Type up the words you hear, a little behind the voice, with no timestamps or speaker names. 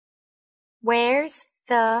Where's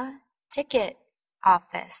the ticket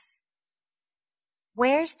office?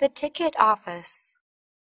 Where's the ticket office?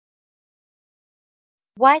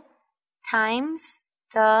 What time's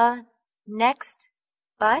the next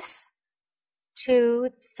bus to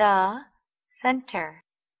the center?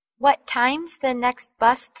 What time's the next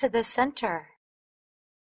bus to the center?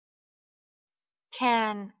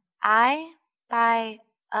 Can I buy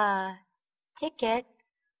a ticket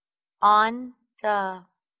on the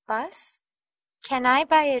bus? Can I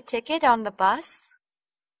buy a ticket on the bus?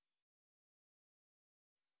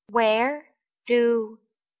 Where do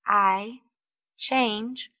I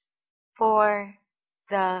change for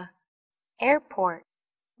the airport?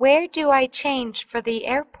 Where do I change for the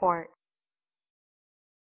airport?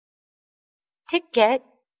 Ticket,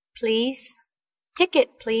 please.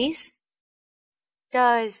 Ticket, please.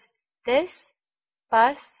 Does this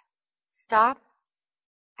bus stop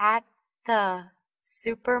at the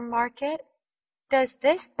supermarket? Does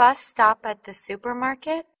this bus stop at the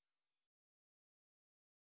supermarket?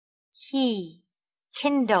 He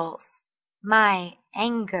kindles my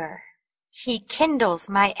anger. He kindles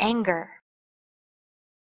my anger.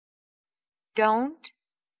 Don't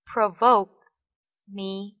provoke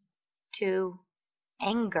me to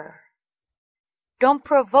anger. Don't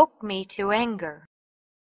provoke me to anger.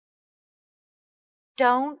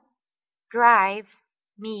 Don't drive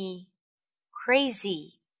me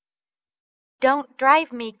crazy. Don't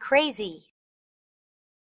drive me crazy.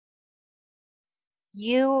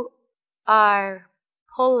 You are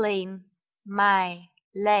pulling my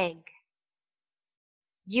leg.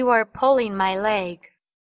 You are pulling my leg.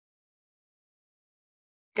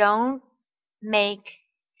 Don't make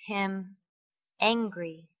him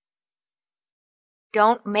angry.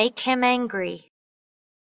 Don't make him angry.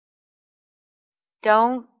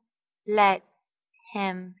 Don't let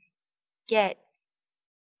him get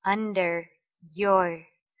under your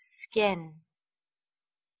skin.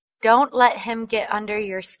 Don't let him get under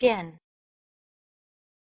your skin.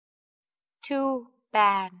 Too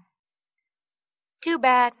bad. Too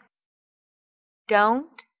bad.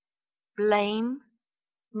 Don't blame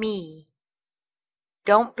me.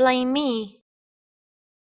 Don't blame me.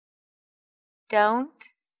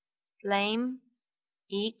 Don't blame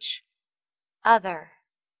each other.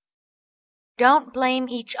 Don't blame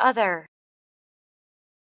each other.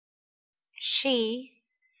 She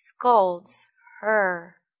scolds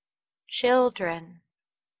her children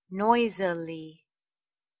noisily.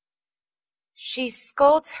 She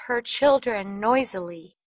scolds her children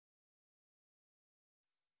noisily.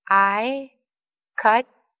 I cut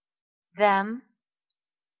them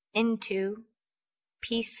into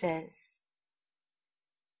pieces.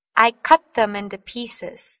 I cut them into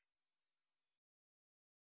pieces.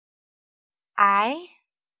 I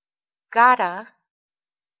gotta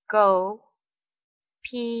go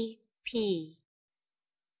pee-pee.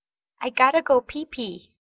 I gotta go pee-pee.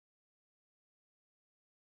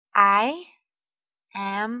 I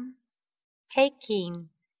am taking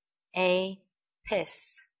a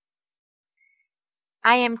piss.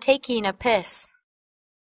 I am taking a piss.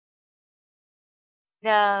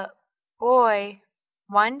 The boy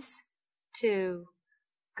wants to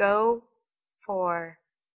go for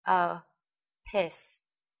a piss.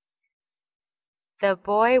 The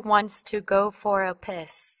boy wants to go for a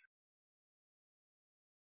piss.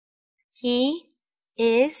 He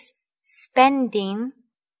is spending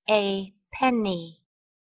a penny.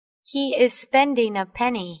 He is spending a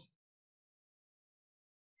penny.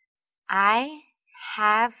 I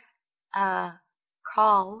have a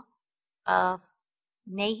call of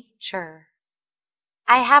nature.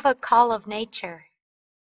 I have a call of nature.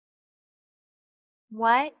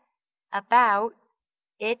 What about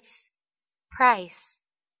its price?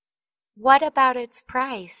 What about its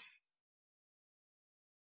price?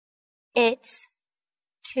 It's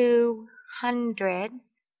 $200.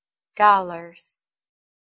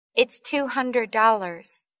 It's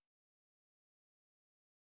 $200.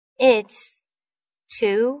 It's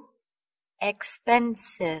too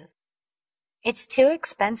expensive. It's too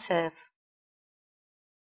expensive.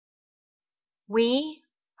 We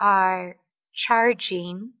are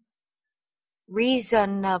charging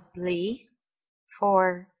reasonably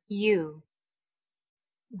for you.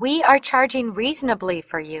 We are charging reasonably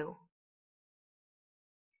for you.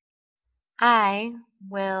 I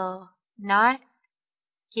will not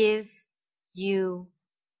give you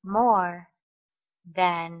more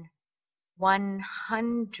than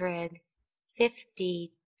 $150.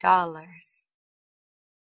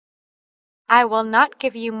 I will not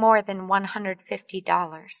give you more than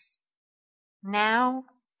 $150. Now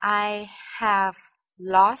I have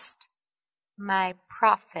lost my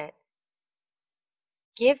profit.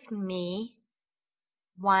 give me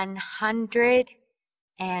 $180.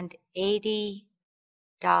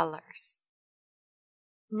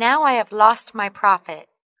 Now I have lost my profit.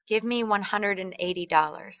 Give me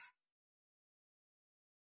 $180.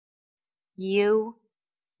 You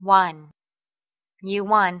won. You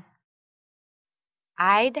won.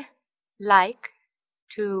 I'd like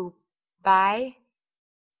to buy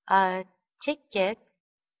a ticket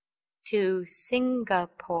to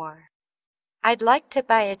Singapore. I'd like to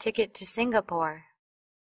buy a ticket to Singapore.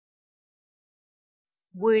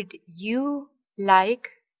 Would you like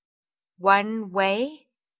one-way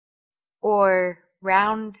or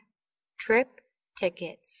round-trip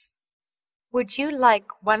tickets? Would you like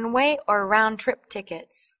one-way or round-trip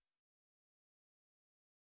tickets?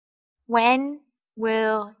 When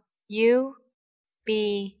will you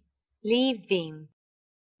be leaving?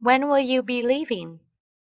 When will you be leaving?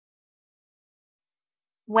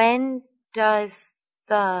 When does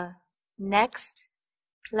the next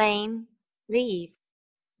plane leave?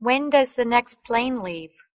 When does the next plane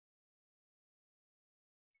leave?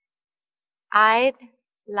 I'd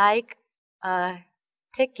like a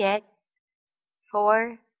ticket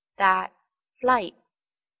for that flight,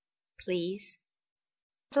 please.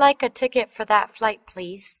 I'd like a ticket for that flight,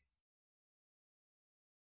 please.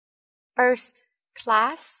 First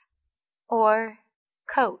class or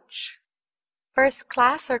coach? First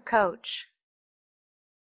class or coach?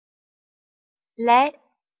 Let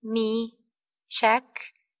me check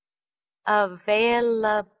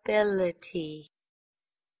availability.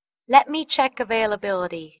 Let me check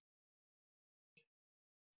availability.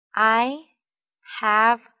 I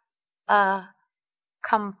have a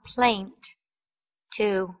complaint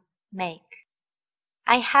to make.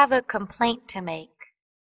 I have a complaint to make.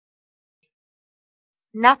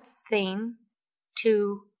 Nothing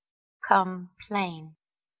to complain.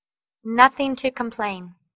 Nothing to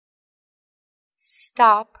complain.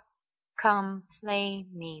 Stop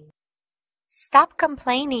complaining. Stop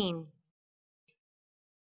complaining.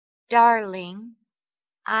 Darling,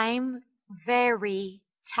 I'm very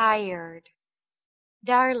tired.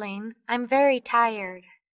 Darling, I'm very tired.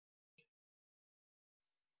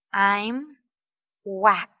 I'm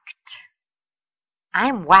whacked.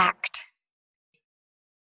 I'm whacked.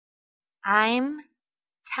 I'm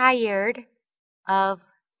tired of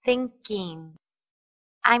thinking.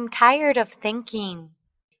 I'm tired of thinking.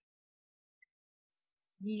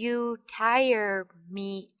 You tire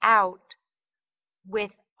me out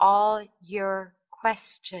with all your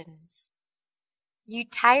questions. You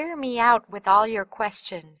tire me out with all your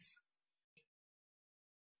questions.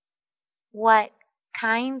 What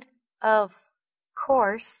kind of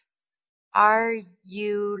course are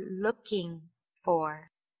you looking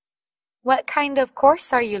for? What kind of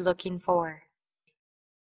course are you looking for?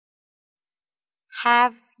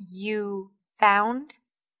 Have you found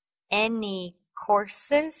any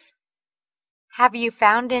courses? Have you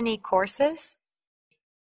found any courses?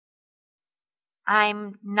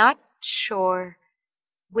 I'm not sure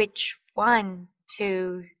which one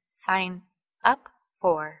to sign up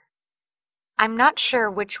for. I'm not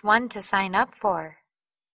sure which one to sign up for.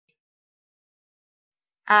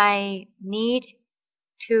 I need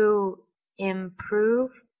to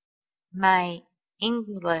improve my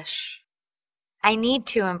English. I need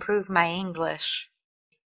to improve my English.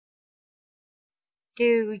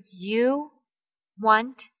 Do you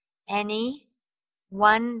want any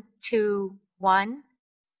one-to-one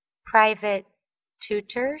private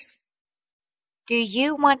tutors? Do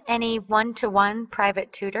you want any one-to-one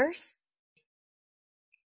private tutors?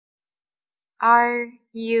 Are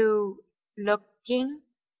you looking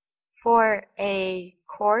for a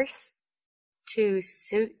course to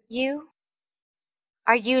suit you?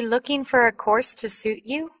 Are you looking for a course to suit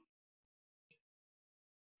you?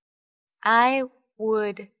 I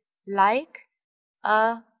would like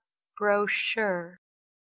a brochure.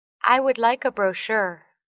 I would like a brochure.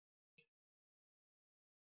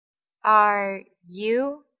 Are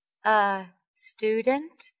you a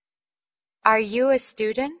student? Are you a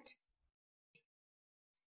student?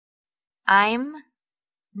 I'm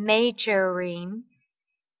majoring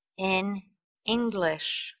in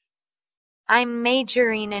English. I'm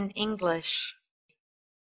majoring in English.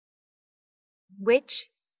 Which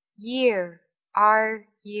year are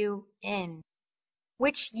you in?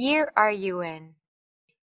 Which year are you in?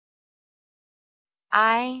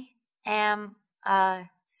 I am a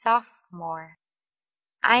sophomore.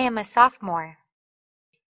 I am a sophomore.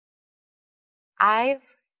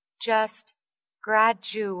 I've just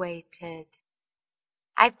graduated.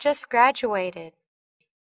 I've just graduated.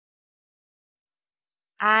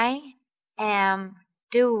 I am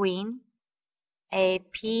doing a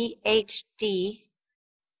PhD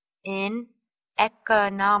in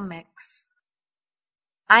economics.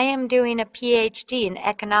 I am doing a PhD in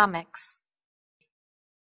economics.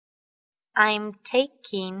 I'm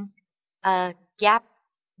taking a gap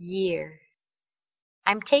year.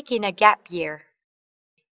 I'm taking a gap year.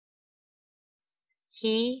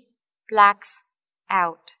 He blacks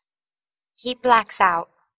out. He blacks out.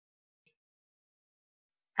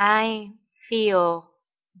 I feel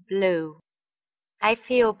blue. I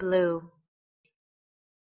feel blue.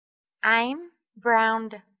 I'm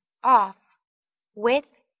browned off with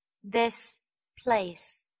this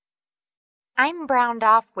place. I'm browned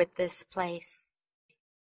off with this place.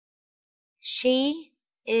 She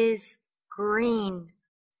is green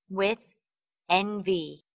with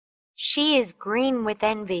envy. She is green with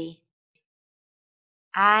envy.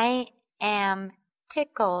 I am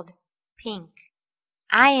tickled pink.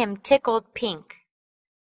 I am tickled pink.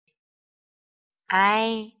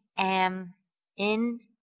 I am in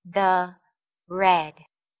the red.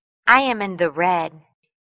 I am in the red.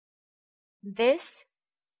 This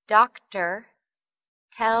doctor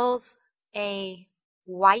tells a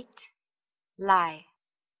white lie.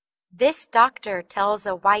 This doctor tells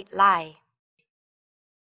a white lie.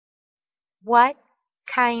 What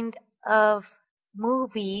kind of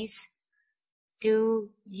movies do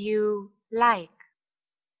you like?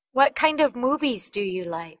 What kind of movies do you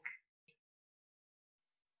like?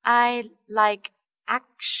 I like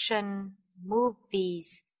action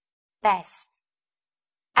movies best.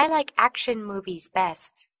 I like action movies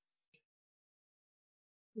best.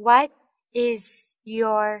 What is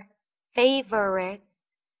your favorite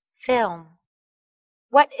film?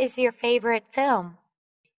 What is your favorite film?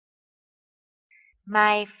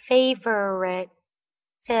 My favorite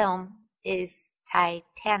film is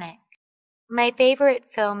Titanic. My favorite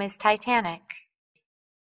film is Titanic.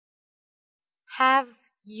 Have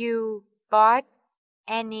you bought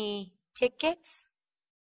any tickets?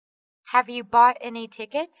 Have you bought any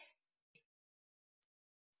tickets?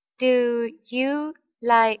 Do you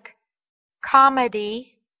like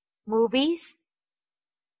comedy movies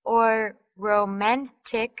or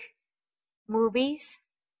romantic movies?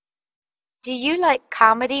 Do you like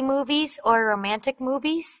comedy movies or romantic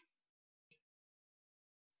movies?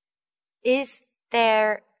 Is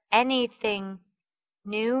there anything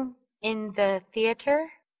new in the theater?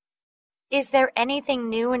 Is there anything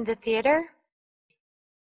new in the theater?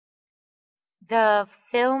 The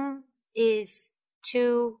film is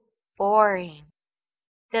too boring.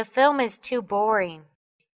 The film is too boring.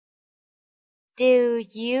 Do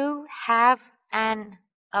you have an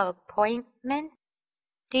appointment?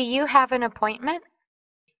 Do you have an appointment?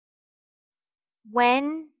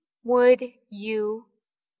 When would you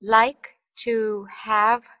like to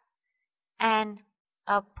have an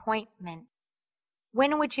appointment?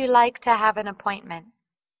 When would you like to have an appointment?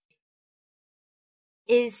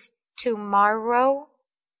 Is tomorrow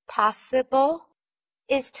possible?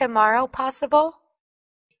 Is tomorrow possible?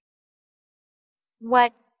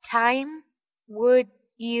 What time would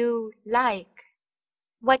you like?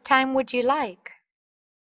 What time would you like?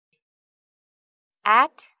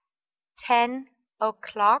 At 10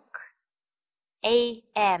 o'clock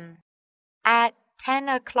a.m. At 10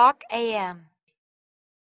 o'clock a.m.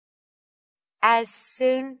 As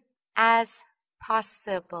soon as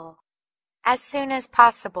possible. As soon as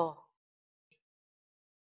possible.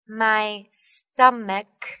 My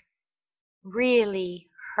stomach really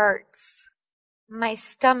hurts. My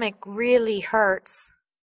stomach really hurts.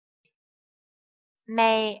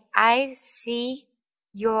 May I see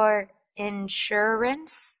your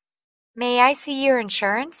insurance? May I see your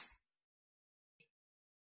insurance?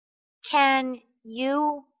 Can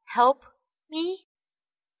you help me?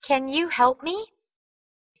 Can you help me?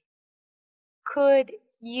 Could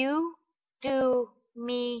you do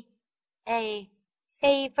me a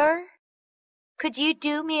favor? Could you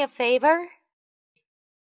do me a favor?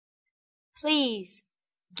 Please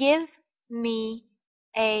give me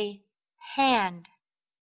a hand.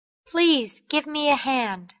 Please give me a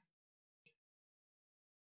hand.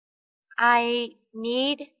 I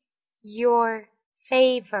need your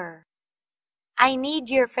favor. I need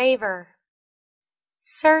your favor.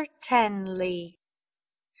 Certainly.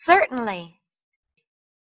 Certainly.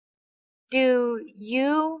 Do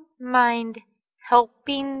you mind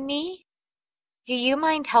helping me? Do you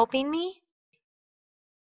mind helping me?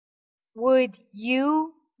 Would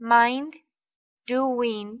you mind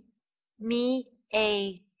doing me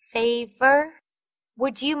a favor?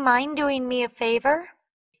 Would you mind doing me a favor?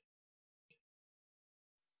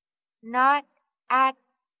 Not at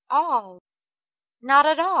all. Not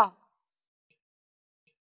at all.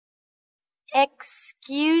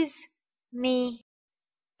 Excuse me.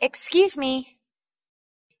 Excuse me.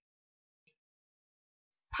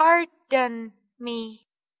 Pardon me.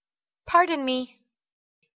 Pardon me.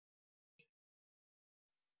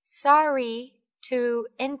 Sorry to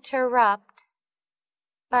interrupt,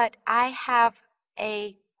 but I have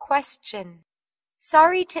a question.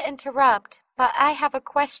 Sorry to interrupt, but I have a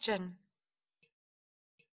question.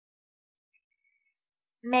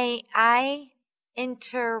 May I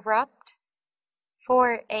interrupt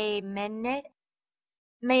for a minute?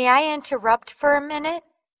 May I interrupt for a minute?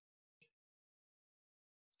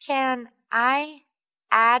 Can I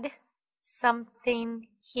add something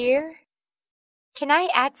here? Can I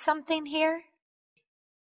add something here?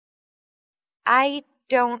 I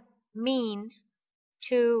don't mean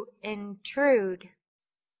to intrude,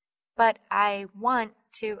 but I want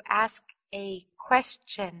to ask a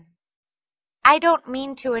question. I don't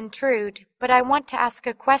mean to intrude, but I want to ask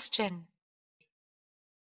a question.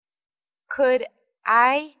 Could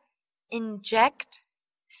I inject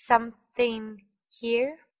something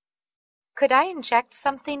here? Could I inject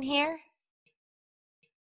something here?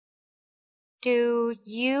 Do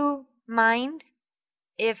you mind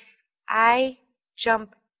if I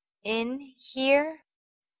jump in here?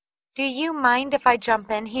 Do you mind if I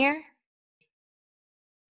jump in here?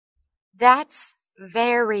 That's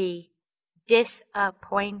very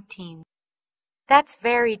disappointing. That's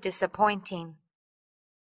very disappointing.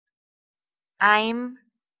 I'm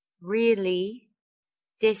really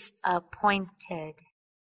disappointed.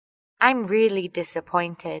 I'm really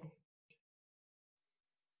disappointed.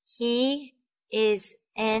 He is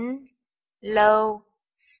in low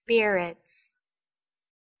spirits.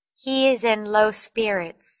 He is in low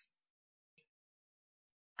spirits.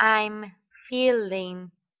 I'm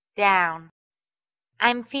feeling down.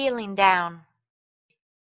 I'm feeling down.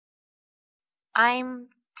 I'm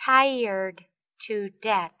tired to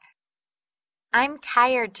death. I'm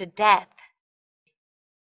tired to death.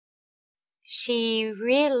 She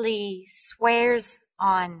really swears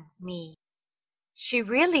on me. She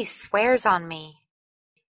really swears on me.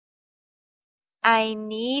 I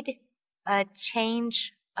need a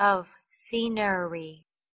change of scenery.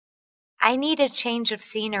 I need a change of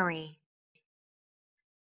scenery.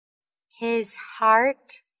 His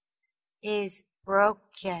heart is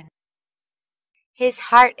broken. His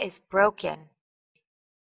heart is broken.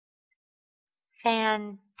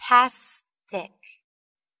 Fantastic.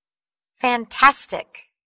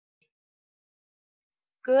 Fantastic.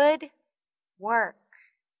 Good work.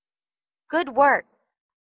 Good work.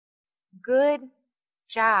 Good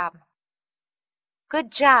job.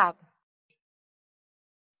 Good job.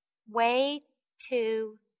 Way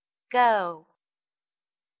to go.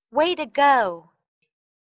 Way to go.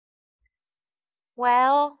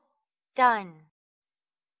 Well done.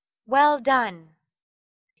 Well done.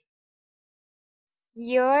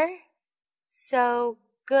 You're so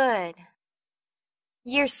good.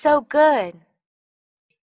 You're so good.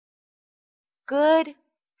 Good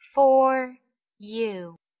for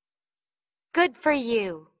you. Good for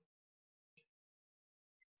you.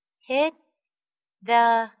 Hit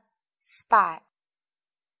the spot.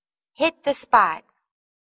 Hit the spot.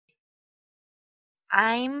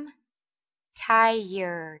 I'm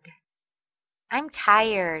tired. I'm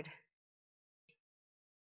tired.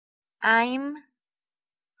 I'm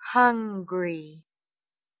hungry.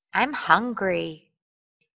 I'm hungry.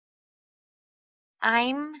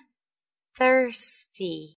 I'm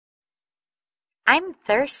thirsty. I'm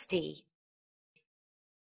thirsty.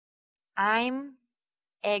 I'm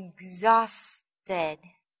exhausted.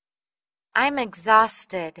 I'm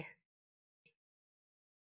exhausted.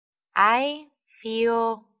 I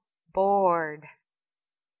feel bored.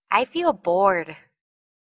 I feel bored.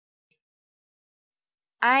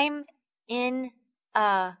 I'm in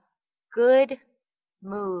a good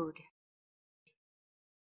mood.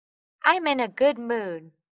 I'm in a good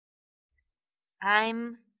mood.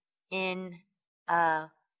 I'm in a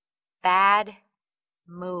bad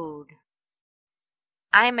mood.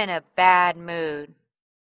 I'm in a bad mood.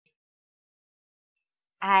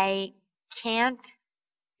 I can't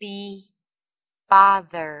be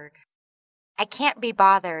bothered. I can't be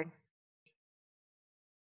bothered.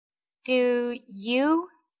 Do you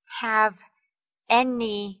have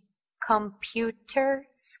any computer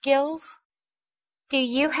skills? Do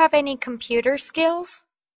you have any computer skills?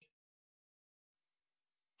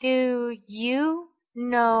 Do you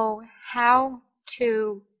know how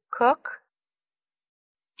to cook?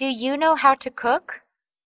 Do you know how to cook?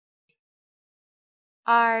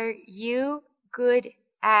 Are you good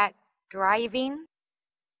at driving?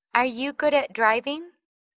 Are you good at driving?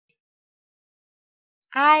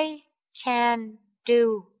 I can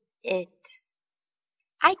do it.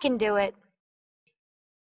 I can do it.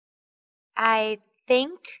 I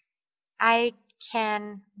think I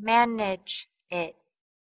can manage it.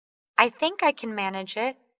 I think I can manage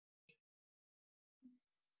it.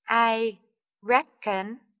 I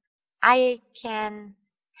reckon I can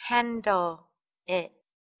handle it.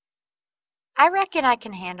 I reckon I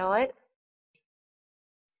can handle it.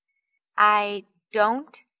 I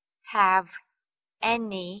don't have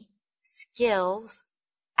any skills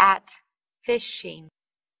at fishing.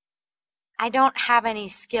 I don't have any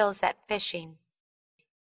skills at fishing.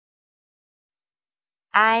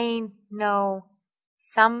 I know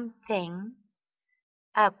something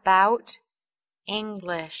about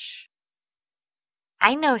English.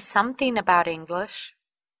 I know something about English.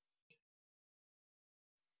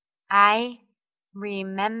 I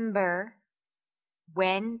remember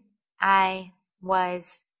when I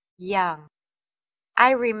was young.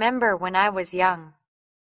 I remember when I was young.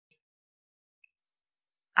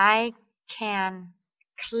 I can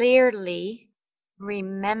clearly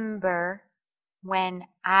remember when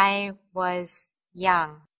I was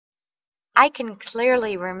young. I can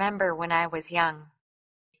clearly remember when I was young.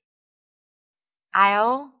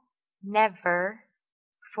 I'll never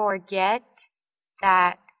forget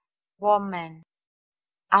that woman.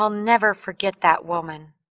 I'll never forget that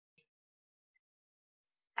woman.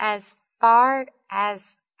 As far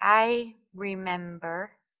as I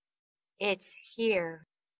remember, it's here.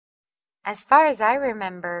 As far as I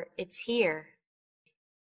remember, it's here.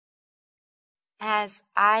 As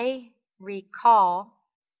I recall,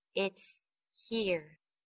 it's here.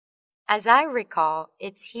 As I recall,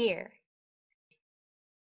 it's here.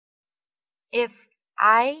 If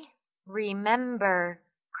I remember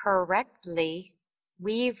correctly,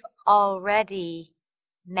 we've already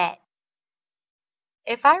met.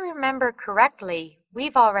 If I remember correctly,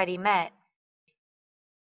 we've already met.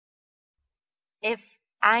 If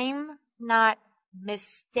I'm not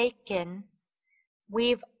mistaken,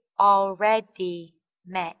 we've already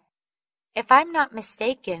met. If I'm not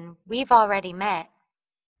mistaken, we've already met.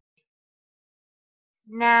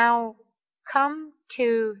 Now, come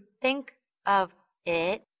to think of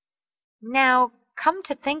it.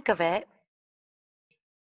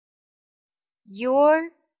 You're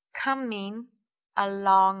coming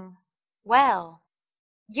along well.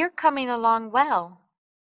 You're coming along well.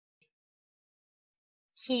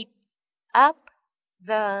 Keep up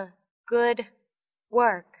the good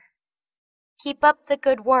work. Keep up the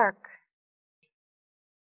good work.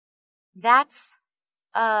 That's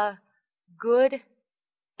a good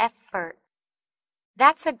effort.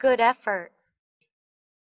 That's a good effort.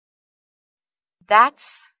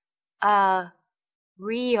 That's a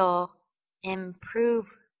real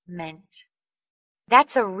improvement.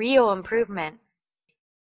 That's a real improvement.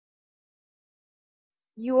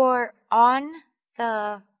 You're on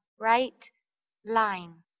the right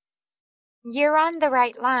line. You're on the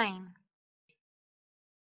right line.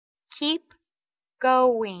 Keep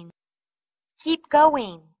going. Keep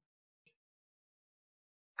going.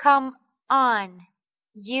 Come on,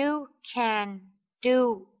 you can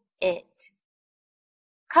do it.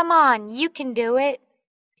 Come on, you can do it.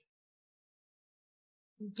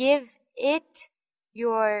 Give it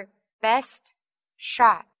your best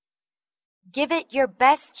shot. Give it your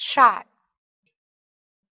best shot.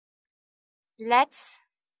 Let's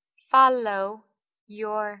follow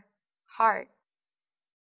your heart.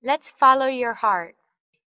 Let's follow your heart.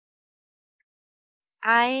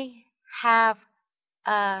 I have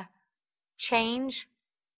a change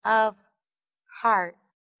of heart.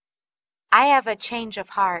 I have a change of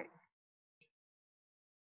heart.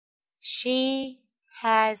 She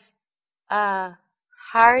has a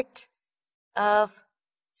heart of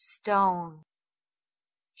stone.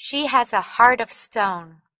 She has a heart of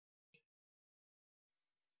stone.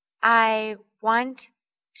 I want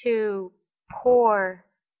to pour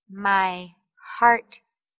my heart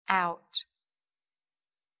out.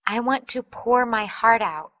 I want to pour my heart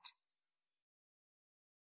out.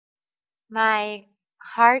 My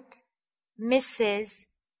heart misses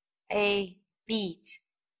a beat.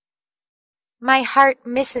 My heart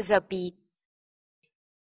misses a beat.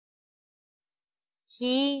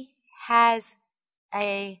 He has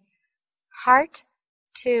a heart-to-heart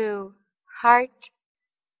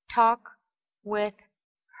talk with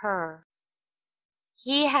her.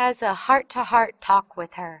 He has a heart-to-heart talk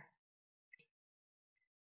with her.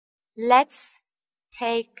 Let's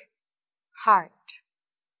take heart.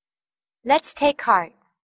 Let's take heart.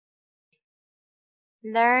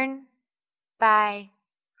 Learn by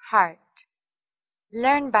heart.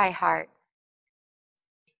 Learn by heart.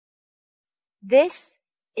 This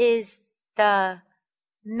is the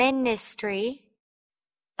Ministry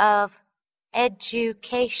of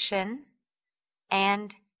Education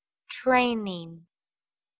and Training.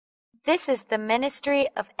 This is the Ministry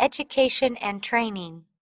of Education and Training.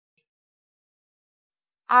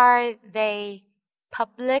 Are they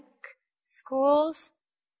public schools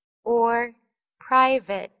or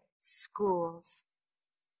private schools?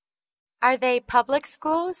 Are they public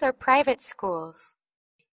schools or private schools?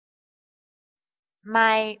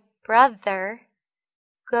 My brother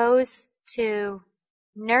goes to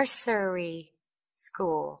nursery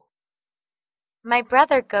school. My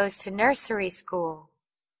brother goes to nursery school.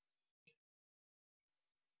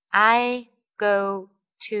 I go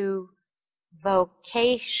to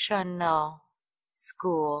vocational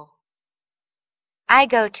school. I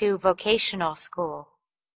go to vocational school.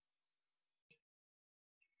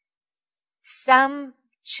 Some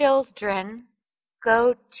children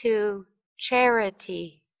go to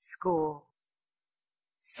charity school.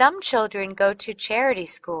 Some children go to charity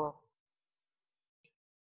school.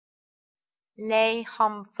 Les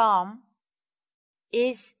enfants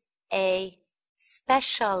is a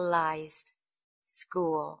specialized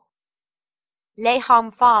school. Les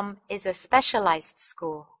enfants is a specialized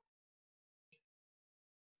school.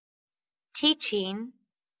 Teaching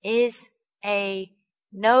is a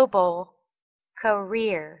noble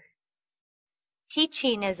career.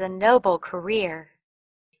 Teaching is a noble career.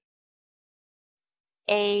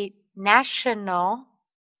 A national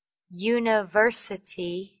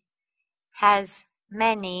university has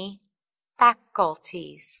many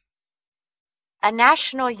faculties. A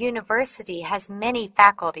national university has many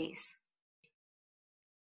faculties.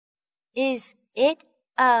 Is it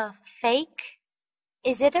a fake?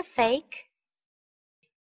 Is it a fake?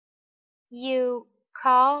 You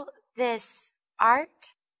call this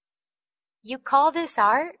art? You call this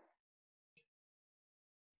art?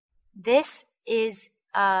 This is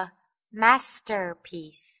a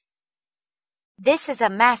masterpiece. This is a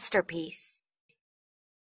masterpiece.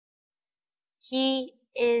 He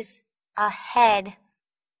is ahead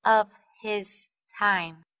of his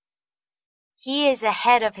time. He is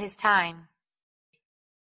ahead of his time.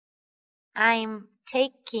 I'm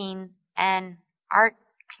taking an art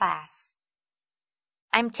class.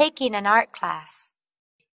 I'm taking an art class.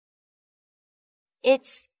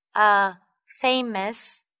 It's a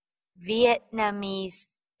famous Vietnamese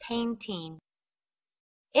painting.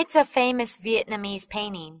 It's a famous Vietnamese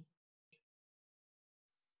painting.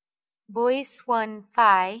 Bùi Xuân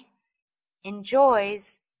Phai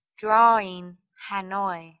enjoys drawing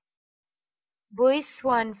Hanoi. Bùi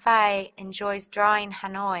Xuân Phai enjoys drawing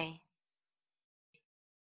Hanoi.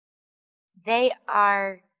 They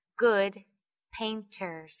are good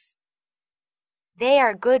painters. They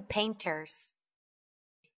are good painters.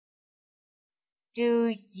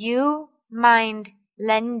 Do you mind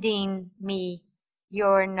lending me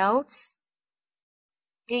your notes?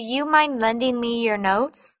 Do you mind lending me your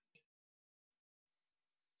notes?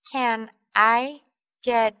 Can I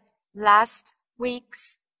get last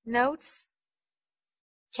week's notes?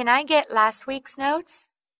 Can I get last week's notes?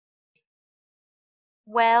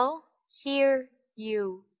 Well, here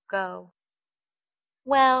you go.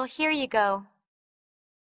 Well, here you go.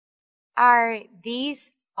 Are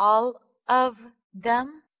these all of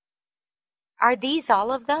them? Are these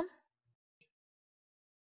all of them?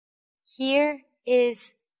 Here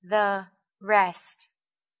is the rest.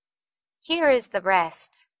 Here is the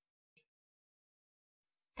rest.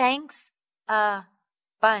 Thanks a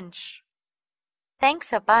bunch.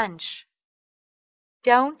 Thanks a bunch.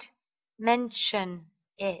 Don't mention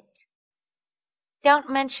it. Don't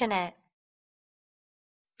mention it.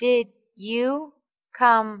 Did you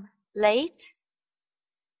come late?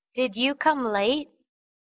 Did you come late?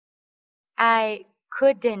 I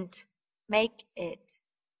couldn't make it.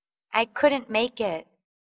 I couldn't make it.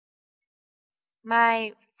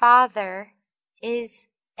 My father is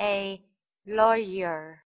a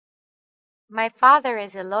lawyer. My father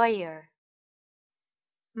is a lawyer.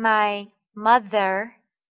 My mother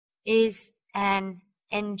is an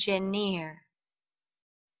engineer.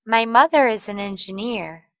 My mother is an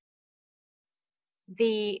engineer.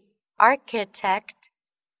 The architect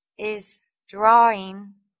is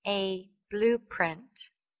drawing a blueprint.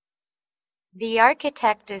 The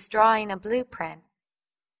architect is drawing a blueprint.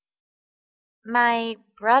 My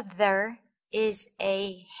brother is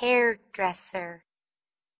a hairdresser.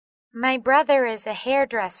 My brother is a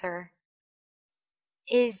hairdresser.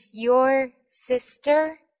 Is your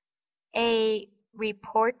sister a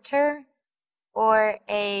reporter or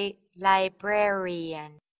a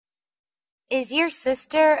librarian? Is your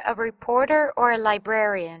sister a reporter or a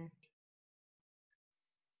librarian?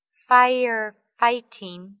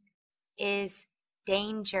 Firefighting is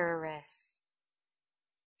dangerous.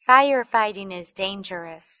 Firefighting is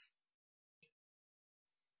dangerous.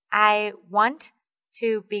 I want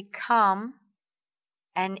to become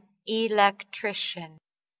an electrician.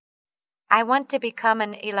 I want to become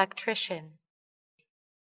an electrician.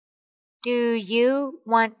 Do you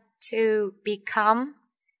want to become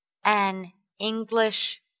an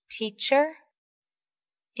English teacher?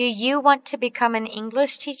 Do you want to become an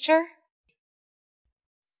English teacher?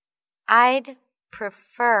 I'd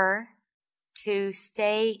prefer to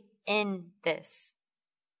stay in this.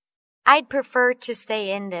 I'd prefer to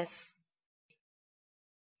stay in this.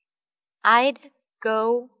 I'd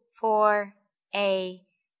go for a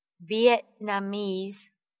Vietnamese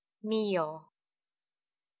meal.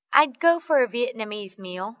 I'd go for a Vietnamese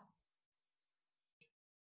meal.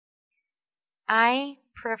 I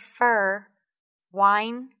prefer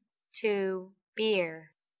wine to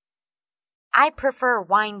beer. I prefer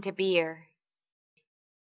wine to beer.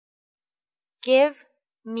 Give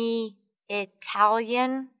me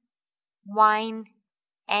Italian wine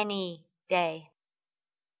any day.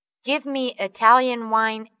 Give me Italian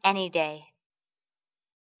wine any day.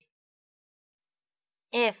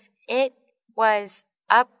 If it was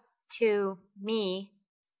up to me,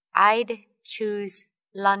 I'd choose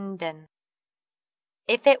London.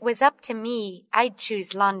 If it was up to me, I'd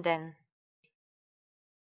choose London.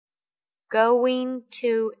 Going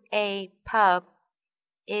to a pub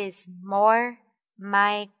is more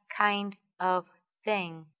my kind of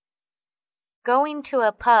thing. Going to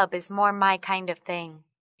a pub is more my kind of thing.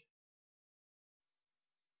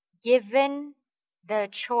 Given the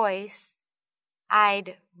choice,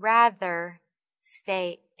 I'd rather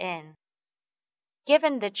stay in.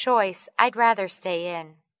 Given the choice, I'd rather stay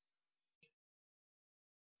in.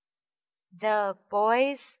 The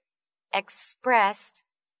boys expressed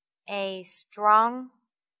a strong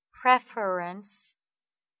preference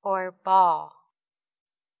for ball.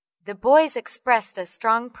 The boys expressed a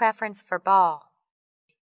strong preference for ball.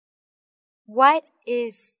 What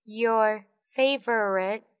is your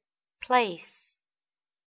favorite place?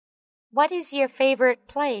 What is your favorite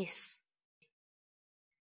place?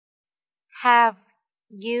 Have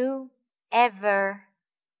you ever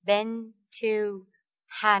been to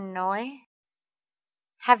Hanoi?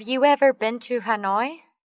 Have you ever been to Hanoi?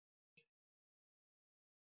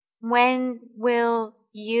 When will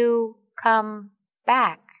you come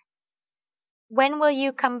back? When will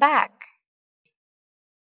you come back?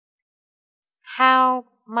 How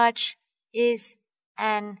much is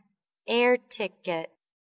an air ticket?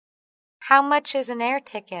 How much is an air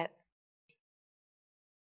ticket?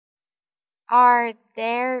 Are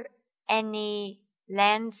there any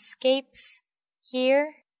landscapes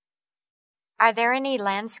here? Are there any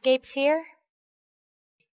landscapes here?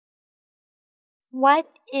 What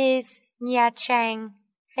is Nha Trang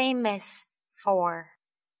famous for?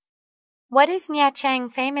 What is Nha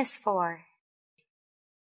Trang famous for?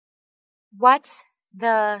 What's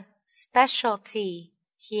the specialty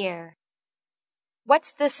here?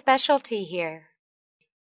 What's the specialty here?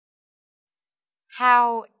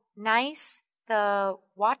 How nice the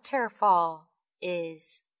waterfall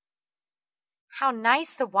is. How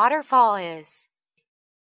nice the waterfall is.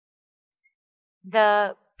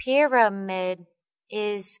 The pyramid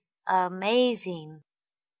is amazing.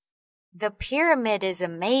 The pyramid is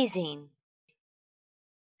amazing.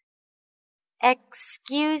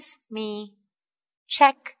 Excuse me,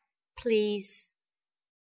 check, please.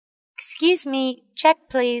 Excuse me, check,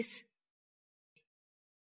 please.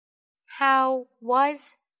 How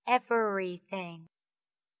was everything?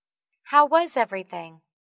 How was everything?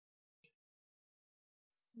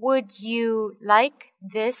 Would you like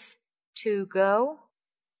this to go?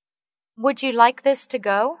 Would you like this to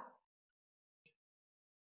go?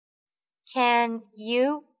 Can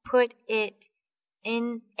you put it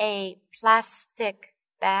in a plastic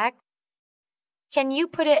bag? Can you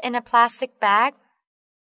put it in a plastic bag?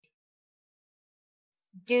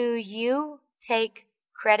 Do you take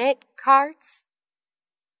credit cards?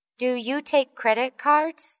 Do you take credit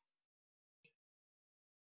cards?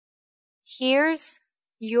 Here's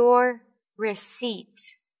your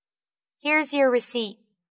receipt. Here's your receipt.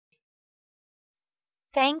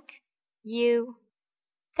 Thank you.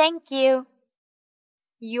 Thank you.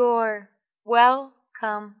 You're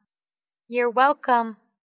welcome. You're welcome.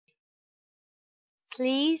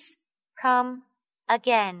 Please come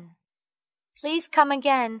again. Please come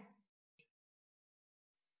again.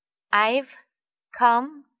 I've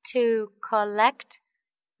come to collect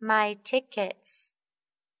my tickets.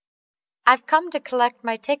 I've come to collect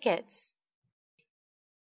my tickets.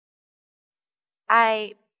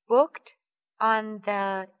 I booked on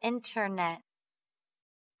the internet.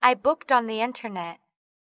 I booked on the internet.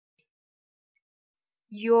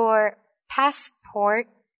 Your passport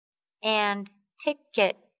and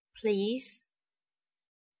ticket, please.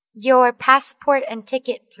 Your passport and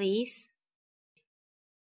ticket, please.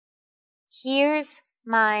 Here's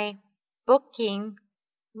my booking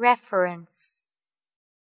reference.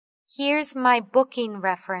 Here's my booking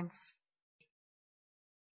reference.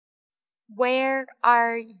 Where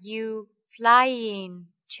are you flying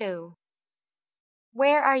to?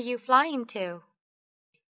 Where are you flying to?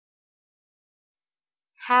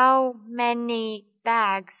 How many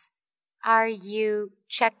bags are you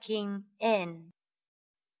checking in?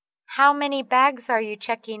 How many bags are you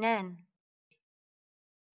checking in?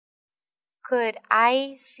 Could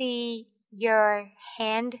I see your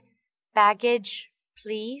hand baggage,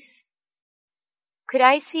 please? Could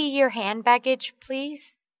I see your hand baggage,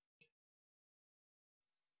 please?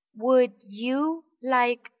 Would you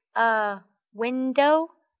like a window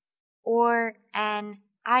or an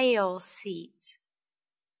aisle seat?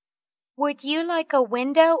 Would you like a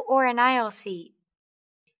window or an aisle seat?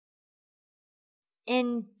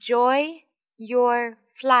 Enjoy your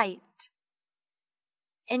flight.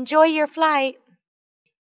 Enjoy your flight.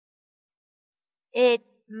 It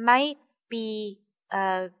might be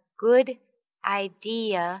a good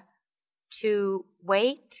idea to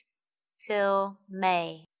wait till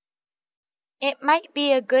May. It might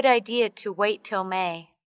be a good idea to wait till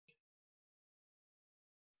May.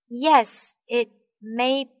 Yes, it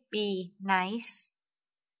may be nice.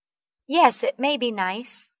 Yes, it may be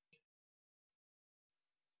nice.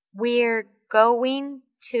 We're going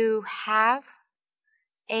to have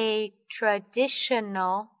a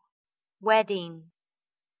traditional wedding.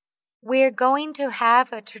 We're going to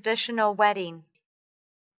have a traditional wedding.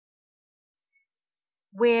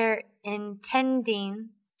 We're intending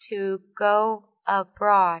to go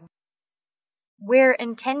abroad. We're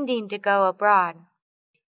intending to go abroad.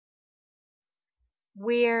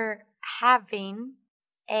 We're having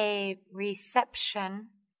a reception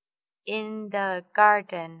in the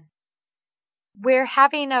garden. We're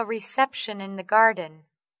having a reception in the garden.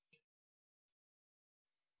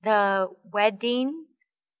 The wedding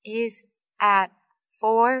is at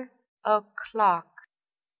 4 o'clock.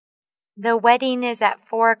 The wedding is at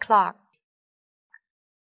 4 o'clock.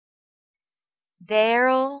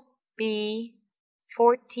 There'll be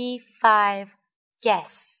 45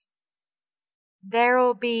 guests.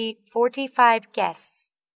 There'll be 45 guests.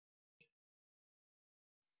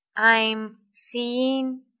 I'm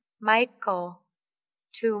seeing Michael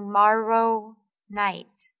tomorrow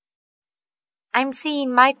night. I'm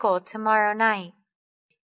seeing Michael tomorrow night.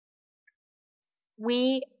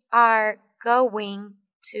 We are going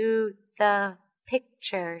to the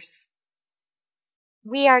pictures.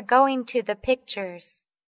 We are going to the pictures.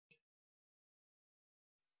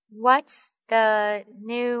 What's the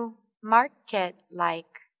new market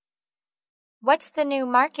like? What's the new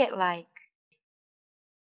market like?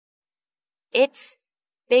 It's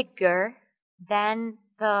bigger than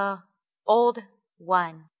the old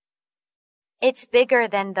one. It's bigger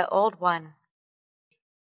than the old one.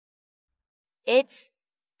 It's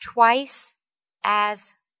twice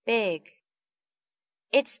as big.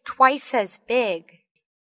 It's twice as big.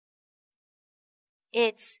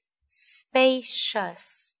 It's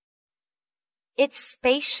spacious. It's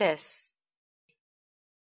spacious.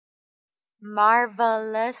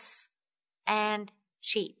 Marvelous and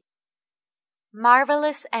cheap.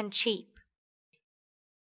 Marvelous and cheap.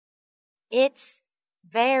 It's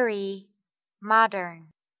very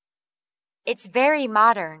modern. It's very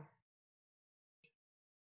modern.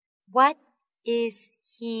 What is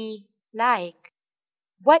he like?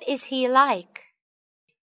 What is he like?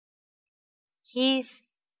 He's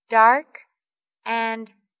dark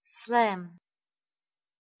and slim.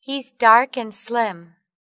 He's dark and slim.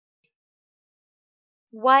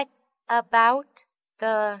 What about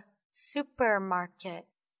the supermarket?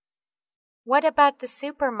 What about the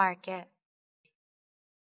supermarket?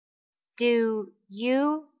 Do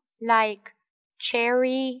you like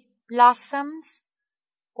cherry blossoms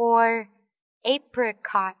or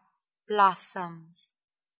apricot blossoms?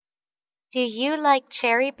 Do you like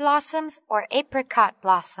cherry blossoms or apricot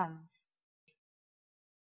blossoms?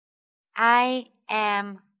 I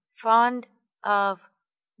am fond of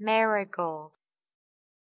marigold.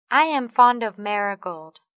 I am fond of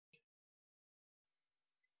marigold.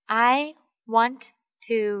 I want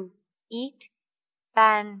to eat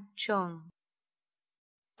banchung.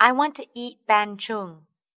 I want to eat banchung.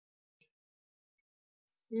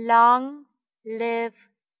 Long live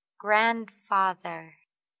grandfather.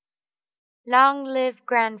 Long live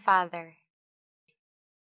grandfather.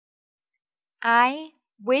 I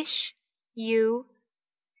wish you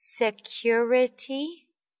security,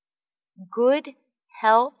 good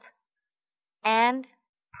health, and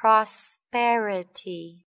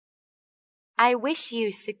prosperity. I wish you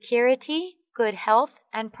security, good health,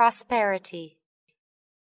 and prosperity.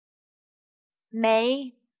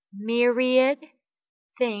 May myriad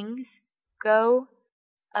things go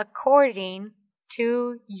according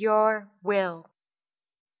to your will.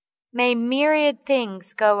 May myriad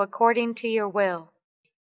things go according to your will.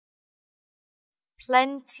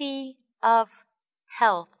 Plenty of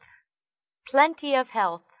health. Plenty of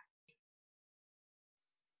health.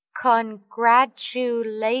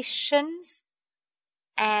 Congratulations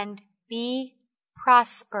and be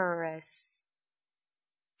prosperous.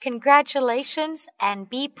 Congratulations and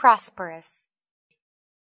be prosperous.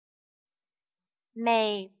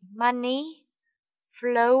 May money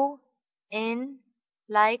flow in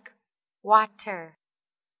like water.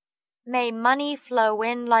 May money flow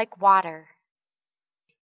in like water.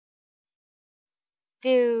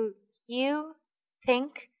 Do you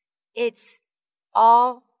think it's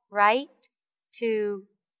all right to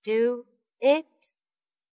do it?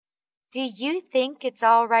 Do you think it's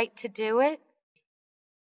all right to do it?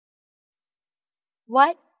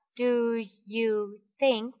 What do you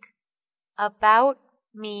think about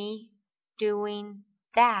me doing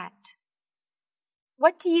that?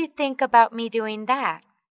 What do you think about me doing that?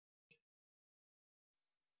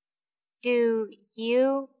 Do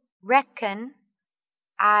you reckon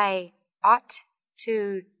I ought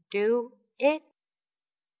to do it?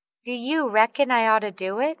 Do you reckon I ought to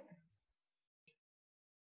do it?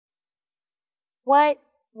 What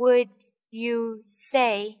would you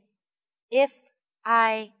say if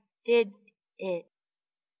I did it?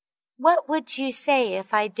 What would you say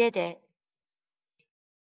if I did it?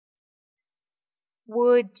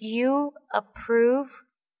 Would you approve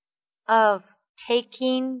of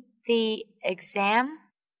taking the exam?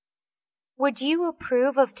 Would you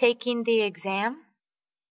approve of taking the exam?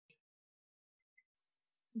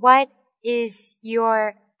 What is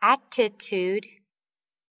your attitude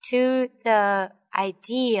to the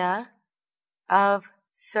idea of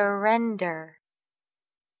surrender?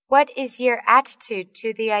 What is your attitude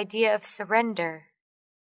to the idea of surrender?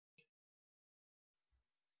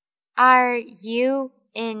 Are you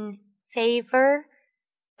in favor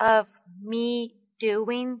of me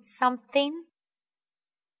doing something?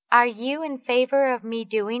 Are you in favor of me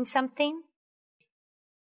doing something?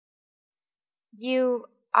 You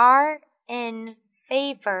are in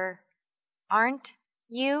favor, aren't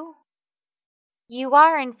you? You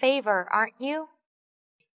are in favor, aren't you?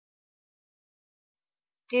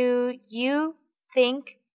 Do you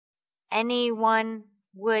think anyone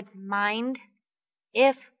would mind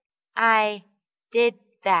if I did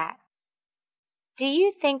that? Do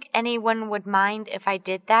you think anyone would mind if I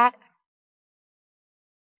did that?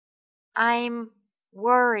 I'm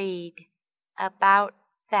worried about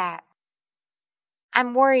that.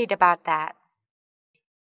 I'm worried about that.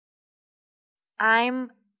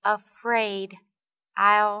 I'm afraid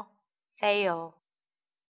I'll fail.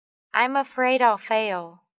 I'm afraid I'll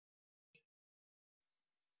fail.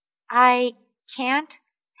 I can't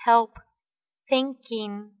help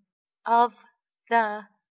thinking of the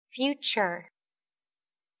future.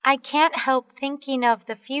 I can't help thinking of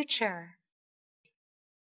the future.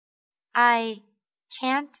 I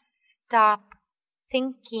can't stop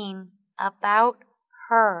thinking about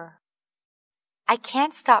her. I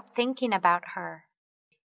can't stop thinking about her.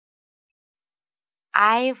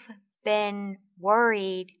 I've been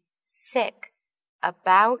worried sick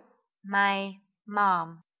about my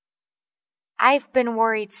mom. I've been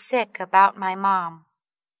worried sick about my mom.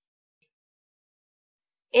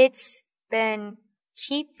 It's been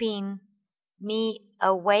keeping me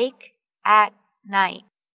awake at night.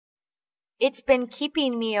 It's been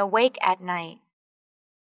keeping me awake at night.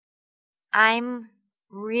 I'm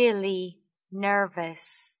really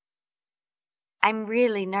nervous. I'm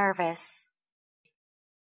really nervous.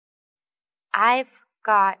 I've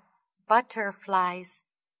got butterflies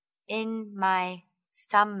in my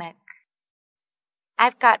stomach.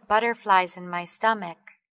 I've got butterflies in my stomach.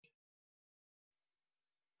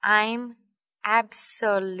 I'm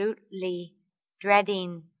absolutely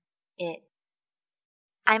dreading it.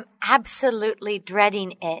 I'm absolutely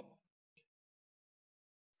dreading it.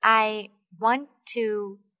 I want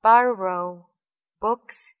to borrow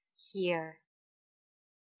books here.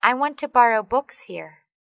 I want to borrow books here.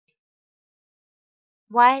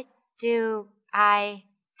 What do I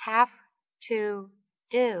have to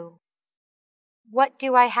do? What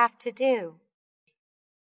do I have to do?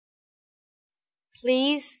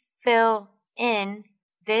 Please fill in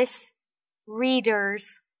this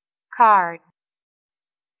reader's card.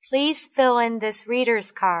 Please fill in this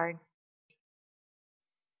reader's card.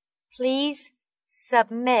 Please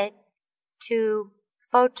submit 2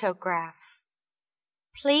 photographs.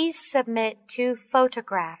 Please submit 2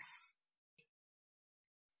 photographs.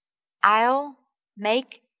 I'll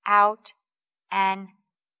make out an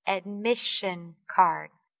admission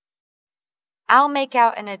card. I'll make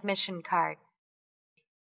out an admission card.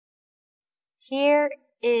 Here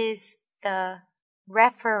is the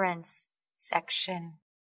reference section.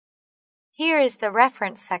 Here is the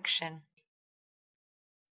reference section.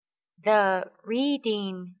 The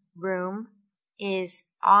reading room is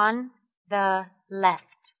on the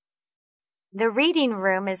left. The reading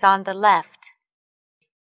room is on the left.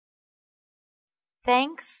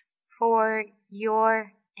 Thanks for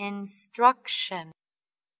your instruction.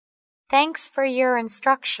 Thanks for your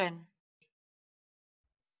instruction.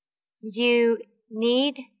 You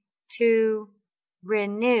need to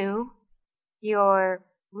renew your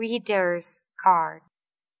reader's card.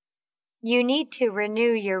 You need to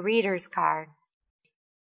renew your reader's card.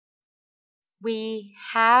 We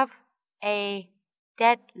have a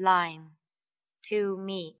deadline to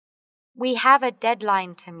meet. We have a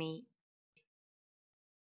deadline to meet.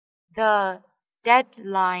 The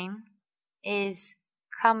deadline is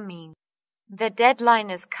coming. The deadline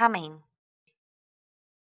is coming.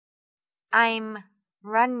 I'm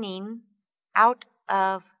running out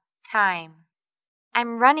of time.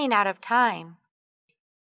 I'm running out of time.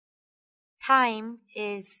 Time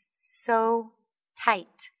is so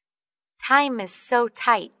tight. Time is so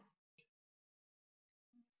tight.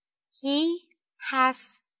 He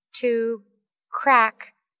has to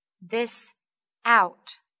crack this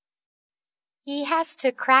out. He has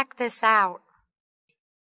to crack this out.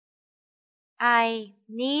 I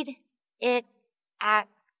need it at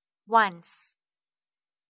once.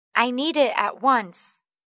 I need it at once.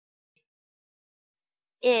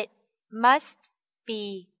 It must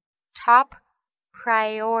be top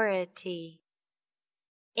priority.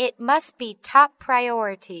 It must be top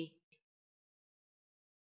priority.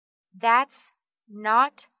 That's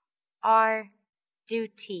not our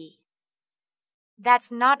duty.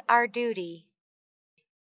 That's not our duty.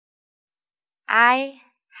 I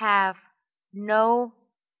have no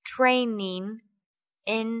training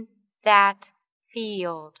in that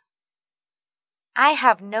field. I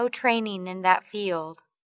have no training in that field.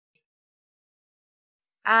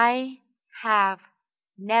 I have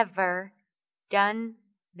never done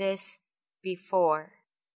this before.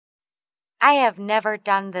 I have never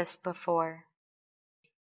done this before.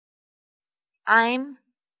 I'm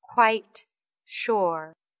quite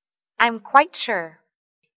sure. I'm quite sure.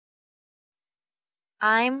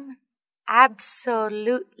 I'm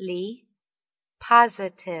absolutely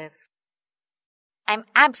positive. I'm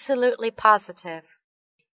absolutely positive.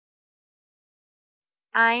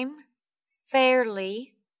 I'm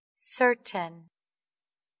fairly certain.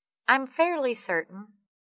 I'm fairly certain.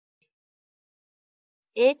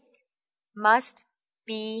 It must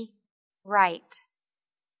be right.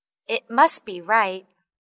 It must be right.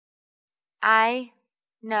 I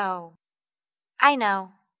know. I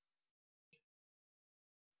know.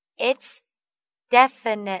 It's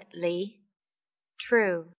definitely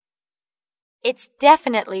true. It's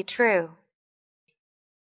definitely true.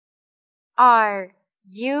 Are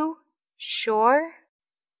you sure?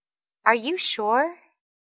 Are you sure?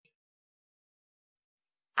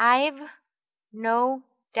 I've no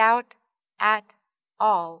doubt at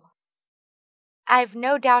all. I've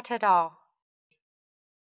no doubt at all.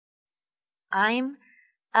 I'm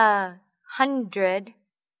 100%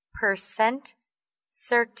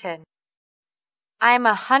 certain. I'm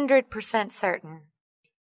 100% certain.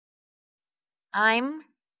 I'm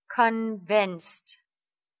convinced.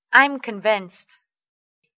 I'm convinced.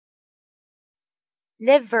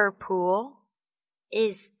 Liverpool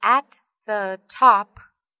is at the top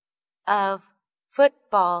of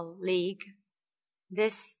football league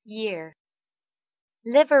this year.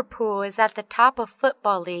 Liverpool is at the top of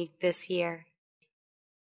football league this year.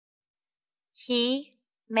 He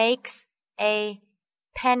makes a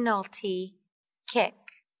penalty kick.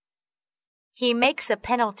 He makes a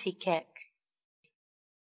penalty kick.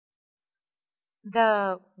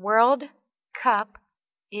 The World Cup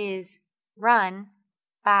is run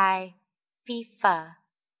by FIFA.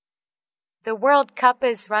 The World Cup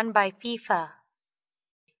is run by FIFA.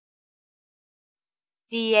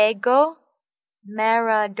 Diego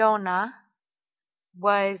Maradona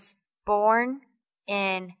was born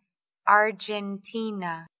in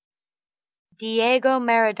Argentina. Diego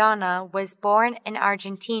Maradona was born in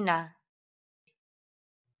Argentina.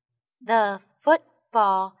 The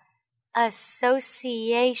Football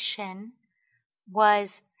Association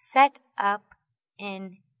was set up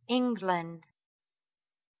in England.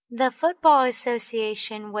 The Football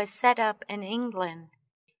Association was set up in England.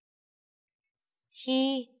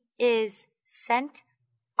 He is sent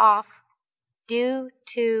off due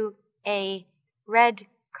to a red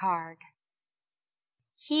card.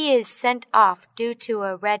 He is sent off due to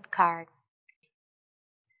a red card.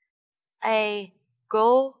 A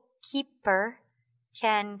goalkeeper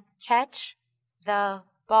can catch the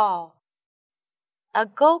ball. A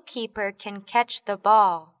goalkeeper can catch the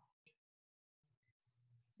ball.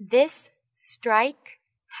 This strike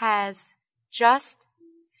has just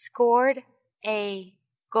scored a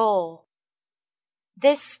goal.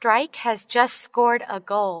 This strike has just scored a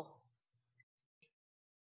goal.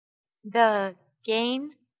 The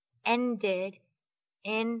game ended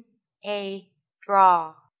in a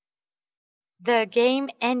draw. The game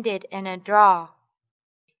ended in a draw.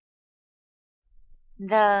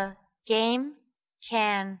 The game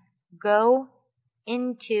can go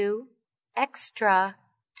into extra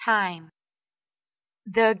time.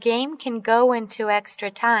 The game can go into extra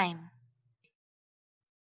time.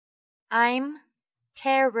 I'm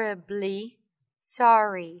terribly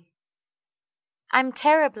sorry. I'm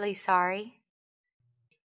terribly sorry.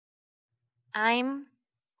 I'm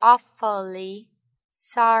awfully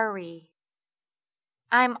sorry.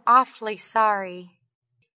 I'm awfully sorry.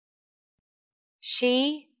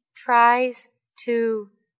 She tries to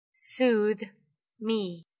soothe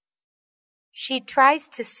me. She tries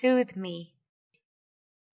to soothe me.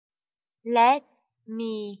 Let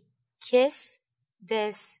me kiss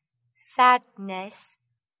this sadness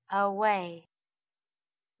away.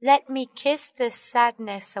 Let me kiss this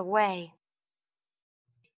sadness away.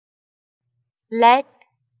 Let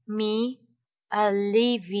me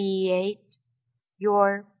alleviate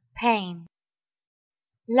your pain.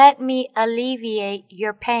 Let me alleviate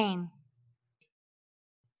your pain.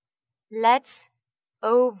 Let's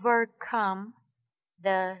overcome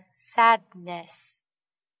the sadness.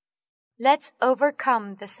 Let's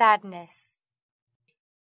overcome the sadness.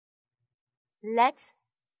 Let's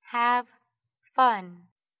have fun.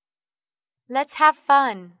 Let's have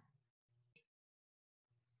fun.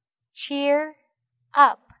 Cheer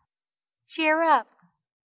up. Cheer up.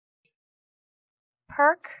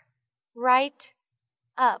 Perk right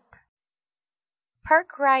up.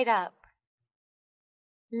 Perk right up.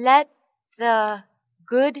 Let the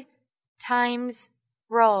good times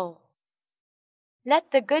roll.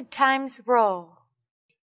 Let the good times roll.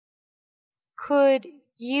 Could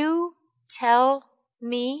you tell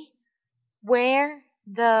me where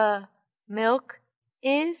the milk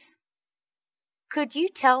is? Could you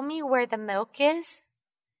tell me where the milk is?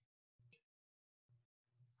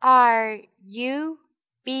 Are you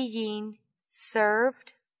being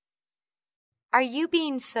served? Are you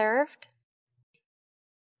being served?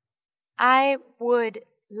 I would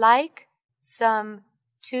like some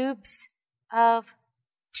tubes of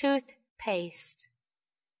toothpaste.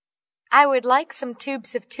 I would like some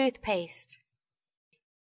tubes of toothpaste.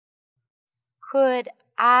 Could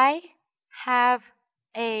I have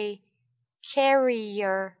a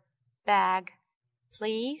carrier bag,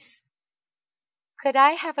 please? Could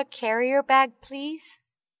I have a carrier bag, please?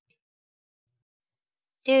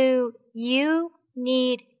 Do you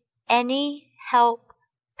need any help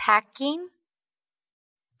packing?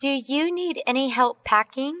 Do you need any help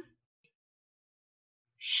packing?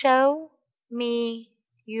 Show me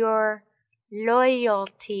your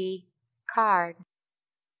loyalty card.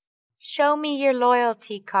 Show me your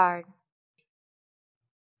loyalty card.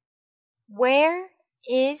 Where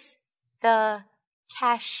is the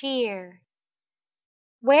cashier?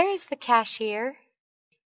 Where is the cashier?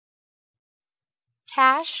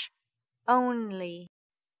 Cash only.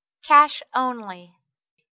 Cash only.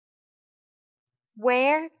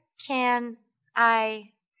 Where can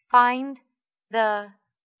I find the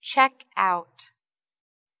checkout?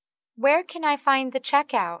 Where can I find the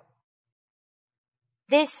checkout?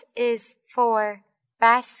 This is for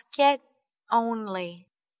basket only.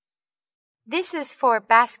 This is for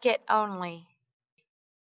basket only.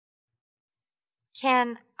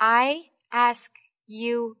 Can I ask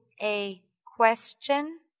you a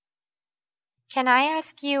question? Can I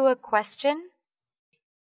ask you a question?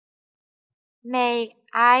 May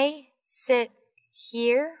I sit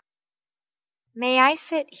here? May I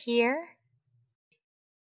sit here?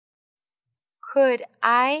 Could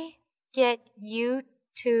I get you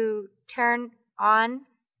to turn on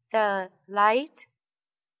the light?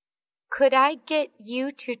 Could I get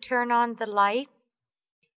you to turn on the light?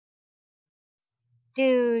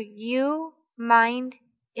 Do you mind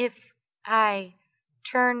if I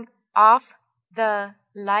turn off the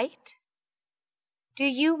light? Do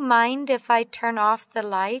you mind if I turn off the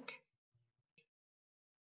light?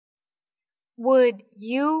 Would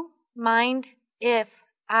you mind if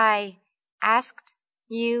I asked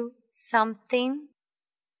you something?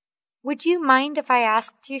 Would you mind if I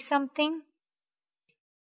asked you something?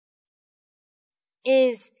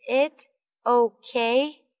 Is it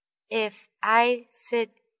okay if I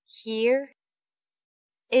sit here?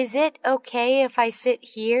 Is it okay if I sit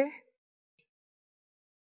here?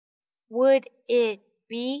 Would it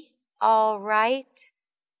be all right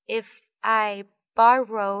if I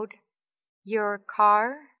borrowed your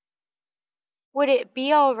car? Would it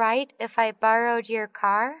be all right if I borrowed your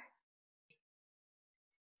car?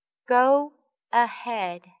 Go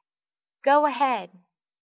ahead. Go ahead.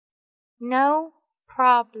 No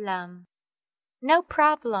problem. No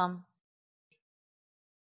problem.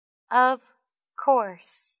 Of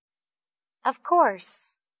course. Of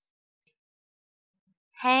course.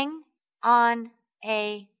 Hang on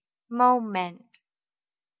a moment.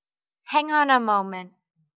 Hang on a moment.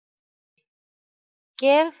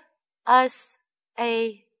 Give us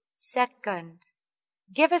a second.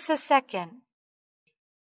 Give us a second.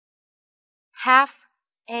 Half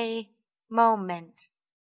a moment.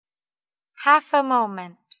 Half a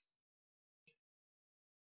moment.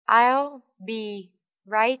 I'll be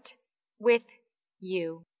right with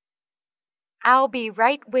you. I'll be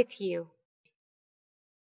right with you.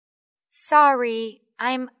 Sorry,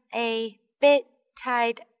 I'm a bit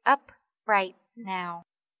tied up right now.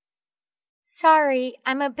 Sorry,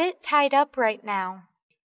 I'm a bit tied up right now.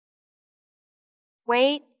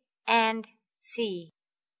 Wait and see.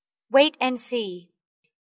 Wait and see.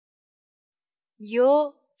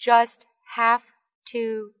 You'll just have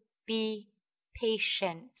to be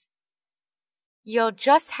patient. You'll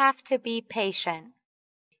just have to be patient.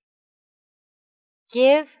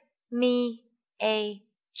 Give me a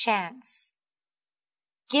chance.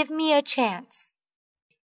 Give me a chance.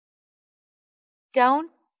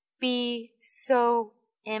 Don't be so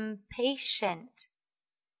impatient.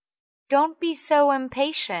 Don't be so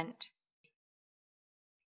impatient.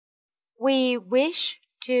 We wish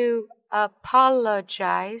to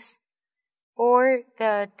apologize for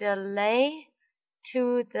the delay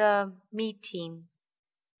to the meeting.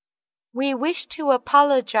 We wish to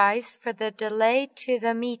apologize for the delay to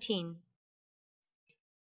the meeting.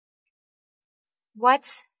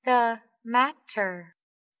 What's the matter?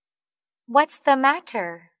 What's the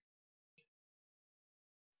matter?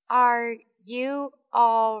 Are you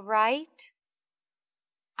all right?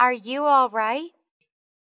 Are you all right?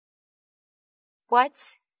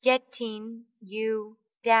 What's getting you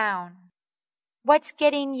down? What's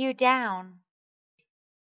getting you down?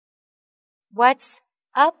 What's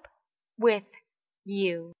up with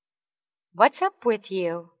you? What's up with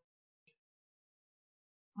you?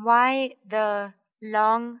 Why the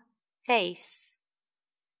long face?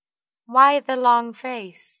 Why the long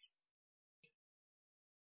face?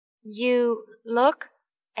 You look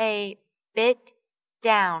a bit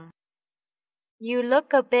down. You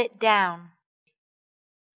look a bit down.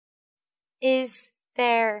 Is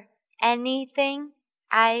there anything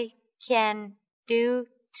I can do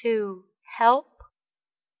to help?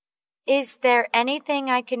 Is there anything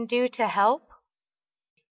I can do to help?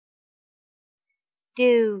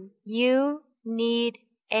 Do you need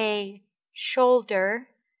a shoulder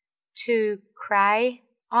to cry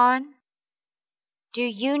on? Do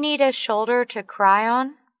you need a shoulder to cry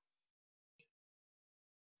on?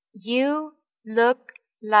 You look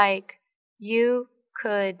like you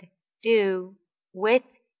could do with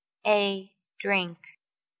a drink.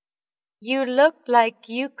 You look like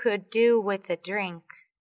you could do with a drink.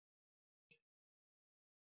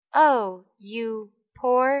 Oh, you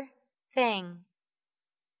poor thing.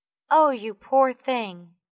 Oh, you poor thing.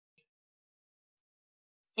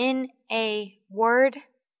 In a word,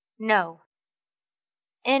 no.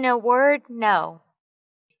 In a word, no.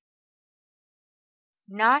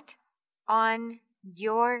 Not on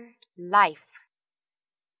your life.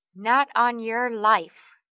 Not on your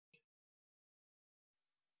life.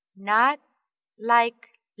 Not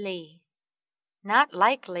likely. Not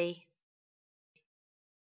likely.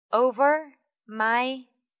 Over my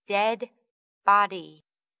dead body.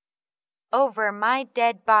 Over my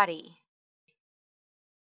dead body.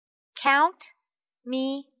 Count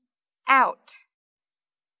me out.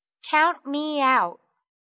 Count me out.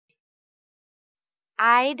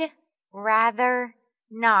 I'd rather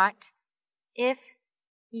not if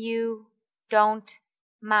you don't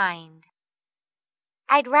mind.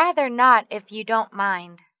 I'd rather not if you don't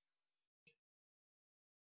mind.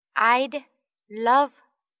 I'd love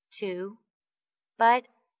to, but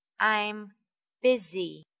I'm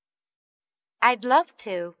busy. I'd love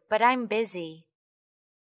to, but I'm busy.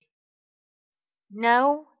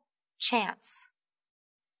 No chance.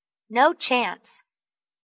 No chance.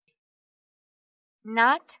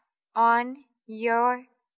 Not on your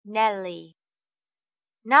Nelly.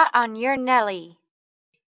 Not on your Nelly.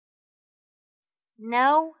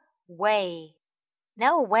 No way.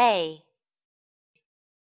 No way.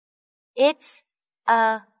 It's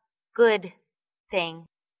a good thing.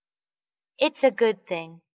 It's a good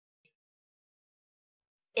thing.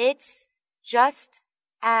 It's just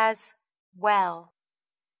as well.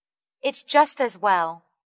 It's just as well.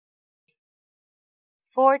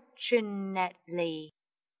 Fortunately.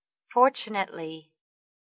 Fortunately.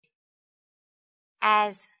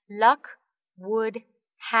 As luck would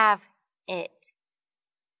have it.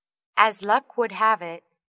 As luck would have it.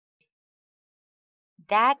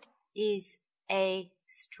 That is a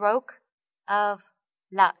stroke of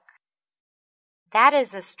luck. That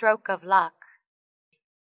is a stroke of luck.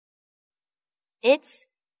 It's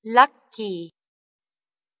lucky.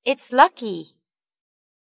 It's lucky.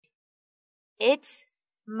 It's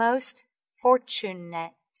most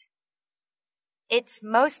fortunate. It's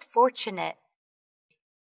most fortunate.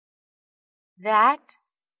 That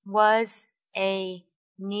was a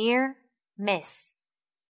near miss.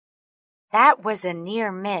 That was a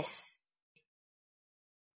near miss.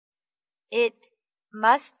 It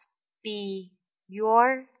must be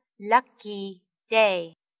your lucky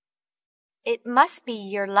day. It must be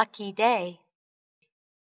your lucky day.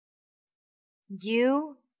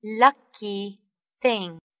 You lucky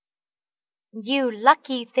thing. You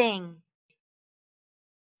lucky thing.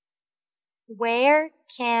 Where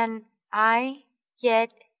can I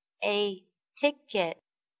get a ticket?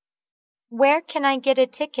 Where can I get a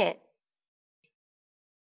ticket?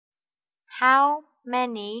 How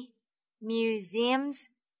many museums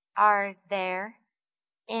are there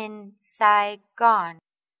in Saigon?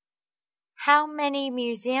 How many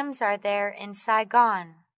museums are there in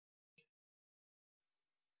Saigon?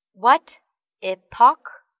 What epoch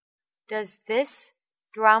does this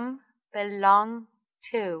drum belong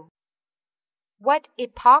to? What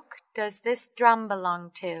epoch does this drum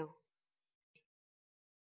belong to?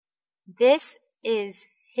 This is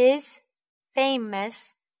his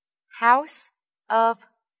famous house of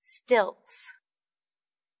stilts.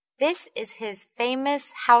 This is his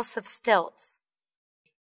famous house of stilts.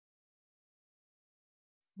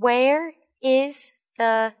 Where is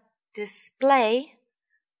the display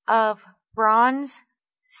of bronze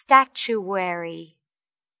statuary?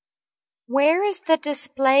 Where is the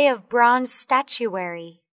display of bronze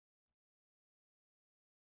statuary?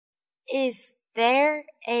 Is there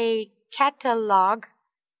a catalog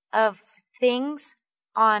of things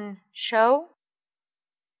on show?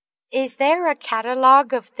 Is there a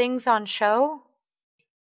catalog of things on show?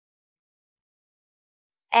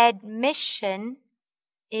 Admission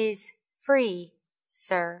is free,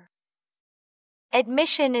 sir.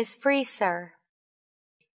 Admission is free, sir.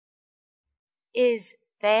 Is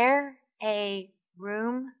there a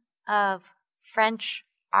room of French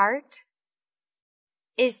art?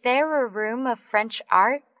 Is there a room of French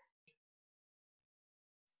art?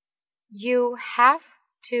 You have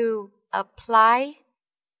to apply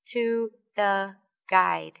to the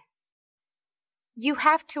guide. You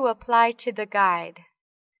have to apply to the guide.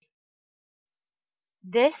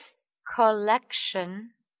 This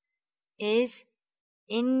collection is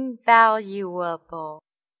invaluable.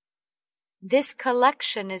 This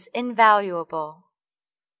collection is invaluable.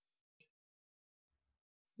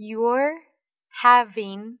 You're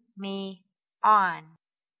having me on.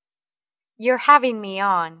 You're having me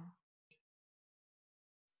on.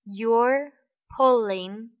 You're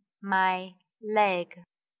pulling my leg.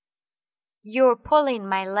 You're pulling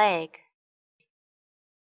my leg.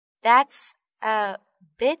 That's a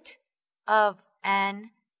bit of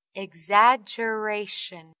an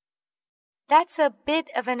exaggeration. That's a bit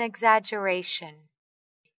of an exaggeration.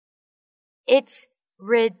 It's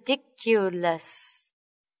ridiculous.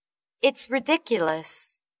 It's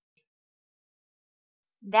ridiculous.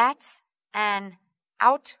 That's an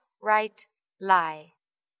outright lie.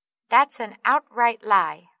 That's an outright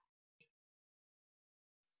lie.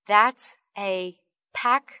 That's a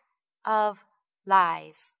pack of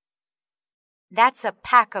lies. That's a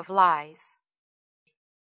pack of lies.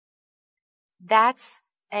 That's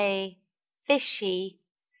a fishy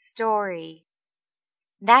story.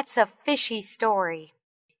 That's a fishy story.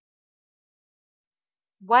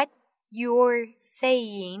 What you're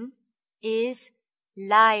saying is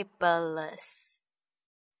libelous.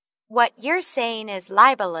 What you're saying is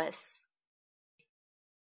libelous.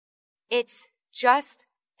 It's just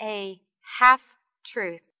a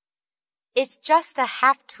half-truth. It's just a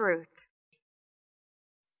half-truth.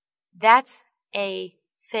 That's a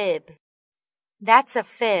fib. That's a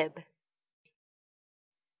fib.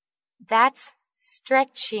 That's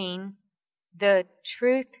stretching the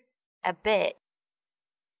truth a bit.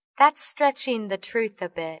 That's stretching the truth a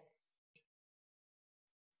bit.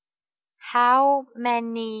 How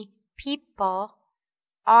many people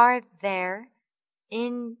are there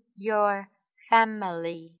in your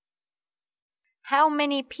family? How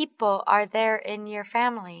many people are there in your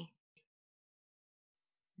family?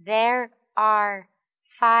 There are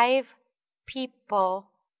 5 people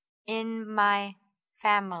in my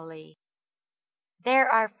family. There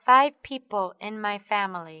are 5 people in my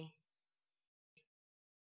family.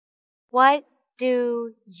 What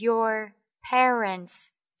do your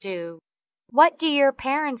parents do? What do your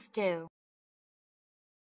parents do?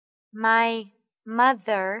 My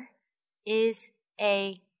mother is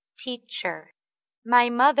a teacher. My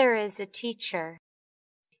mother is a teacher.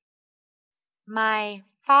 My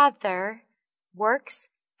father works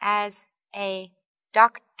as a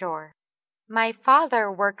doctor. My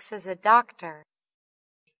father works as a doctor.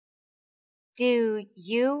 Do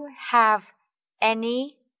you have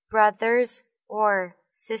any brothers or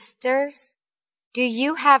sisters? Do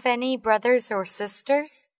you have any brothers or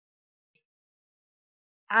sisters?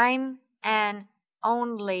 I'm an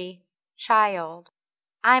only child.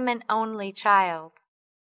 I'm an only child.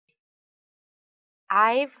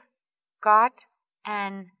 I've got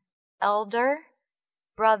an elder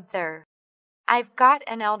brother. I've got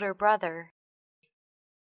an elder brother.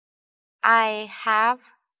 I have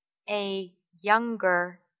a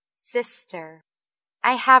younger sister.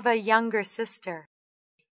 I have a younger sister.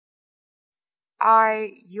 Are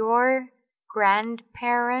your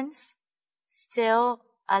grandparents still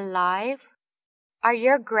alive? Are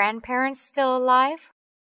your grandparents still alive?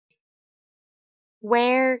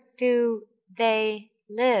 Where do they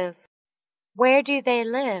live? Where do they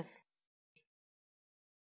live?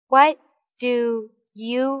 What do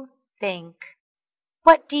you think?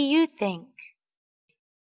 What do you think?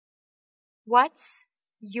 What's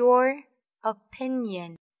your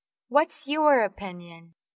opinion? What's your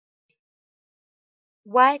opinion?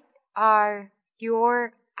 What are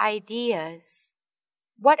your ideas?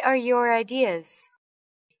 What are your ideas?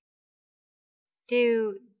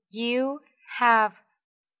 Do you have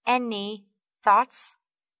any thoughts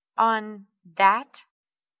on that?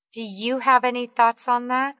 Do you have any thoughts on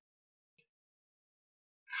that?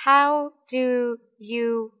 How do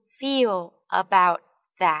you feel about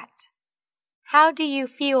that? How do you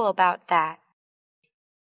feel about that?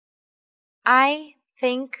 I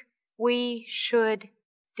think we should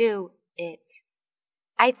do it.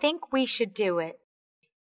 I think we should do it.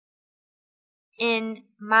 In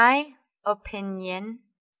my opinion,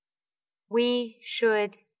 we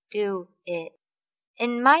should do it.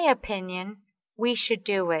 In my opinion, we should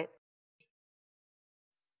do it.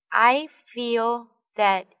 I feel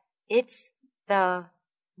that it's the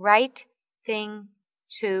right thing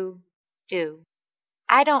to do.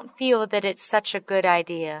 I don't feel that it's such a good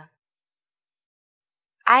idea.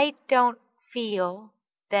 I don't feel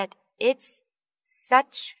that it's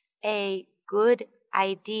such a good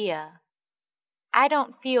idea. I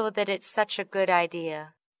don't feel that it's such a good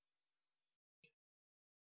idea.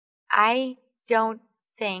 I don't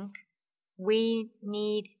think we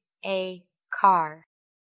need a car.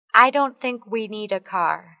 I don't think we need a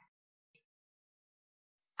car.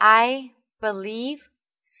 I believe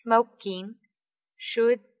smoking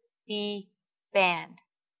should be banned.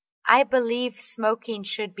 I believe smoking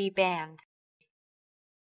should be banned.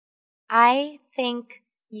 I think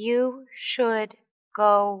you should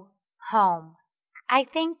go home. I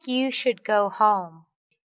think you should go home.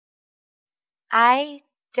 I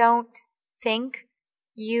don't think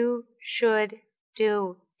you should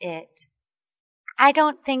do it. I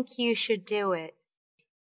don't think you should do it.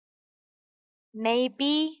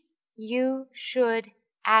 Maybe you should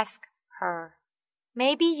ask her.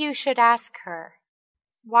 Maybe you should ask her.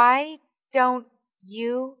 Why don't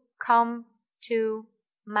you come to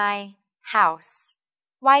my house?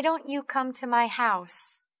 Why don't you come to my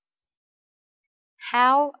house?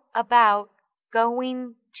 How about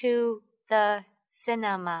going to the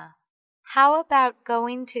cinema? How about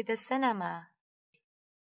going to the cinema?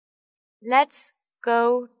 Let's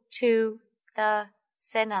go to the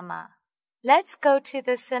cinema. Let's go to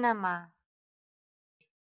the cinema.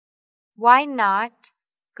 Why not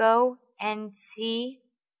go and see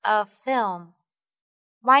a film?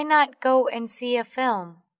 Why not go and see a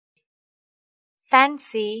film?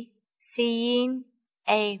 Fancy seeing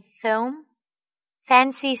a film?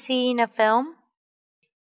 Fancy seeing a film?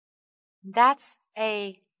 That's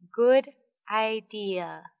a good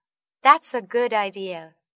idea. That's a good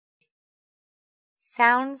idea.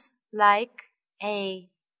 Sounds like a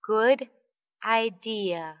good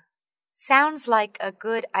idea. Sounds like a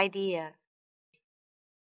good idea.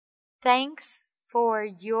 Thanks for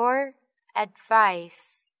your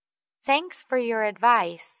advice. Thanks for your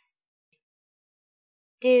advice.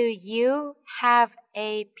 Do you have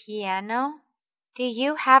a piano? Do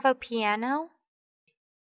you have a piano?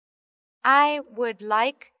 I would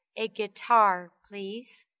like a guitar,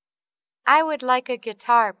 please. I would like a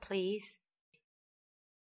guitar, please.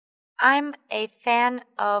 I'm a fan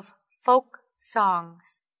of folk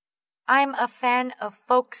songs. I'm a fan of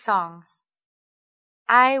folk songs.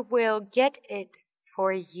 I will get it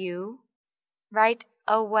for you right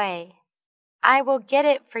away. I will get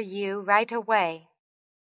it for you right away.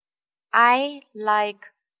 I like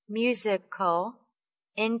musical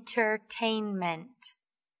entertainment.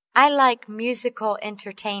 I like musical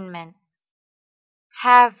entertainment.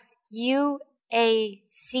 Have you a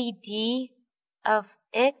CD of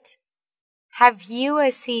it? Have you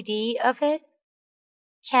a CD of it?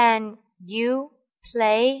 Can you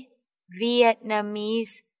play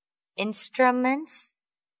Vietnamese instruments?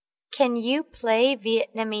 Can you play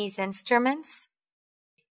Vietnamese instruments?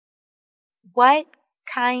 What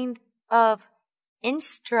kind of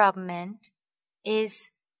instrument is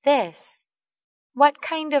this? What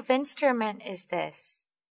kind of instrument is this?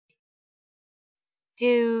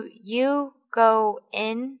 Do you go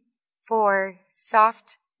in for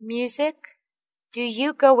soft music? Do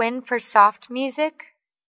you go in for soft music?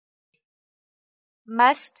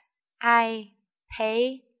 Must I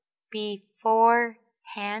pay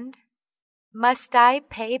beforehand? Must I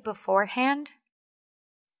pay beforehand?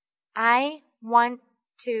 I want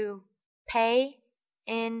to pay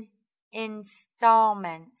in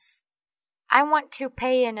installments. I want to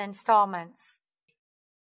pay in installments.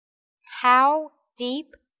 How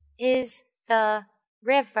deep is the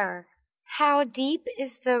river? How deep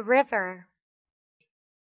is the river?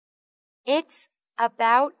 It's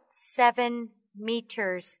about 7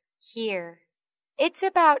 meters here. It's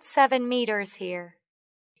about 7 meters here.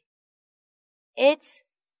 It's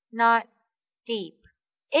not deep.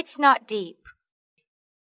 It's not deep.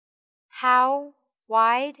 How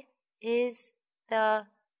wide is the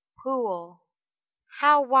pool?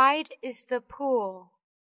 How wide is the pool?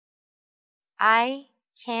 I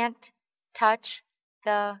can't touch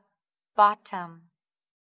the bottom.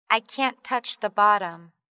 I can't touch the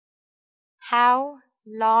bottom. How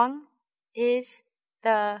long is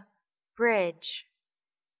the bridge?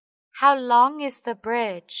 How long is the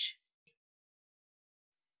bridge?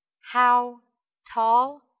 How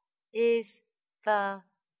tall is the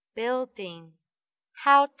building?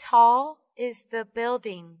 How tall is the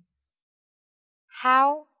building?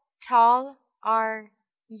 How tall are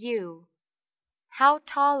you? How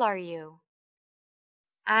tall are you?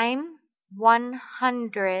 I'm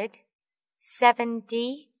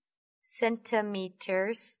 170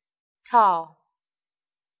 centimeters tall.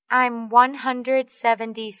 I'm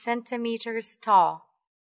 170 centimeters tall.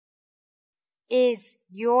 Is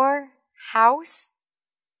your house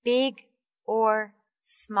big or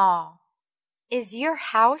small? Is your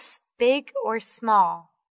house big or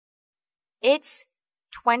small? It's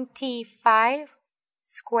 25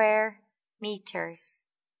 square meters.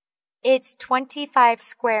 It's 25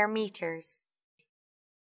 square meters.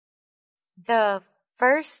 The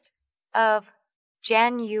 1st of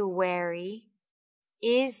January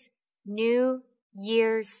is New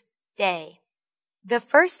Year's Day. The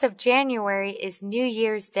 1st of January is New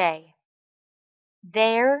Year's Day.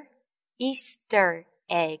 They're Easter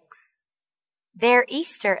eggs. They're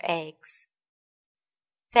Easter eggs.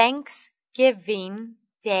 Thanksgiving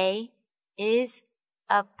Day is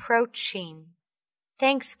approaching.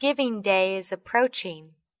 Thanksgiving Day is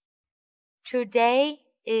approaching. Today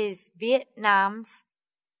is Vietnam's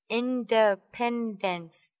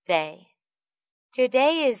Independence Day.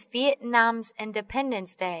 Today is Vietnam's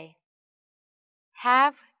Independence Day.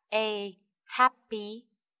 Have a happy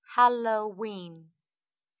Halloween.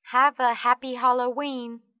 Have a happy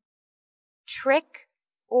Halloween. Trick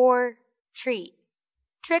or treat.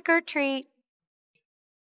 Trick or treat.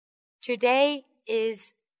 Today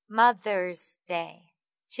is Mother's Day.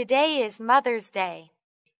 Today is Mother's Day.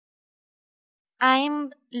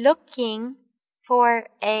 I'm looking for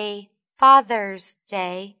a Father's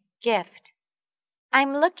Day gift.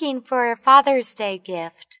 I'm looking for a Father's Day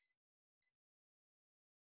gift.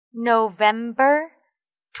 November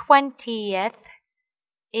 20th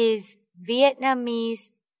is Vietnamese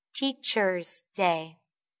Teacher's Day.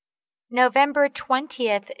 November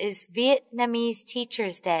 20th is Vietnamese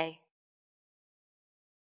Teachers' Day.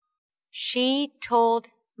 She told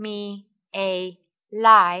me a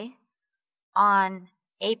lie on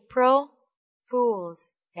April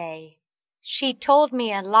Fool's Day. She told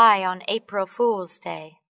me a lie on April Fool's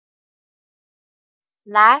Day.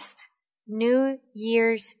 Last New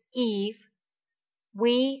Year's Eve,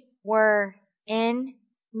 we were in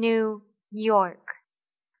New York.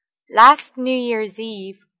 Last New Year's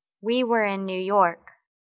Eve, we were in New York.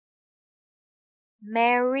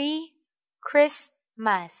 Merry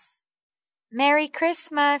Christmas. Merry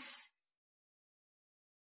Christmas.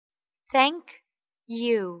 Thank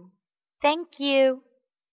you. Thank you.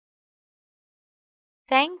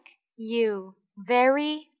 Thank you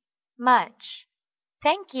very much.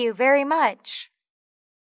 Thank you very much.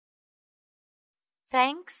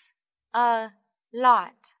 Thanks a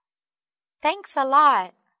lot. Thanks a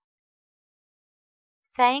lot.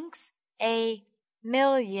 Thanks a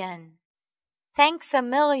million. Thanks a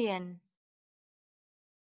million.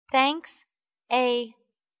 Thanks a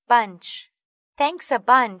bunch. Thanks a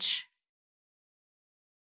bunch.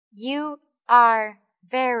 You are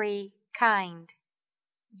very kind.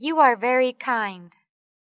 You are very kind.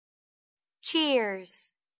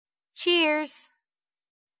 Cheers. Cheers.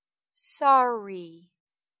 Sorry.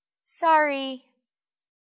 Sorry.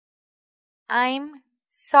 I'm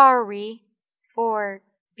sorry for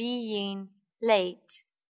being late.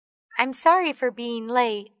 I'm sorry for being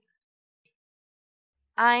late.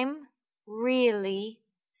 I'm really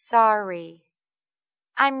sorry.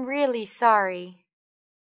 I'm really sorry.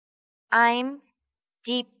 I'm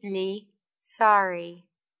deeply sorry.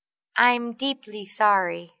 I'm deeply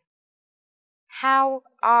sorry. How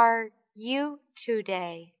are you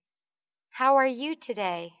today? How are you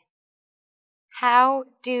today? How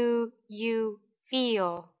do you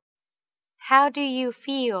feel? How do you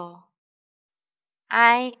feel?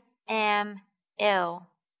 I am ill.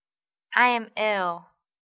 I am ill.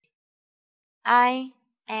 I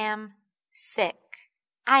am sick.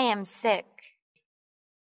 I am sick.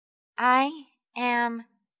 I am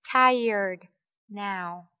tired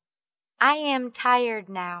now. I am tired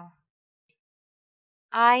now.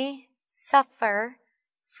 I suffer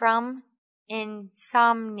from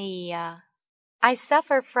insomnia. I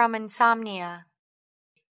suffer from insomnia.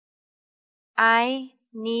 I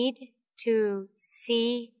need to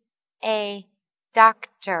see a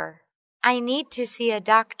doctor. I need to see a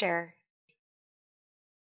doctor.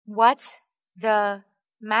 What's the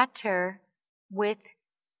matter with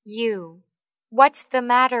you? What's the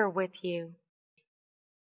matter with you?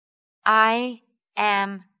 I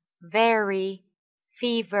am very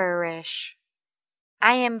feverish.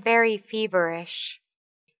 I am very feverish.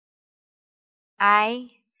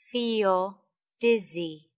 I feel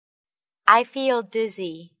dizzy. I feel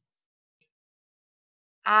dizzy.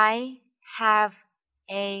 I have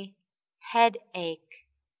a headache.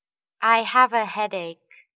 I have a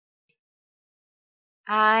headache.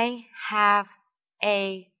 I have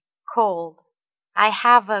a cold. I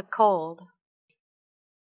have a cold.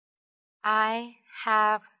 I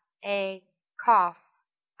have a cough.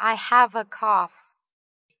 I have a cough.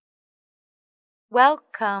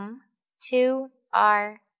 Welcome to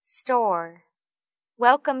our store.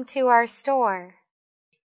 Welcome to our store.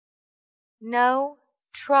 No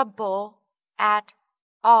trouble at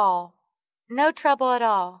all. No trouble at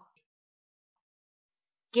all.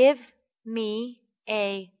 Give me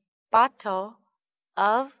a bottle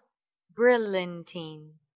of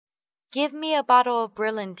brilliantine. Give me a bottle of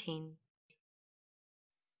brilliantine.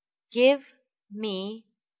 Give me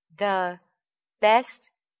the best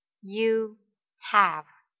you have.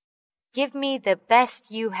 Give me the best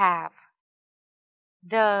you have.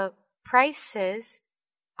 The prices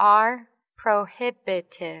are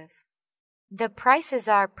prohibitive. The prices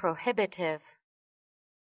are prohibitive.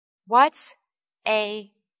 What's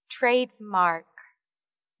a trademark?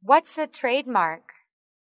 What's a trademark?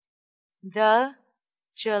 The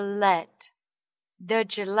Gillette. The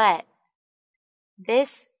Gillette.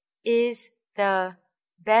 This is the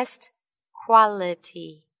best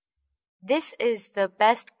quality. This is the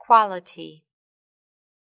best quality.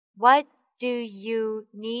 What do you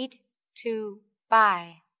need to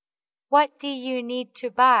buy? What do you need to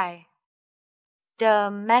buy?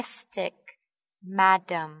 Domestic,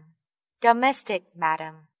 madam. Domestic,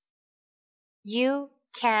 madam. You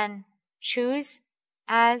can choose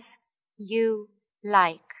as you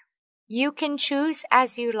like. You can choose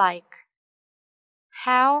as you like.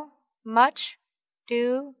 How much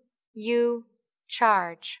do you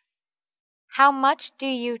charge? How much do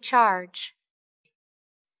you charge?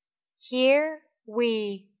 Here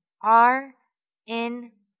we are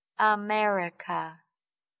in America.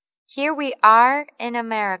 Here we are in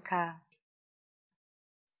America.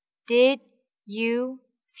 Did you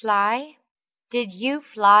fly? Did you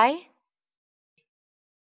fly?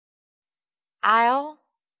 I'll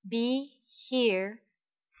be here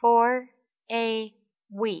for a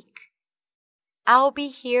week. I'll be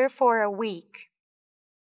here for a week.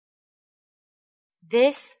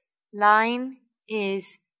 This line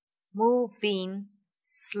is moving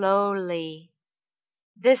slowly.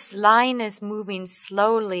 This line is moving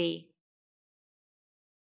slowly.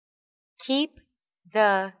 Keep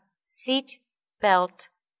the seat belt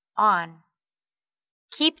on.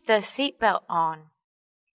 Keep the seat belt on.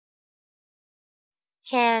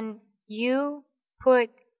 Can you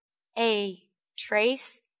put a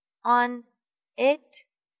trace on it?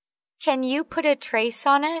 Can you put a trace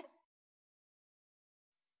on it?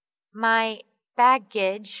 My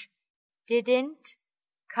baggage didn't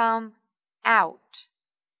come out.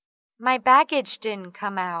 My baggage didn't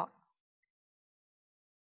come out.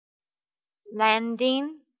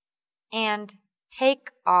 Landing and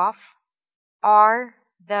takeoff are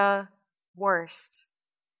the worst.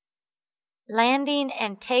 Landing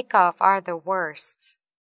and takeoff are the worst.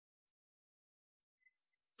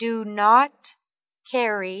 Do not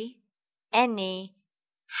carry any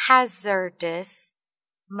hazardous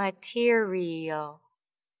material.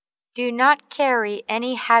 Do not carry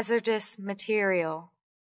any hazardous material.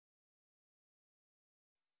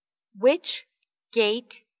 Which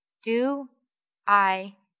gate do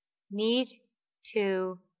I need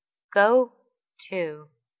to go to?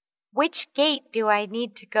 Which gate do I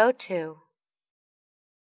need to go to?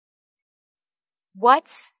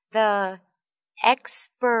 What's the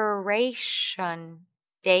expiration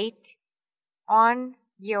date on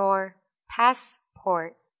your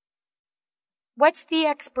passport? What's the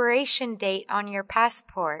expiration date on your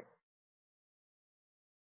passport?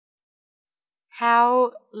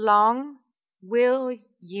 How long will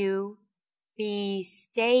you be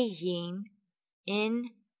staying in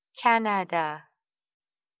Canada?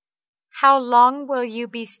 How long will you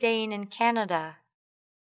be staying in Canada?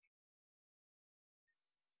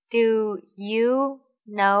 Do you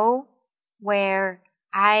know where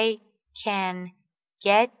I can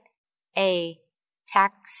get a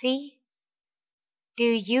taxi? Do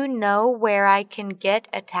you know where I can get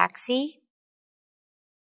a taxi?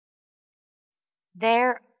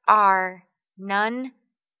 There are none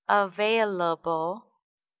available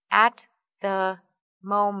at the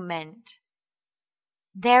moment.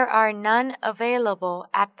 There are none available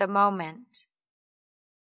at the moment.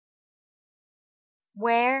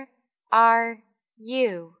 Where are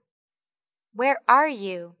you? Where are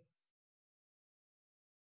you?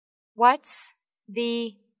 What's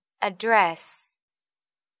the address?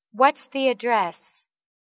 What's the address?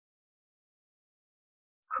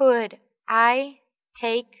 Could I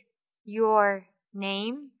take your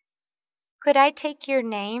name? Could I take your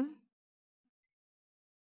name?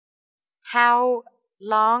 How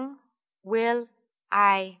long will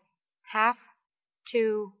I have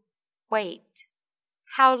to wait?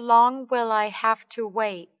 How long will I have to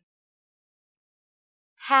wait?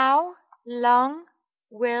 How long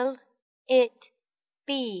will it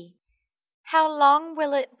be? How long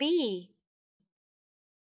will it be?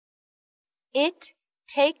 It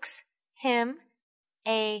takes him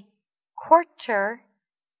a quarter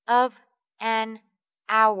of an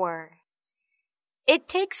hour. It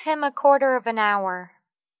takes him a quarter of an hour.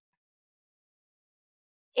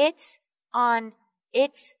 It's on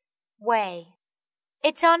its way.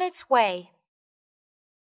 It's on its way.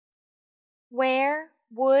 Where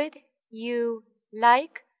would you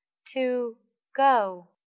like to go?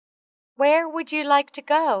 Where would you like to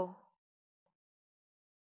go?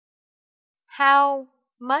 How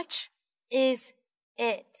much is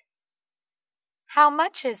it? How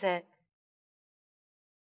much is it?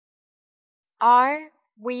 Are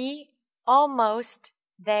we almost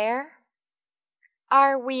there?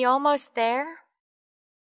 Are we almost there?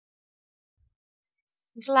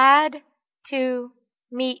 Glad to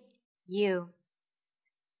meet you.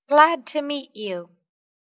 Glad to meet you.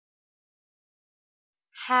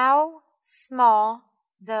 How small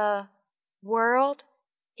the world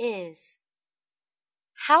is.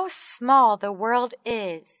 How small the world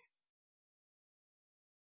is.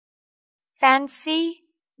 Fancy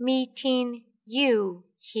meeting you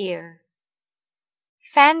here.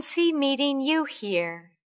 Fancy meeting you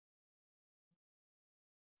here.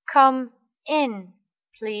 Come in,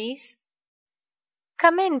 please.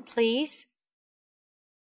 Come in, please.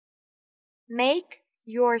 Make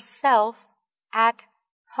yourself at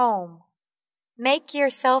home. Make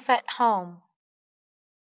yourself at home.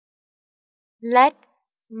 Let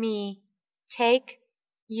me take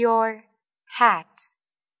your hat.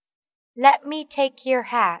 Let me take your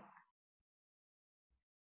hat.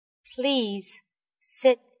 Please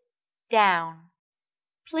sit down.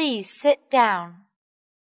 Please sit down.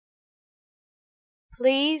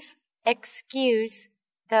 Please excuse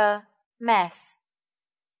the mess.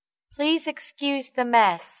 Please excuse the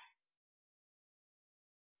mess.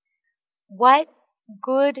 What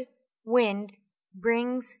good wind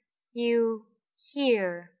brings you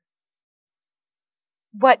here?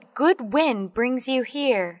 What good wind brings you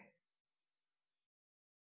here?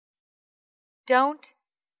 Don't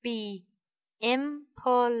be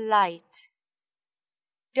impolite.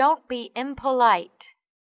 Don't be impolite.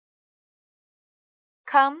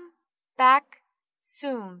 Come back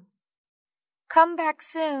soon. Come back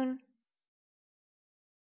soon.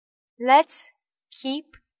 Let's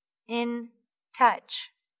keep in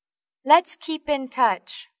touch. Let's keep in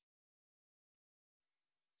touch.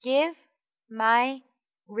 Give my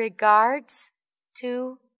regards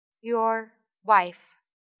to your wife.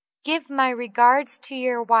 Give my regards to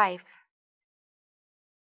your wife.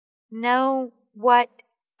 Know what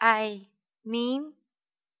I mean?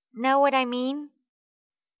 Know what I mean?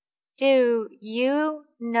 Do you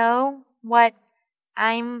know what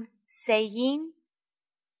I'm saying?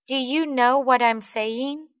 Do you know what I'm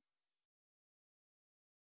saying?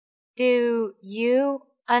 Do you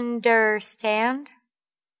understand?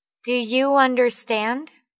 Do you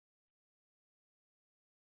understand?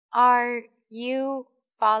 Are you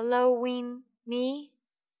following me?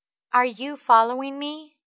 Are you following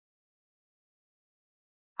me?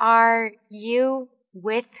 Are you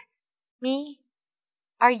with me?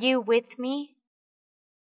 Are you with me?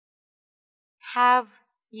 Have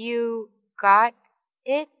you got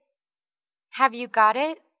it? Have you got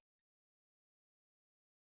it?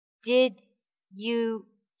 Did you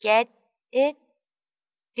get it?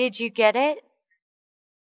 Did you get it?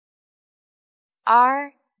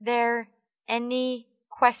 Are there any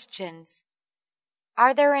questions?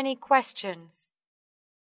 Are there any questions?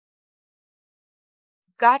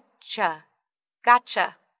 Gotcha.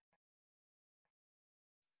 Gotcha.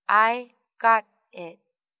 I got it.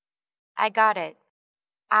 I got it.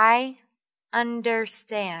 I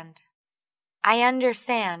understand. I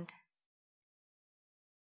understand.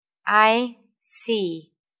 I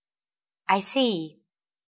see. I see.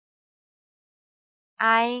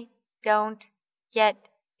 I don't get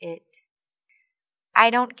it. I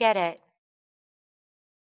don't get it.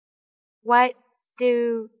 What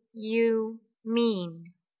do you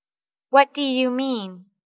mean? What do you mean?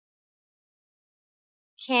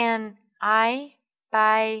 Can I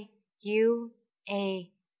buy you a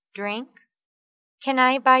drink? Can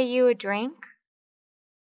I buy you a drink?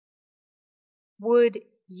 Would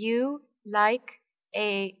you like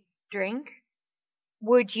a drink?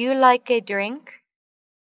 Would you like a drink?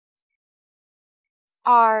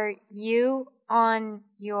 Are you on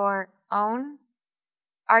your own?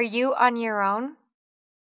 Are you on your own?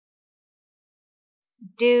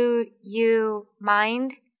 Do you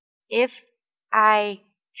mind if I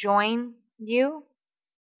join you?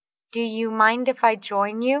 Do you mind if I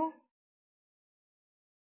join you?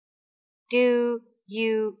 Do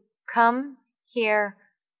you come here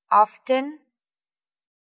often?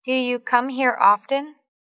 Do you come here often?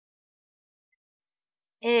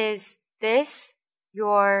 Is this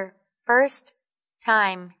your first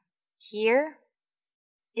time here?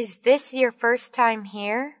 Is this your first time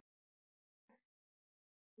here?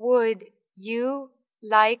 Would you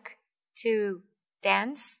like to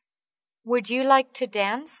dance? Would you like to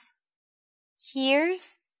dance?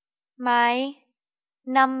 Here's my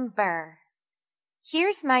number.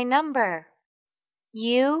 Here's my number.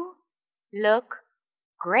 You look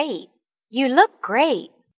great. You look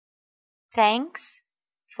great. Thanks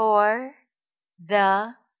for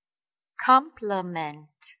the compliment.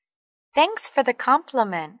 Thanks for the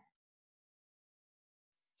compliment.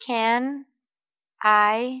 Can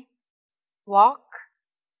I walk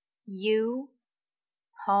you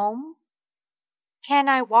home? Can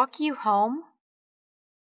I walk you home?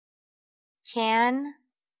 Can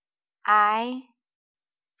I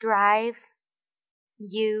drive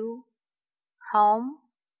you home?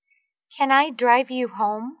 Can I drive you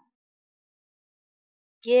home?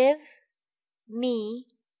 Give me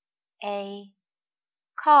a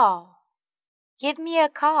call. Give me a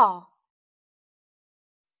call.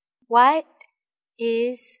 What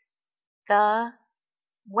is the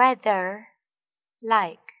weather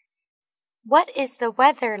like? What is the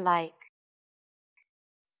weather like?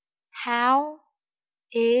 How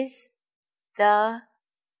is the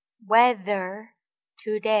weather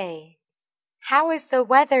today? How is the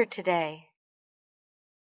weather today?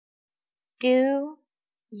 Do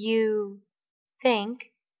you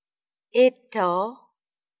think it'll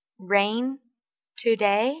rain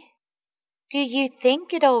today? Do you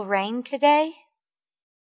think it'll rain today?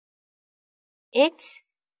 It's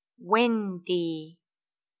windy.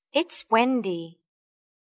 It's windy.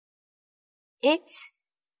 It's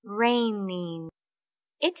raining.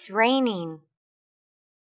 It's raining.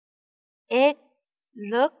 It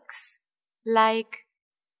looks like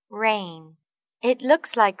rain. It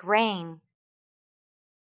looks like rain.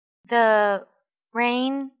 The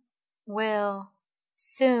rain will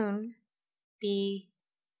soon be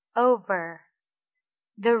over.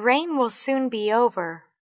 The rain will soon be over.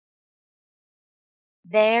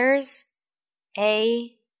 There's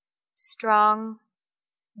a strong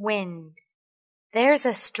wind. There's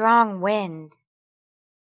a strong wind.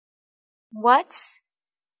 What's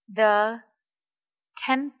the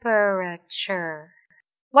temperature?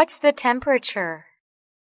 What's the temperature?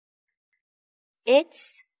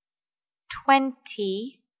 It's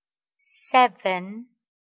 27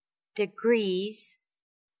 degrees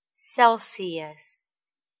Celsius.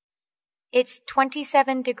 It's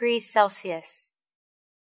 27 degrees Celsius.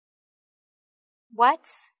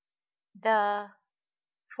 What's the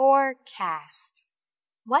forecast?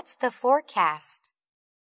 What's the forecast?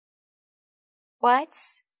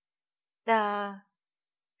 What's the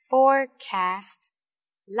forecast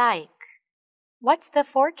like? What's the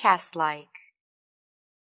forecast like?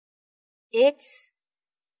 It's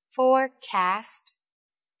forecast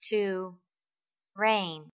to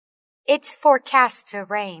rain. It's forecast to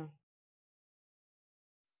rain.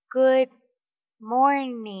 Good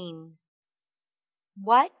morning.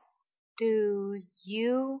 What do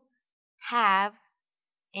you have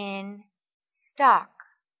in stock?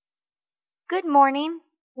 Good morning.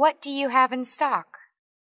 What do you have in stock?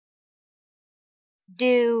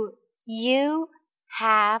 Do you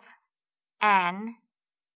have an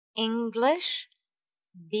English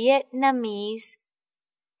Vietnamese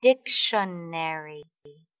dictionary?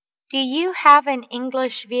 Do you have an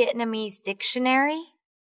English Vietnamese dictionary?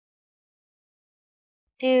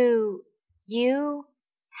 Do you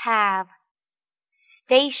have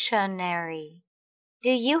stationery?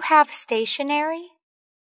 Do you have stationery?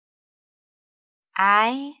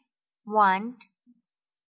 I want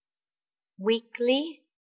weekly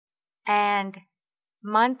and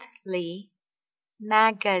monthly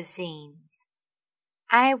magazines.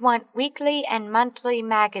 I want weekly and monthly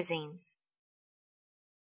magazines.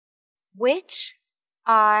 Which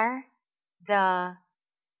are the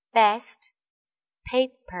best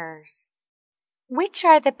papers? Which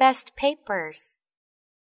are the best papers?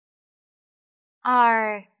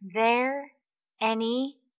 Are there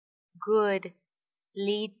any good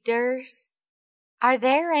leaders? Are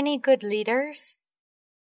there any good leaders?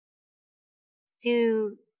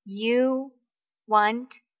 Do you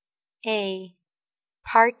want a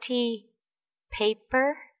party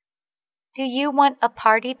paper? Do you want a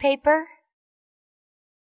party paper?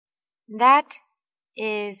 That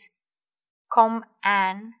is Công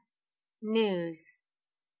an news.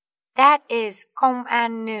 That is Công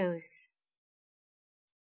an news.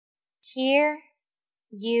 Here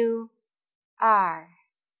you are.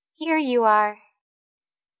 Here you are.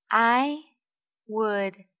 I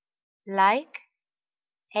would like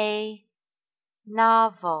a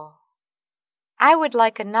novel. I would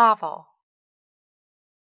like a novel.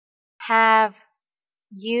 Have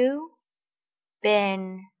you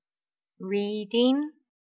been reading?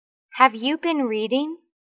 Have you been reading?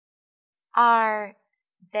 Are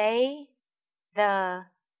they the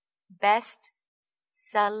best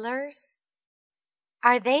sellers?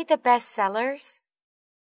 Are they the best sellers?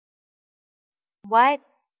 What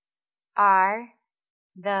are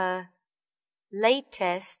the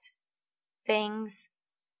latest things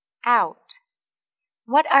out?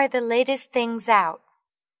 What are the latest things out?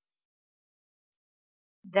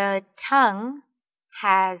 The tongue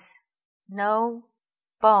has no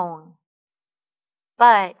bone,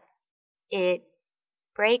 but it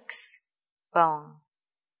breaks bone.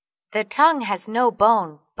 The tongue has no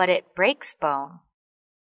bone, but it breaks bone.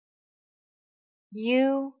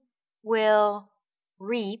 You will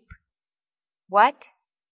reap what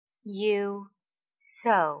you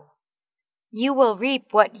sow. You will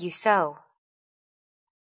reap what you sow.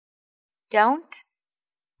 Don't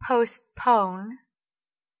postpone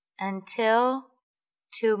until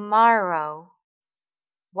tomorrow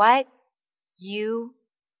what you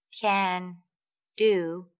can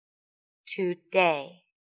do today.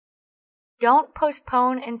 Don't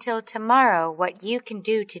postpone until tomorrow what you can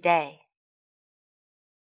do today.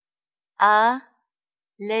 A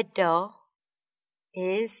little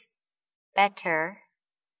is better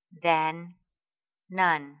than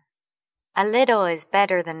none. A little is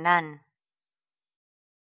better than none.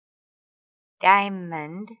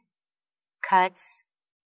 Diamond cuts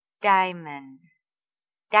diamond.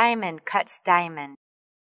 Diamond cuts diamond.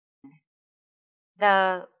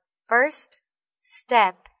 The first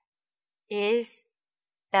step is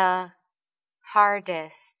the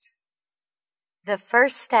hardest. The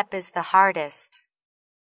first step is the hardest.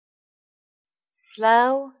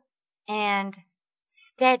 Slow and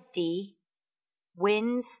steady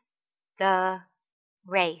wins the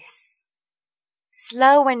race.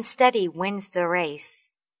 Slow and steady wins the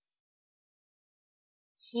race.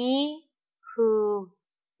 He who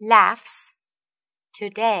laughs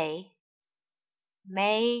today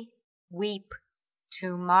may weep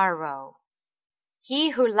tomorrow.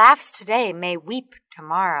 He who laughs today may weep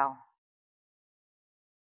tomorrow.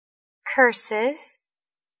 Curses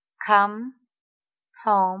come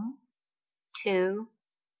home to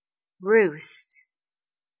roost.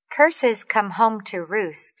 Curses come home to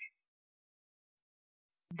roost.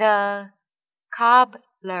 The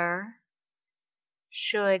cobbler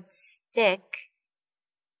should stick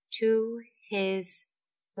to his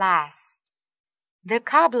last. The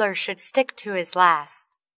cobbler should stick to his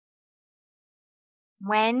last.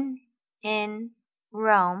 When in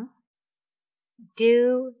Rome,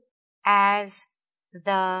 do as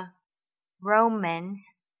the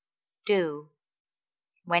Romans do.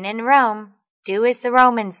 When in Rome, do as the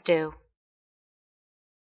Romans do.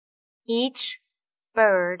 Each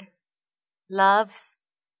bird loves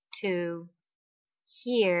to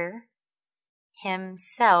hear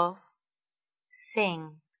himself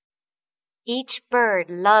sing. Each bird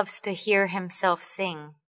loves to hear himself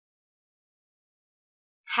sing.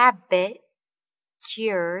 Habit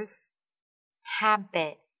cures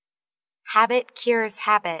habit. Habit cures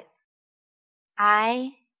habit.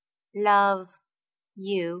 I love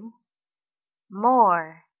you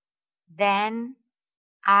more than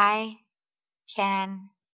I can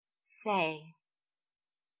say.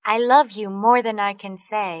 I love you more than I can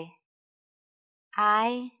say.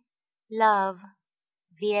 I love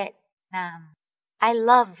Vietnam. I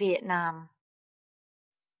love Vietnam.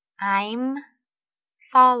 I'm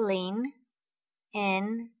falling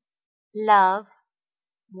in love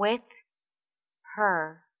with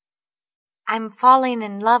her. I'm falling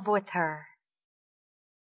in love with her.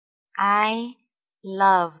 I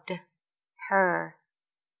loved her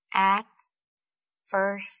at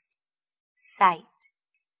first sight.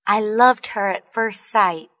 I loved her at first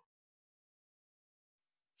sight.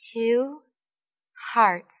 Two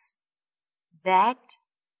hearts that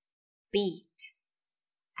beat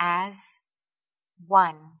as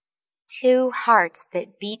one. Two hearts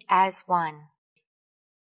that beat as one.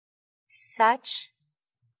 Such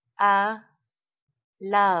a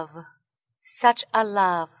love. Such a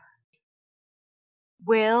love.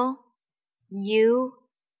 Will you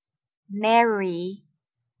marry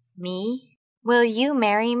me? Will you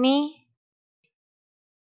marry me?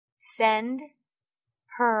 Send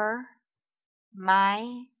her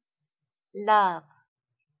my love.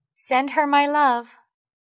 Send her my love.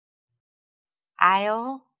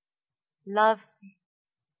 I'll love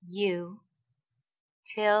you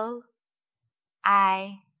till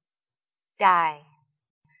I die.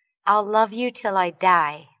 I'll love you till I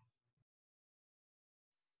die.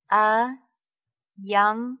 A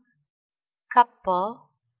young couple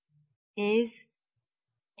is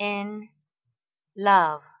in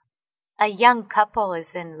love. A young couple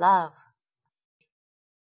is in love.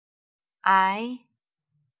 I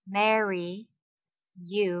marry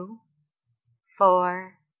you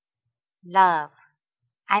for love.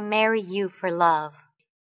 I marry you for love.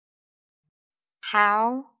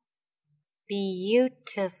 How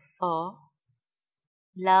beautiful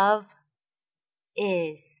love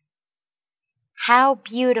is. How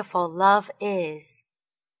beautiful love is.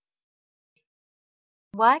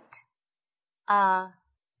 What a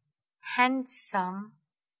handsome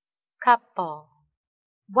couple.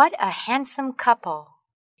 What a handsome couple.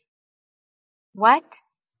 What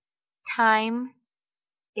time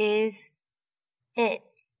is it?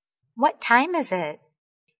 What time is it?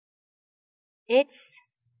 It's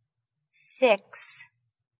 6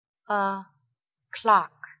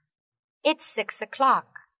 o'clock. It's 6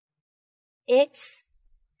 o'clock. It's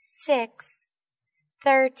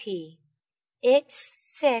 6:30. It's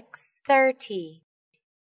 6:30.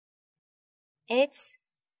 It's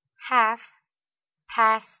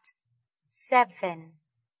 7:30.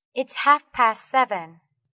 It's 7:30.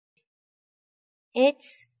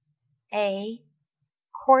 It's a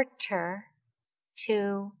quarter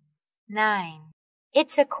to 9.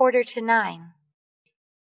 It's a quarter to 9.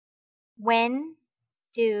 When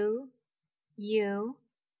do you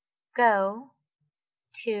go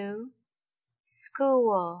to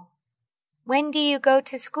school? When do you go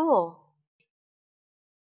to school?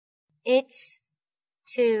 It's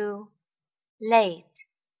too late.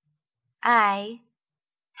 I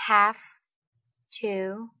have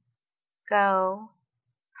to go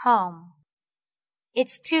home.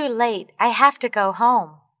 It's too late. I have to go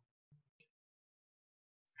home.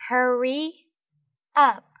 Hurry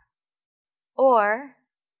up, or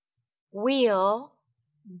we'll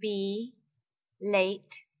be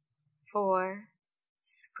late for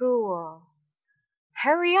school.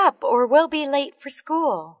 Hurry up, or we'll be late for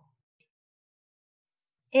school.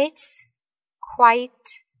 It's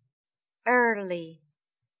quite early.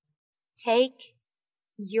 Take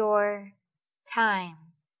your time.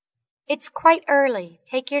 It's quite early.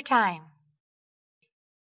 Take your time.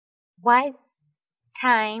 What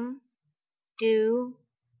time do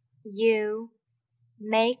you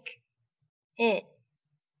make it?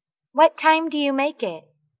 What time do you make it?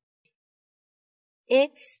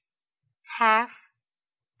 It's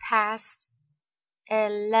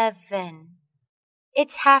 11:30.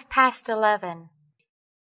 It's 11:30.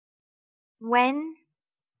 When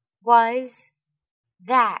was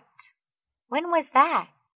that? When was that?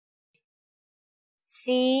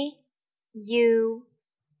 See you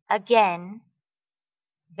again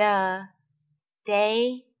the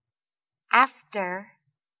day after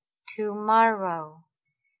tomorrow.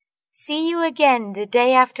 See you again the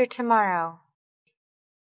day after tomorrow.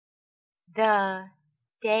 The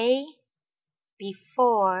day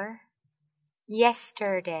before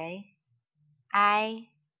yesterday, I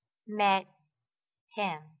met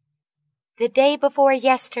him. The day before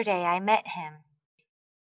yesterday, I met him.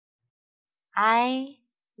 I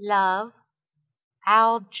love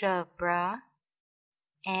algebra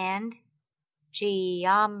and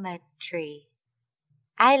geometry.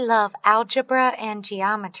 I love algebra and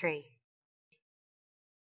geometry.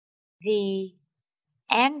 The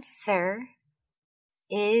answer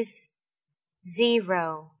is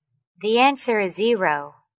 0. The answer is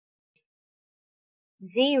 0.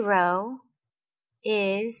 0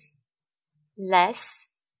 is less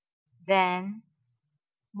than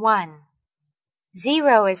 1.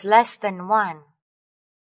 0 is less than 1.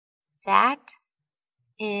 That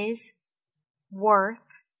is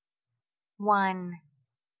worth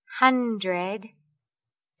 $100.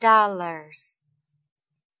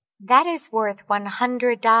 That is worth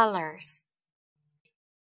 $100.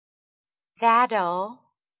 That'll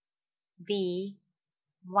be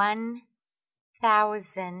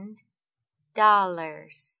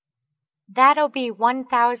 $1,000. That'll be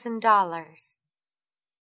 $1,000.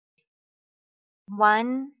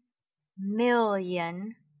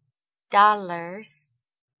 $1,000,000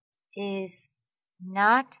 is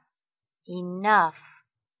not enough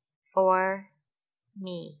for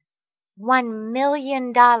me.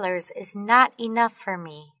 $1,000,000 is not enough for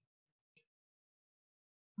me.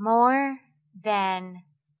 More than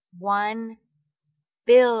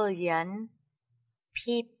 1,000,000,000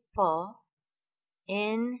 people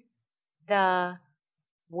in the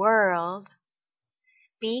world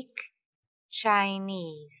speak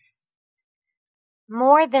Chinese.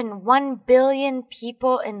 More than 1,000,000,000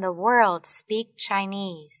 people in the world speak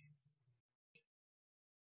Chinese.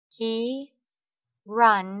 He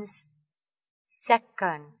runs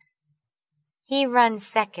second. He runs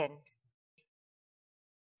second.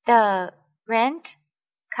 The rent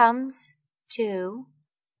comes to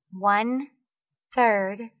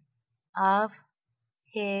 1/3 of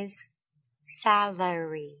his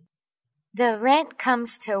salary. The rent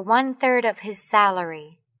comes to 1/3 of his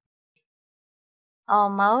salary.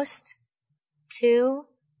 Almost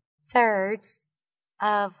 2/3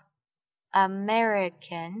 of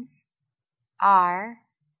Americans are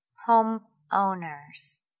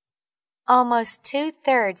homeowners. Almost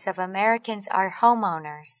 2/3 of Americans are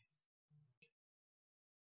homeowners.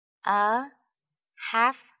 A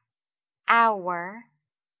half hour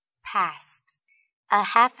passed. A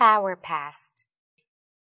half hour passed.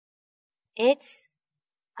 It's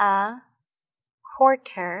a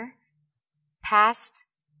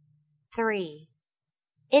 3:15.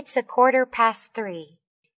 It's a 3:15.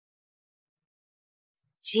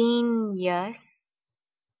 Genius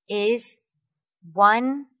is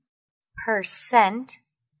 1%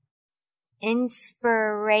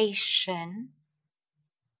 inspiration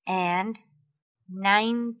and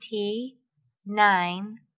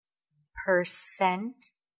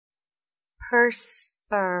 99%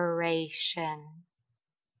 perspiration.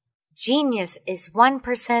 Genius is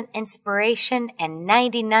 1% inspiration and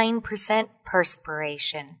 99%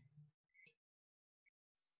 perspiration.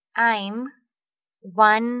 I'm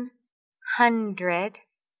 100%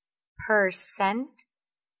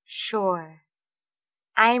 sure.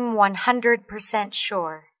 I'm 100%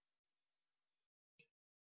 sure.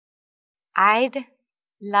 I'd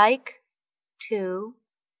like to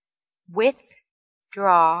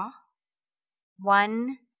withdraw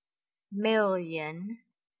 1 million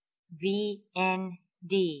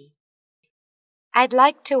VND. I'd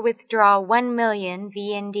like to withdraw 1 million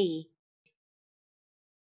VND.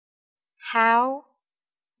 How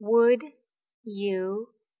would you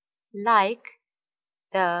like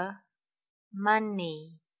the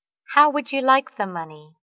money? How would you like the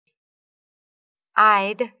money?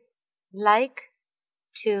 I'd like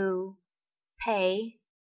to pay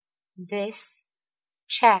this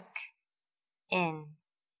check in,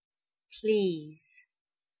 please.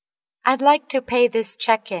 I'd like to pay this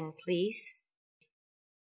check in, please.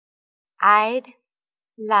 I'd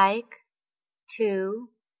like to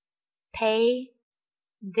pay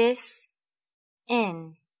this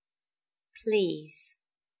in, please.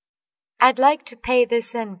 I'd like to pay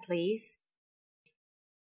this in, please.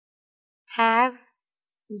 Have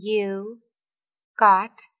you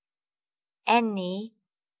got any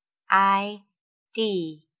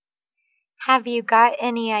ID? Have you got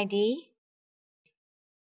any ID?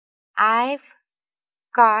 I've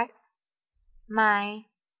got my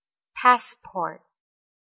passport.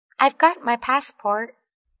 I've got my passport.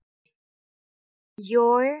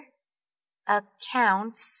 Your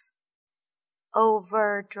account's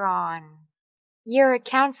overdrawn. Your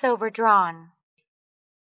account's overdrawn.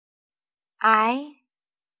 I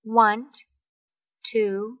want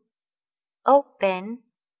to open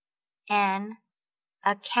an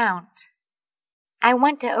account. I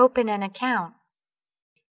want to open an account.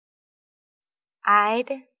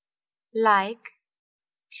 I'd like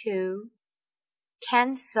to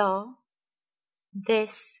cancel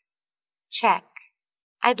this check.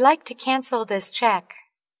 I'd like to cancel this check.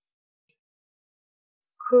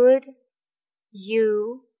 Could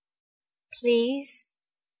you please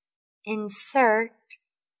insert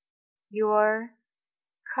your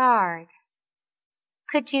card?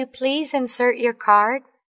 Could you please insert your card?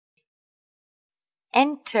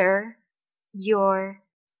 Enter your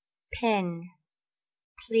PIN,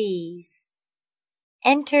 please.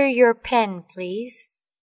 Enter your PIN, please.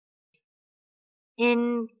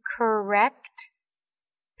 Incorrect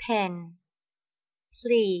PIN,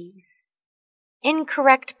 please.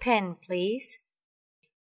 Incorrect PIN, please.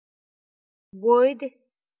 Would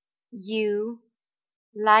you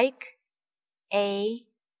like a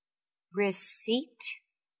receipt?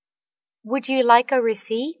 Would you like a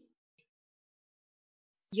receipt?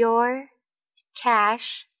 Your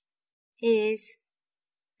cash is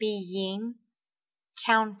being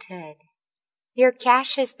counted. Your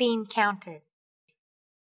cash is being counted.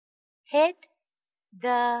 Hit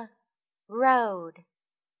the road.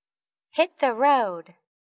 Hit the road.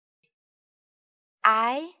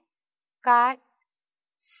 I got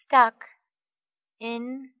stuck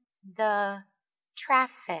in the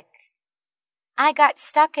traffic. I got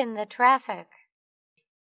stuck in the traffic.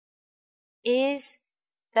 Is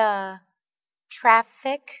the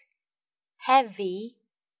traffic heavy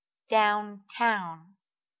downtown?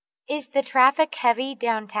 Is the traffic heavy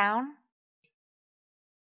downtown?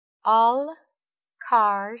 All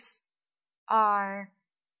cars are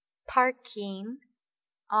parking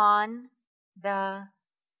on the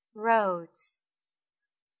roads.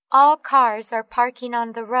 All cars are parking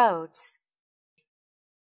on the roads.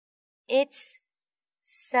 It's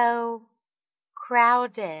so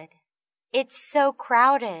crowded. It's so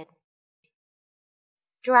crowded.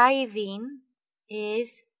 Driving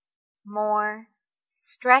is more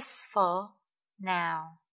stressful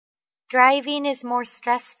now. Driving is more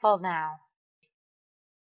stressful now.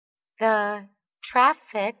 The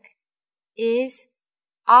traffic is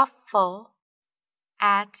awful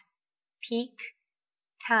at peak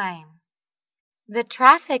time. The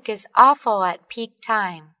traffic is awful at peak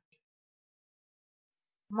time.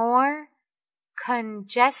 More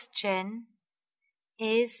congestion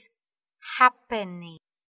is happening.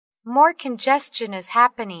 More congestion is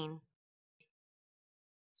happening.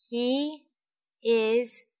 He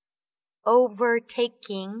is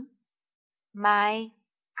overtaking my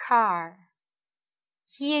car.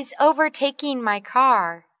 He is overtaking my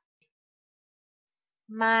car.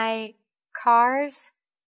 My car's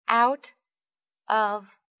out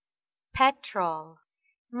of petrol.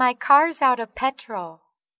 My car's out of petrol.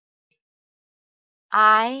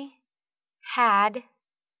 I had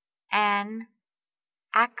an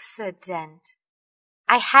accident.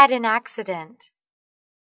 I had an accident.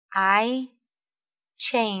 I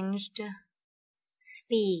changed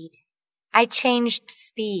speed. I changed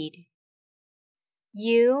speed.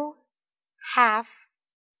 You have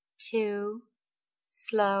to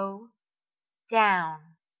slow down.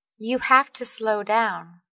 You have to slow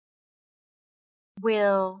down.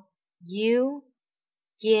 Will you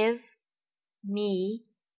give me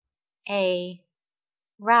a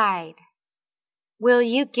ride? Will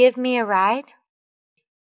you give me a ride?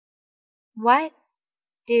 What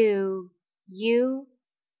do you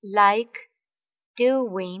like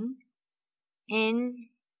doing in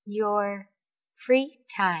your free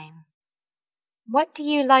time? What do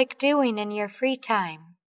you like doing in your free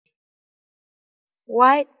time?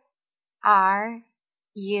 What are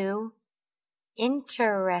you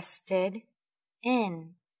interested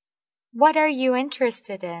in? What are you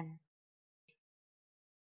interested in?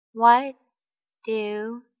 What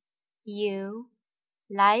do you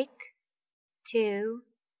like to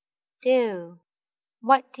do?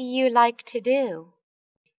 What do you like to do?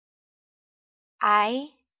 I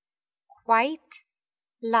quite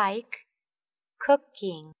like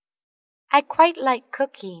cooking. I quite like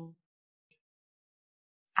cooking.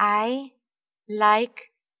 I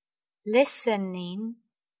like listening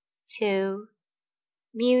to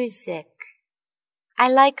music. I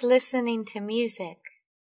like listening to music.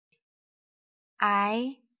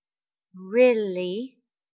 I really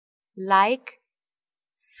like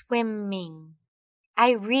swimming.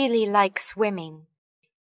 I really like swimming.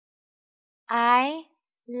 I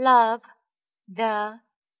love the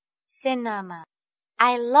cinema.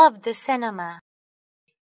 I love the cinema.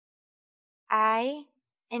 I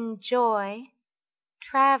enjoy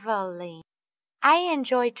traveling. I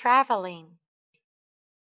enjoy traveling.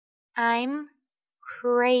 I'm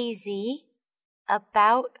crazy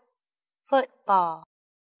about football.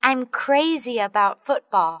 I'm crazy about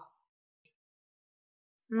football.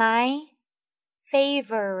 My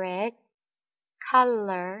favorite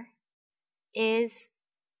color is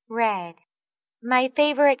red. My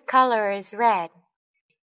favorite color is red.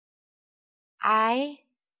 I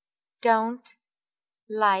don't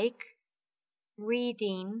like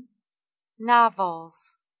reading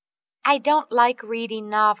novels. I don't like reading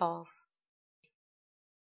novels.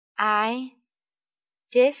 I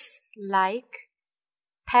dislike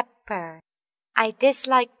pepper. I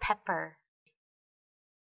dislike pepper.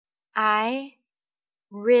 I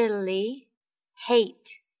really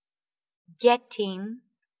hate getting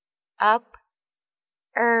up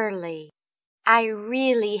early. I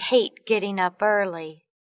really hate getting up early.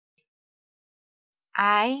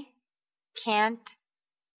 I can't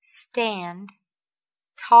stand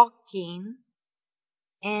talking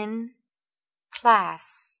in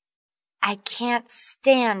class. I can't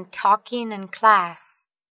stand talking in class.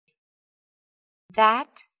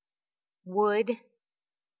 That would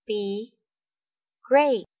be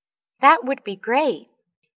great. That would be great.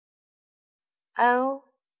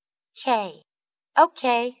 Okay.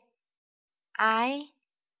 Okay. I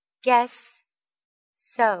guess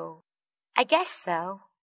so. I guess so.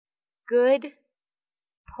 Good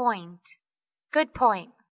point. Good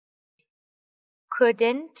point.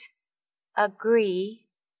 Couldn't agree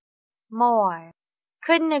more.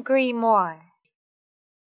 Couldn't agree more.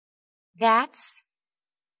 That's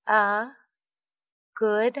a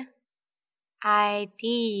good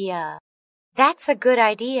idea. That's a good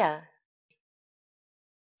idea.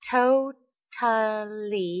 Totally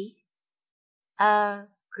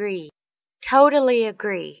agree. Totally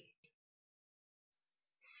agree.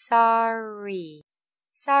 Sorry.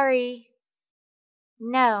 Sorry.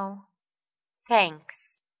 No,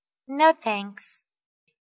 thanks. No, thanks.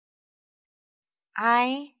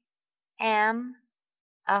 I am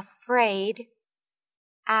afraid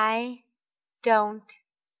I don't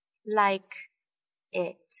like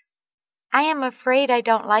it. I am afraid I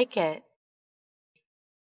don't like it.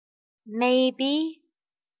 Maybe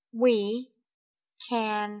we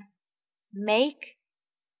can make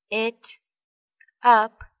it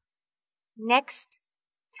up next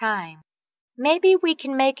time. Maybe we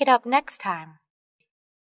can make it up next time.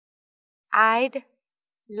 I'd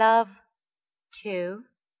love to,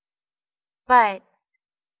 but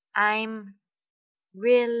I'm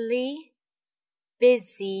really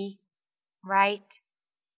busy right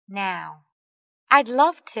now. I'd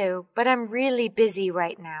love to, but I'm really busy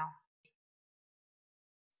right now.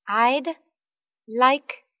 I'd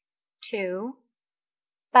like to,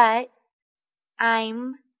 but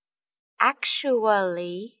I'm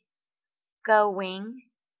actually going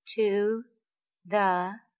to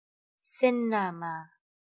the cinema.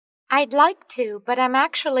 I'd like to, but I'm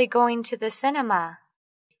actually going to the cinema.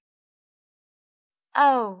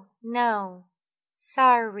 Oh, no,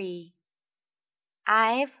 sorry.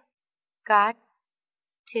 I've got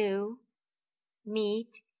to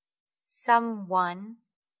meet someone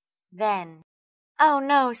then. Oh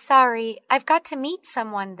no, sorry, I've got to meet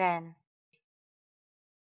someone then.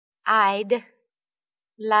 I'd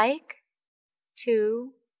like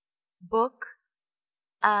to book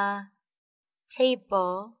a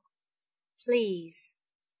table, please.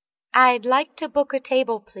 I'd like to book a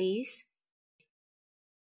table, please.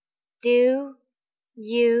 Do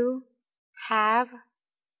you have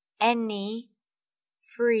any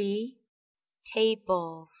free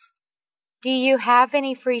tables? Do you have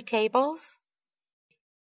any free tables?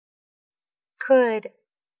 Could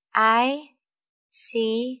I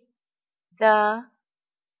see the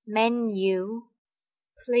menu,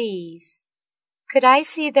 please? Could I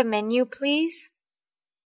see the menu, please?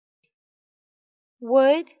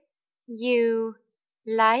 Would you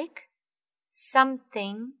like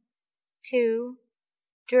something to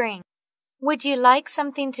drink? Would you like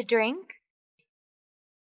something to drink?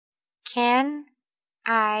 Can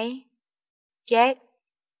I get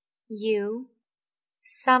you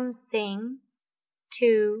something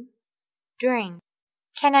to drink?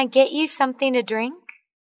 Can I get you something to drink?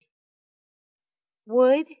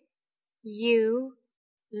 Would you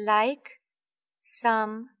like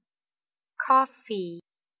some coffee?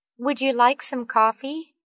 Would you like some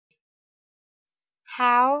coffee?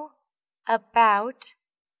 How about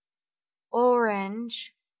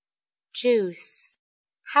orange juice?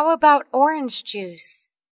 How about orange juice?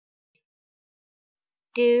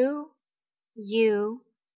 Do you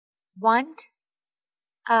want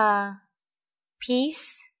a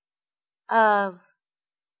piece of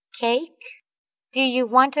cake? Do you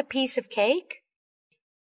want a piece of cake?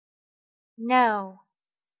 No,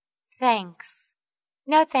 thanks.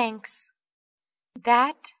 No, thanks.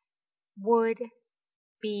 That would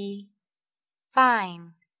be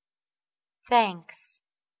fine. Thanks.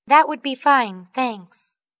 That would be fine,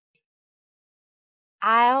 thanks.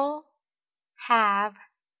 I'll have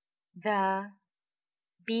the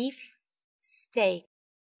beef steak.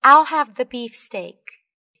 I'll have the beef steak.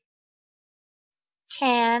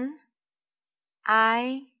 Can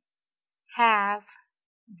I have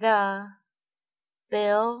the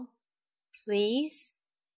bill, please?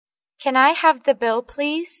 Can I have the bill,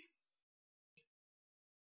 please?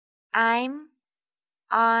 I'm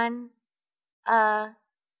on a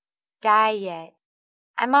diet.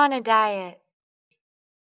 I'm on a diet.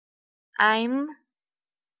 I'm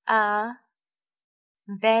a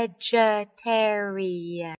vegetarian.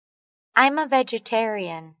 I'm a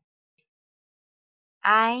vegetarian.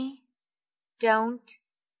 I don't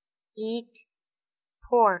eat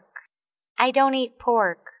pork. I don't eat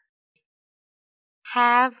pork.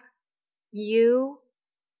 Have you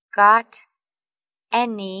got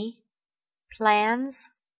any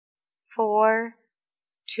plans for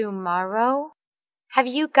tomorrow? Have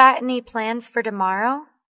you got any plans for tomorrow?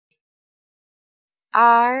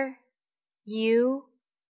 Are you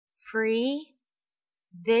free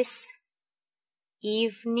this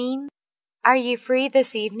evening? Are you free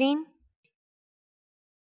this evening?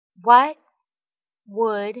 What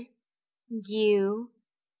would you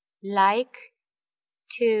like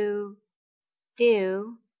to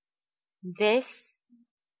do this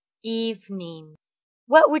evening?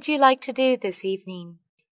 What would you like to do this evening?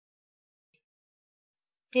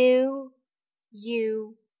 Do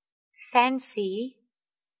you fancy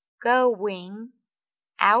going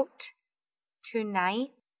out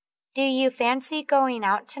tonight? Do you fancy going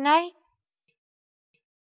out tonight?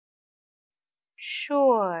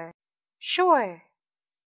 Sure. Sure.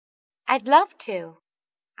 I'd love to.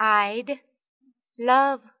 I'd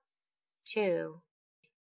love to.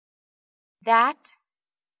 That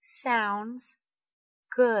sounds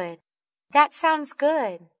good. That sounds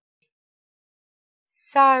good.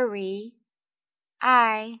 Sorry,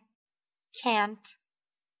 I can't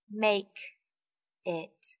make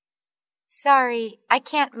it. Sorry, I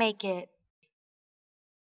can't make it.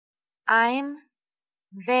 I'm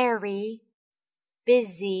very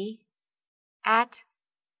busy at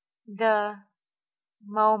the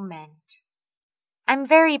moment. I'm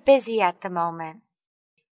very busy at the moment.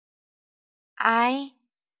 I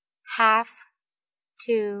have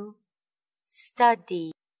to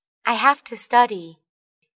study. I have to study.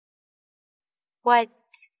 What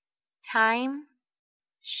time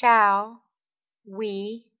shall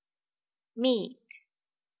we meet?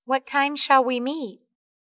 What time shall we meet?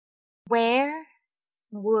 Where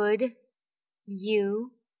would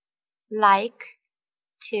you like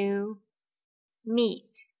to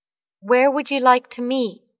meet? Where would you like to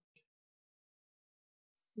meet?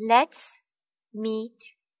 Let's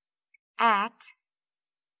meet at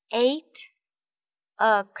 8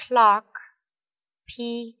 o'clock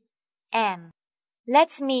p.m.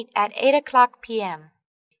 Let's meet at 8 p.m.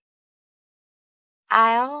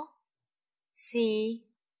 I'll see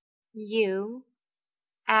you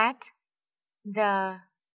at the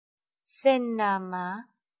cinema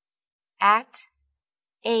at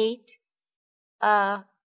 8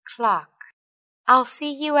 o'clock. I'll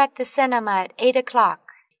see you at the cinema at 8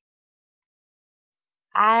 o'clock.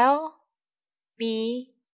 I'll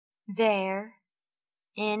be there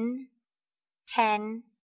in 10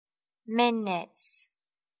 minutes.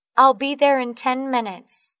 I'll be there in 10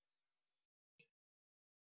 minutes.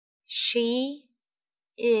 She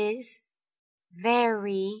is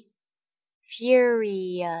very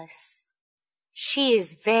furious. She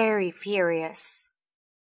is very furious.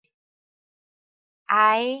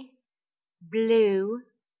 I blew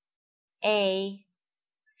a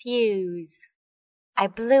fuse. I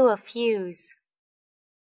blew a fuse.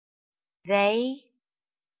 They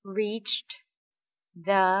reached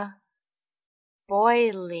the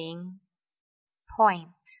boiling point.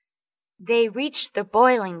 They reached the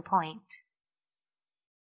boiling point.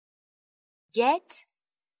 Get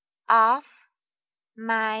off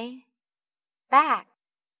my back.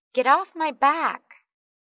 Get off my back.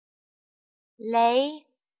 Lay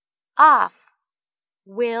off.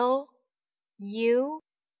 Will you?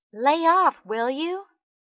 Lay off, will you?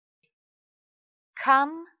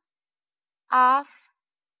 Come off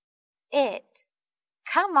it.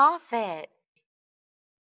 Come off it.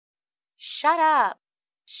 Shut up.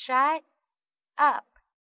 Shut up.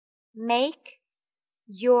 Make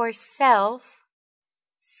yourself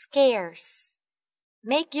scarce.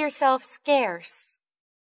 Make yourself scarce.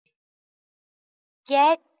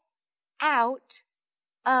 Get out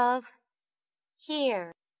of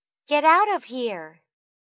here. Get out of here.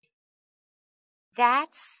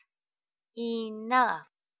 That's enough.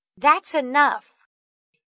 That's enough.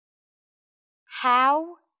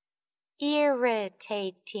 How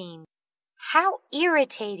irritating. How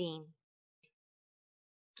irritating.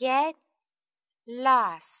 Get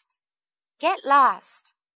lost. Get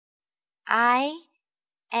lost. I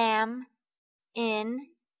am in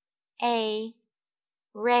a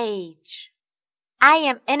rage. I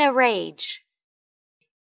am in a rage.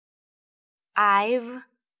 I've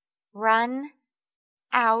run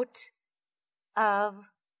out of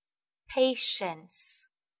patience.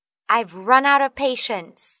 I've run out of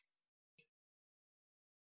patience.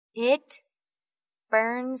 It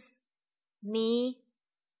burns me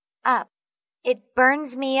up. It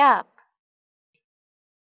burns me up.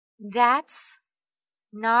 That's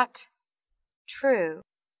not true.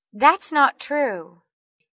 That's not true.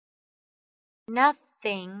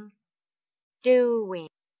 Nothing doing.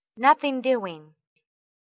 Nothing doing.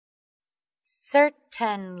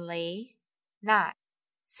 Certainly not.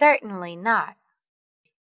 Certainly not.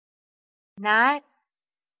 Not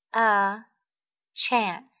a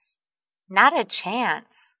chance. Not a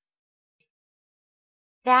chance.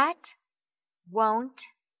 That won't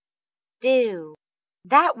do.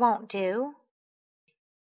 That won't do.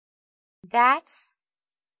 That's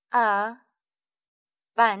a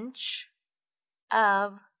bunch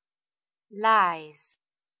of lies.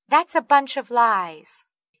 That's a bunch of lies.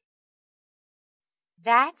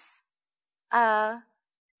 That's a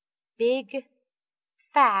big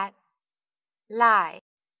fat lie.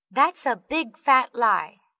 That's a big fat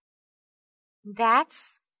lie.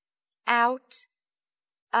 That's out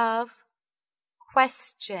of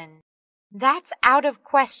question. That's out of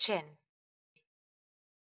question.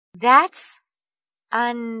 That's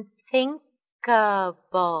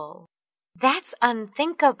unthinkable. That's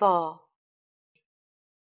unthinkable.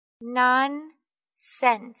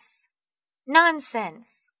 Nonsense.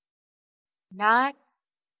 Nonsense. Not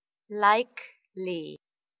likely.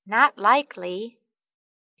 Not likely.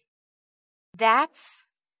 That's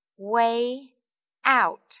way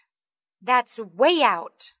out. That's way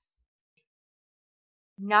out.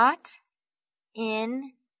 Not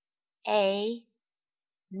in a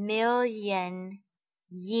million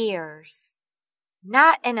years.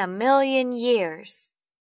 Not in a million years.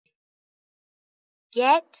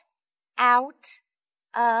 Get out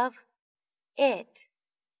of it.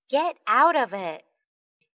 Get out of it.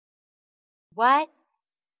 What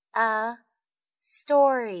a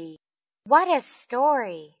story. What a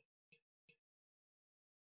story.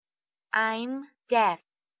 I'm deaf.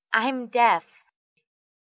 I'm deaf.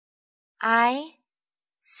 I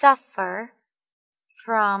suffer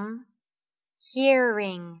from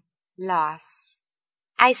hearing loss.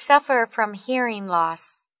 I suffer from hearing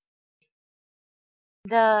loss.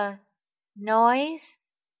 The noise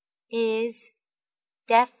is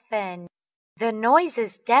deafening. The noise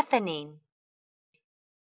is deafening.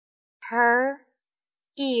 Her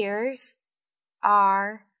ears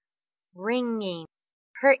are ringing.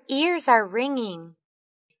 Her ears are ringing.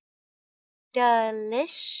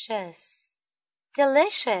 Delicious.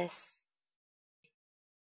 Delicious.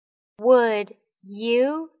 Would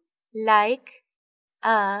you like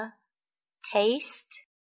a taste?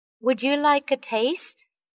 Would you like a taste?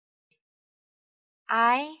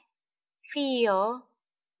 I feel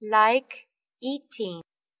like eating.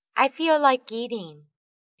 I feel like eating.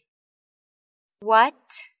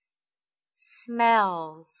 What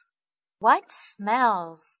smells? What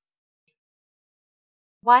smells?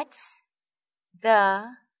 What's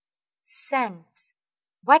the scent?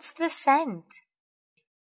 What's the scent?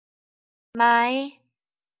 My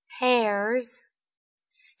hair's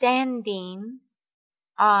standing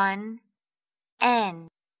on end.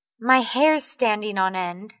 My hair's standing on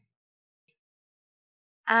end.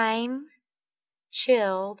 I'm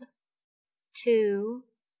chilled to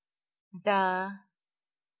the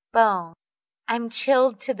bone. I'm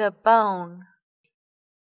chilled to the bone.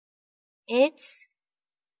 It's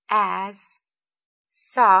as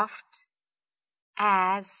soft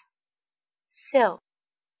as silk.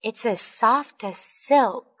 It's as soft as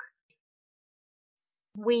silk.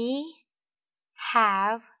 We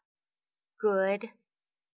have good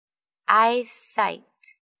eyesight.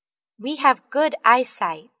 We have good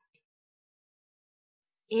eyesight.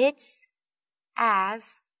 It's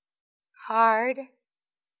as hard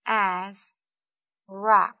as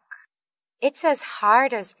rock. It's as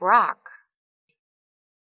hard as rock.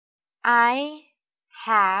 I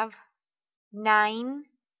have 9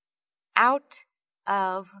 out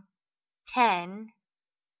of 10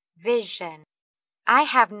 vision. I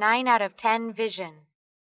have 9 out of 10 vision.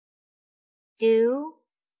 Do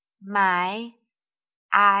my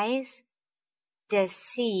eyes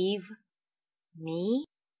deceive me?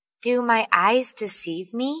 Do my eyes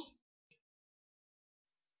deceive me?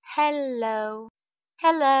 Hello.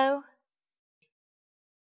 Hello.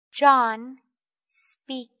 John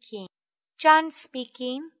speaking. John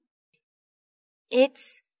speaking.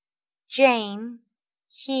 It's Jane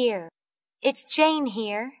here. It's Jane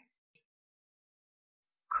here.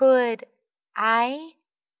 Could I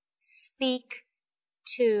speak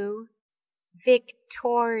to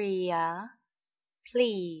Victoria,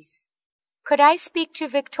 please? Could I speak to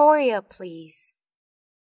Victoria, please?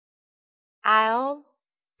 I'll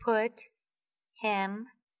put him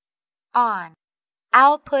on.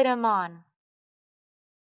 I'll put him on.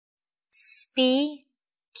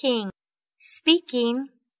 Speaking. Speaking.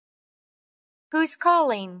 Who's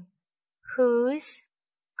calling? Who's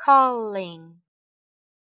calling?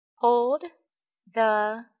 Hold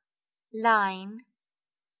the line,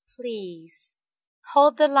 please.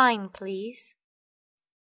 Hold the line, please.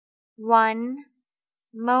 1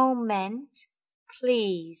 moment,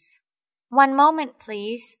 please. 1 moment,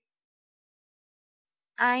 please.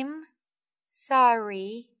 I'm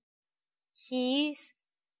sorry. He's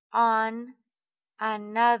on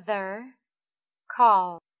another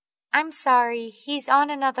call. I'm sorry, he's on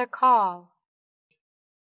another call.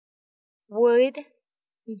 Would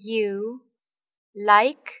you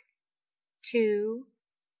like to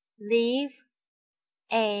leave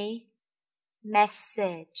a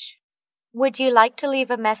message? Would you like to leave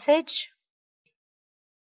a message?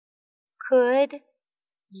 Could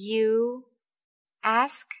you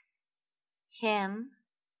ask him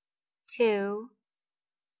to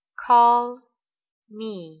call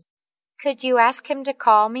me? Could you ask him to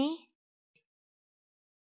call me?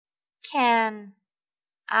 Can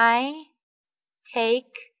I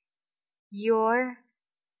take your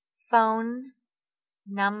phone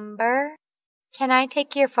number? Can I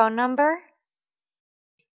take your phone number?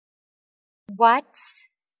 What's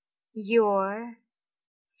your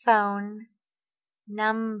phone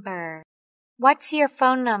number? What's your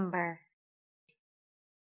phone number?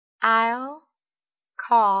 I'll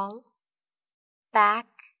call back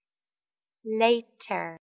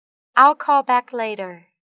later. I'll call back later.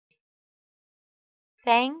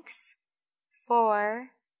 Thanks for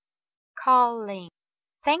calling.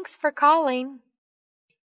 Thanks for calling.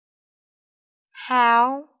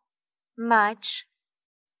 How much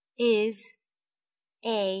is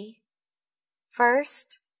a first-class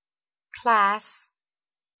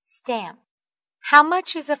stamp? How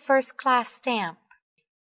much is a first-class stamp?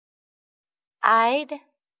 I'd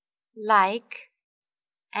like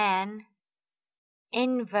an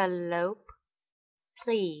envelope,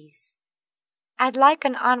 please. I'd like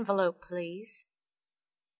an envelope, please.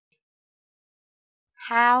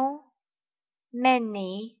 How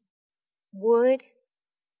many would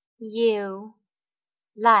you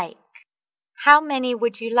like? How many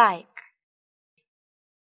would you like?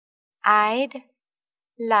 I'd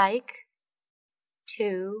like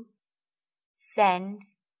to send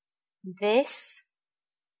this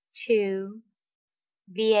to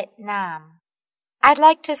Vietnam. I'd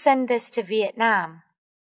like to send this to Vietnam.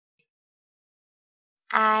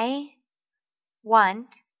 I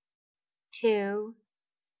want to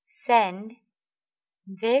send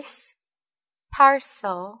this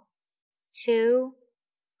parcel to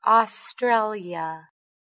Australia.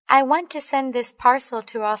 I want to send this parcel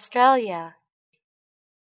to Australia.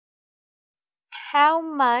 How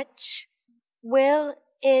much will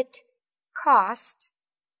it cost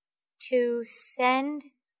to send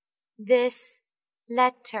this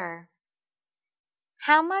letter?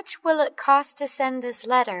 How much will it cost to send this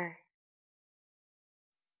letter?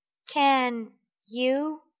 Can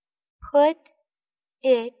you put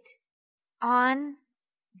it on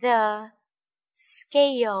the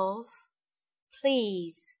scales,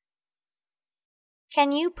 please?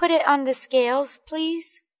 Can you put it on the scales,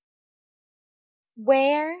 please?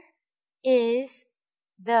 Where is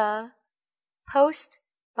the post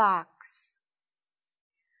box?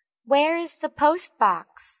 Where is the post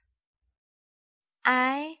box?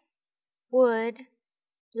 I would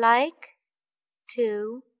like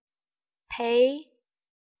to pay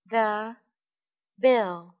the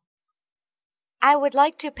bill. I would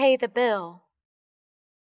like to pay the bill.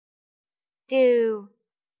 Do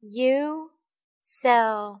you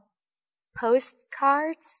sell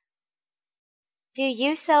postcards? Do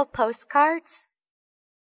you sell postcards?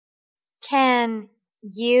 Can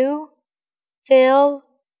you fill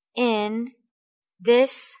in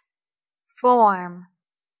this form,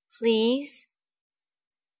 please?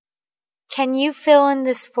 Can you fill in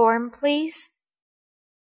this form, please?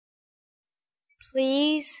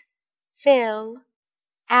 Please fill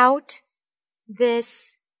out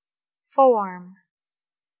this form.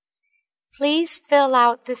 Please fill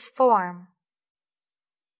out this form.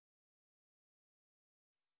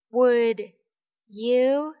 Would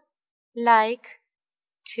you like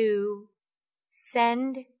to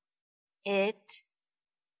send it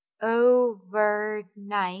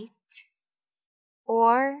overnight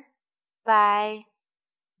or by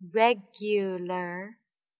regular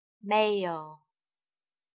mail?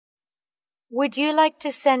 Would you like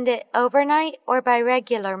to send it overnight or by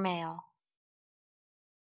regular mail?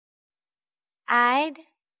 I'd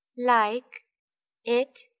like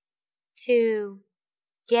it to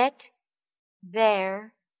get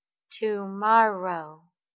there tomorrow.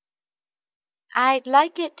 I'd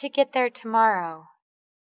like it to get there tomorrow.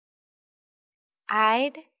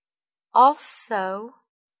 I'd also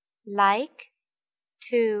like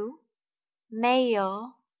to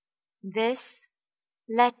mail this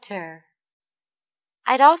letter.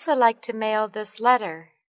 I'd also like to mail this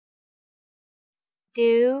letter.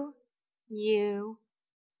 Do you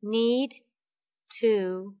need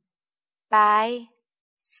to buy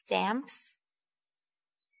stamps?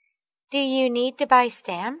 Do you need to buy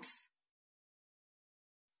stamps?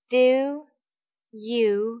 Do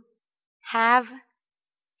you have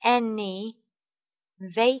any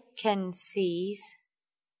vacancies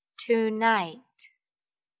tonight?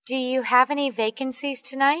 Do you have any vacancies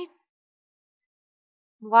tonight?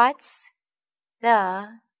 What's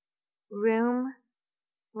the room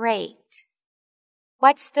rate?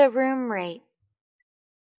 What's the room rate?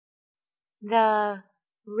 The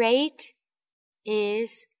rate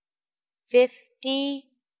is $55.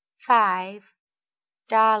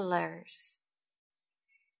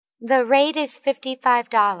 The rate is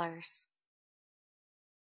 $55.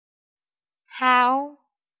 How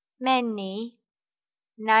many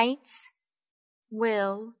nights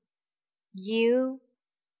will you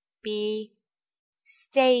be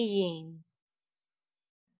staying?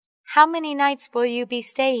 How many nights will you be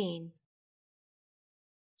staying?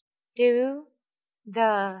 Do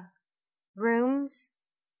the rooms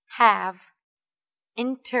have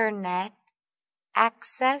internet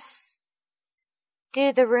access?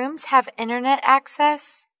 Do the rooms have internet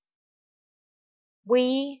access?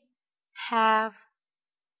 We have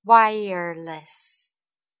wireless.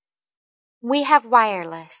 We have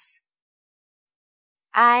wireless.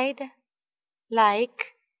 I'd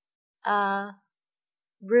like a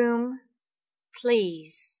room,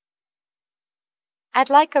 please. I'd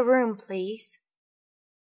like a room, please.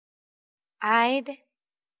 I'd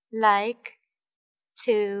like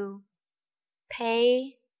to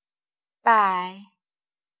pay by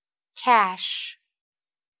cash.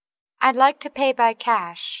 I'd like to pay by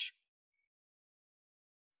cash.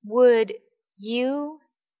 Would you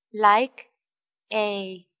like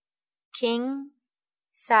a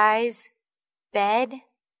king-size bed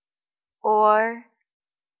or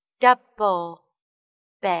double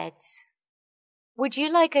beds? Would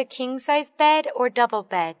you like a king-size bed or double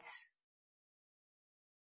beds?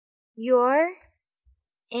 You're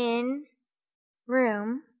in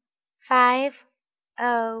room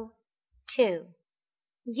 502.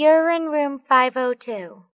 You're in room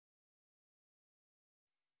 502.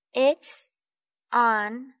 It's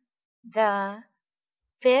on the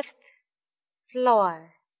 5th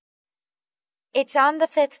floor. It's on the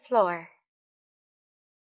 5th floor.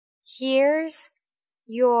 Here's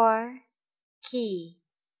your key.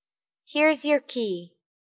 Here's your key.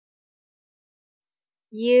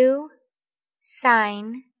 You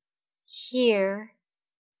sign here,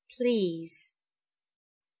 please.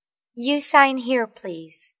 You sign here,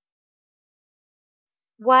 please.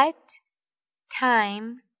 What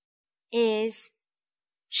time is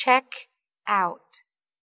check out?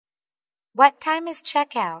 What time is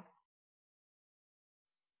check out?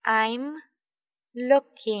 I'm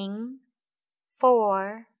looking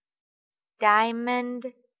for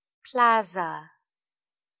Diamond Plaza.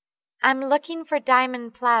 I'm looking for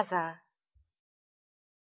Diamond Plaza.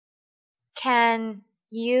 Can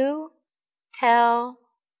you tell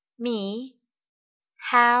me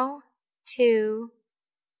how to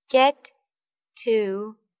get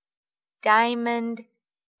to Diamond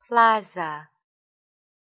Plaza?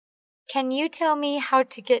 Can you tell me how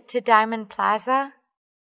to get to Diamond Plaza?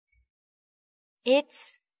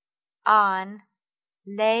 It's on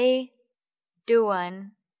Lê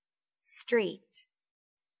Duẩn Street.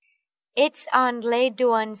 It's on Lê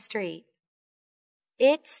Duẩn Street.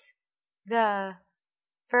 It's the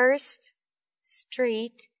first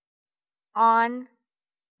street on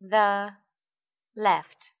the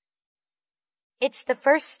left. It's the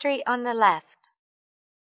first street on the left.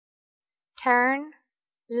 Turn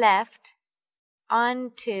left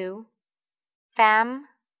onto Pham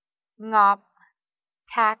Ngọc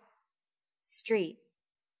Thach Street.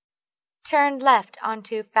 Turn left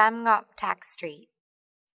onto Pham Ngọc Thach Street.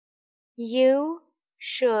 You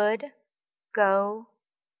should go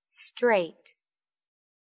straight.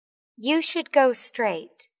 You should go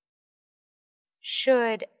straight.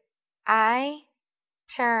 Should I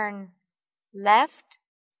turn left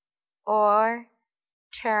or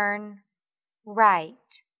turn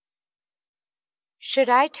right? Should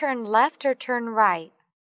I turn left or turn right?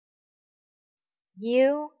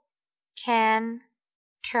 You can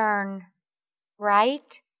turn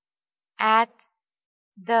right at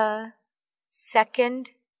the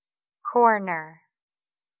second corner.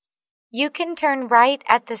 You can turn right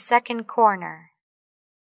at the second corner.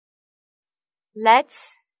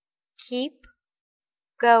 Let's keep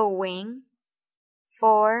going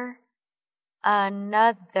for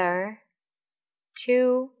another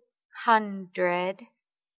 200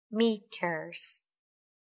 meters.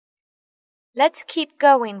 Let's keep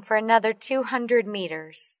going for another 200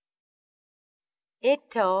 meters.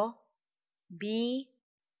 It'll be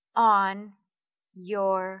on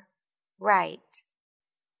your right.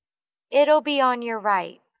 It'll be on your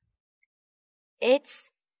right.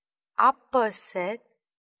 It's opposite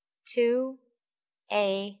to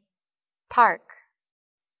a park.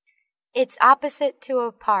 It's opposite to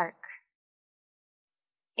a park.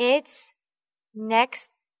 It's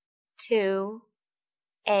next to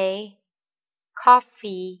a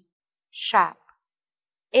coffee shop.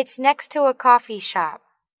 It's next to a coffee shop.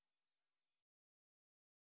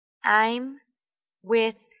 I'm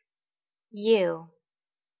with you.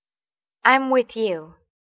 I'm with you.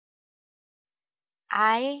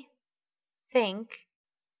 I think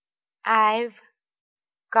I've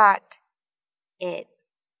got it.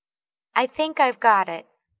 I think I've got it.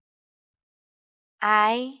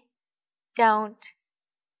 I don't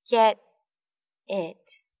get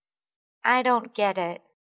it. I don't get it.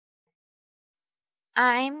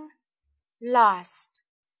 I'm lost.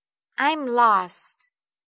 I'm lost.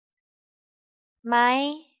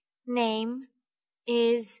 My name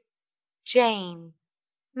is Jane.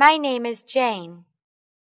 My name is Jane.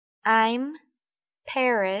 I'm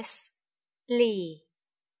Paris Lee.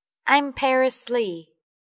 I'm Paris Lee.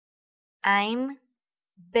 I'm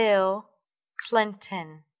Bill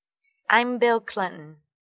Clinton. I'm Bill Clinton.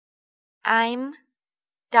 I'm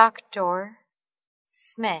Dr.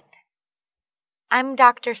 Smith. I'm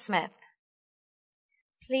Dr. Smith.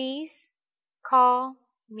 Please call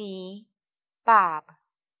me Bob.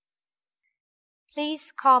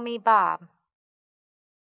 Please call me Bob.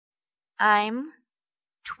 I'm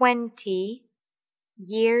 20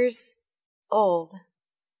 years old.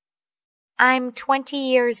 I'm 20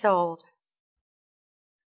 years old.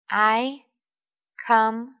 I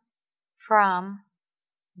come from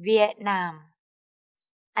Vietnam.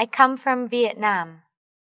 I come from Vietnam.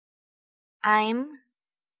 I'm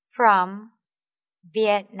from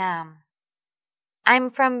Vietnam.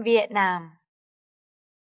 I'm from Vietnam.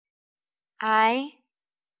 I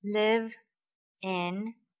live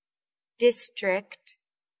in District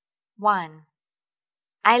 1.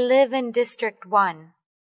 I live in District 1.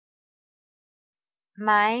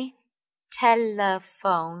 My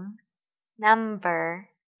telephone number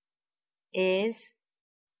is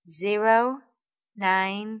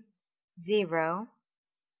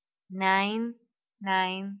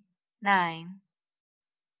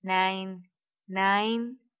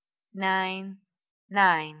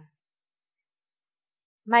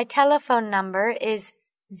My telephone number is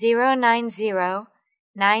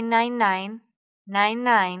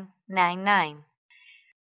 090-999-9999.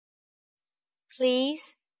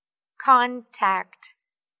 Please contact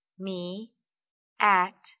me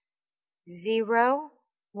at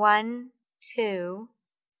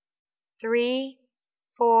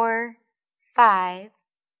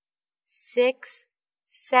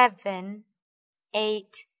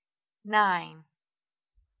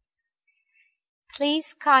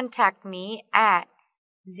Please contact me at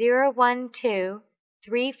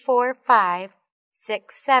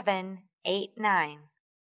 012-345-6789.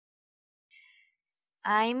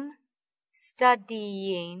 I'm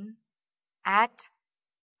studying at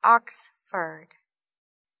Oxford.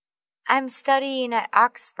 I'm studying at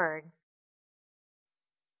Oxford.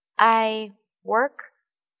 I work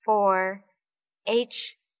for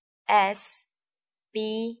HSBC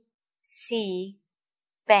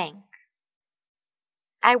Bank.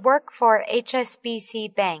 I work for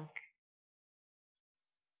HSBC Bank.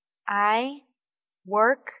 I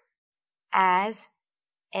work as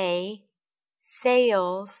a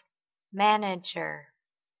sales manager.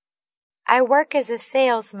 I work as a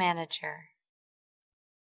sales manager.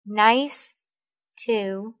 Nice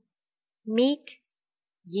to meet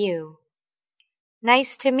you.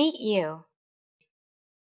 Nice to meet you.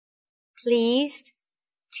 Pleased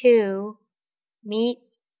to meet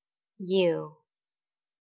you.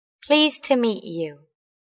 Pleased to meet you.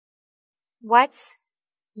 What's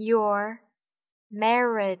your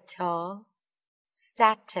marital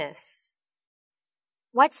status?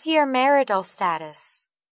 What's your marital status?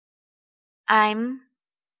 I'm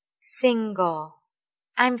single.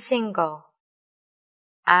 I'm single.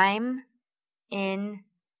 I'm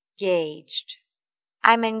engaged.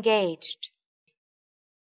 I'm engaged.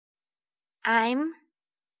 I'm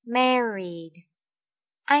married.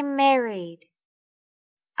 I'm married.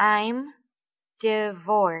 I'm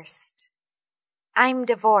divorced. I'm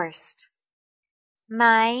divorced.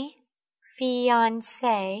 My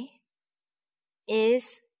fiancé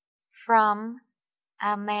is from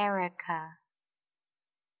America.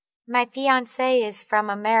 My fiancé is from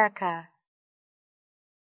America.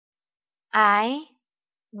 I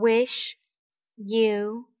wish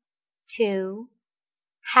you two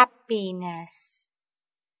happiness.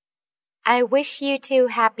 I wish you two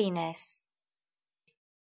happiness.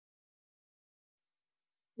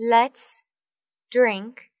 Let's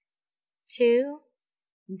drink to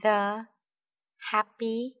the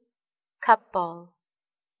happy couple.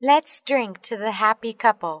 Let's drink to the happy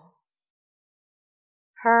couple.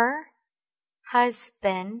 Her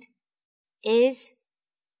husband is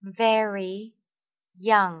very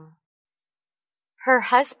young. Her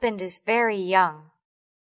husband is very young.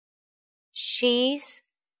 She's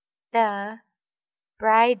the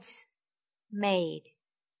bridesmaid.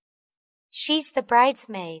 She's the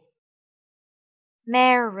bridesmaid.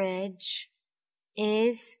 Marriage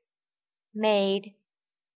is made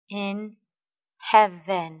in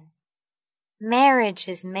heaven. Marriage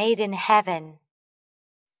is made in heaven.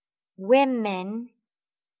 Women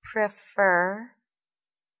prefer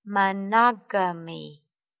monogamy.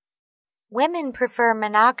 Women prefer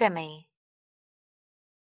monogamy.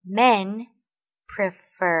 Men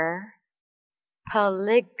prefer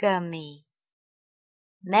polygamy.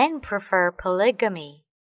 Men prefer polygamy.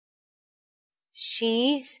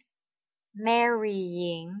 She's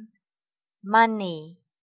marrying money.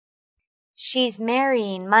 She's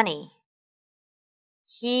marrying money.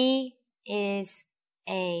 He is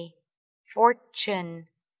a fortune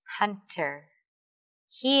hunter.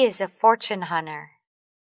 He is a fortune hunter.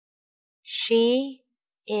 She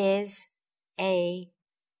is a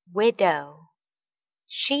widow.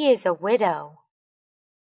 She is a widow.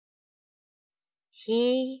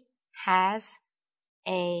 He has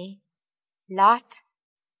a lot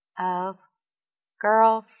of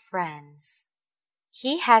girlfriends.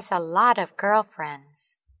 He has a lot of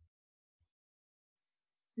girlfriends.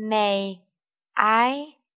 May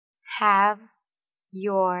I have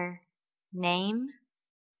your name?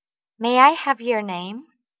 May I have your name?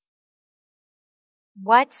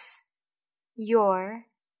 What's your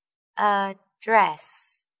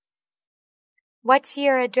address? What's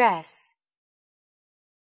your address?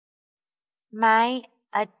 My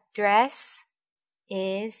address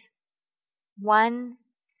is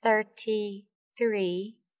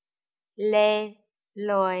 133 Le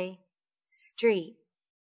Loi Street.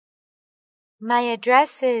 My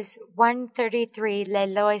address is 133 Le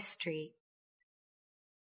Loi Street.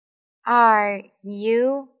 Are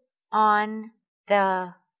you on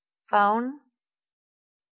the phone?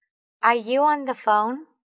 Are you on the phone?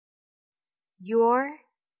 Your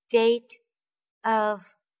date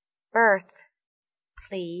of birth,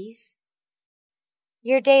 please.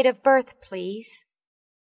 Your date of birth, please.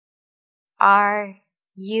 Are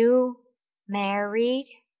you married?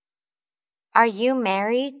 Are you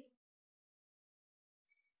married?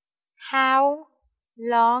 How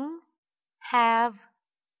long have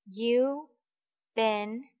you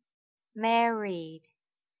been married?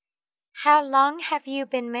 How long have you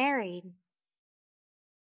been married?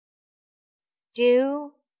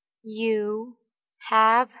 Do you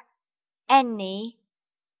have any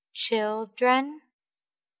children?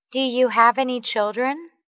 Do you have any children?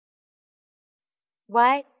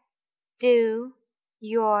 What do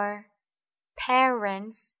your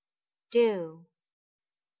parents do?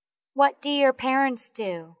 What do your parents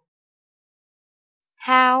do?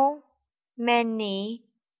 How many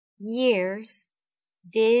years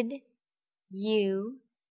did you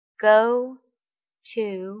go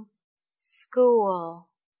to school?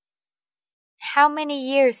 How many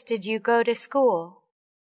years did you go to school?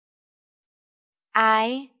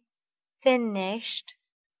 I finished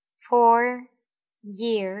 4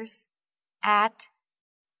 years at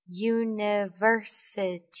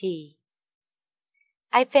university.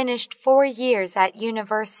 I finished 4 years at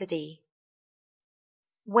university.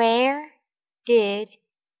 Where did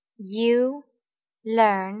you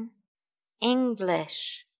learn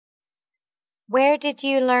English? Where did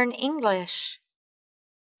you learn English?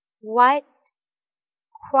 What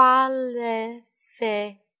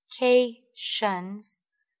qualifications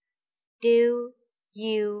do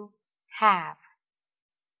you have?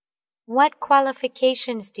 What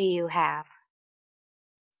qualifications do you have?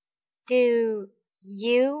 Do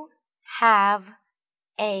you have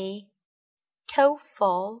a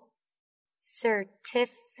TOEFL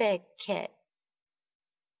certificate?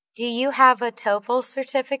 Do you have a TOEFL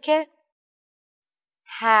certificate?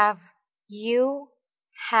 Have you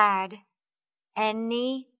had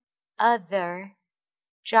any other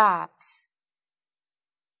jobs?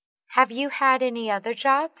 Have you had any other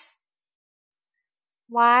jobs?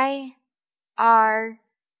 Why are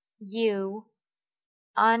you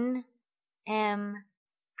unemployed?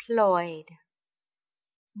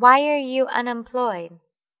 Why are you unemployed?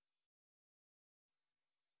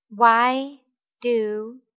 Why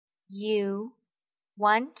do you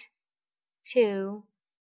want to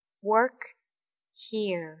work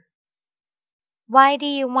here? Why do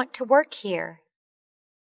you want to work here?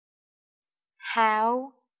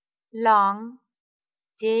 How long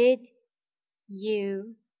did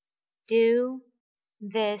you do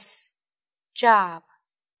this job?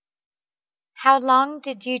 How long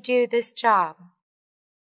did you do this job?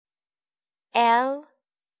 LOL,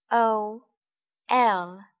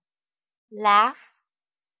 laugh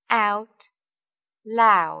out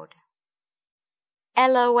loud.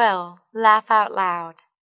 LOL, laugh out loud.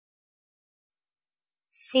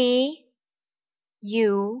 See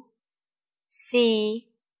you, see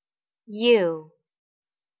you.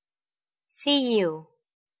 See you,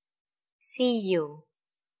 see you.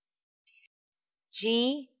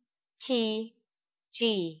 GTG,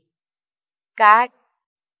 got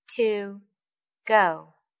to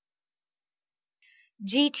go.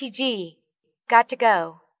 GTG, got to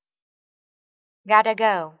go. Gotta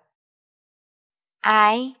go.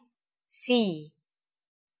 I see,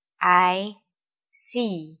 I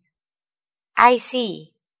see. I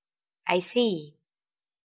see, I see.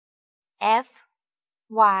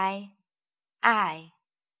 FYI,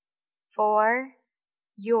 for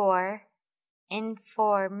your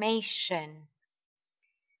information.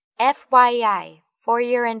 FYI, for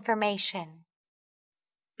your information.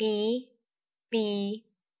 BBL,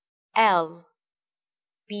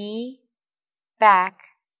 be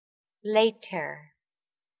back later.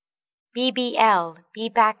 BBL, be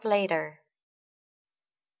back later.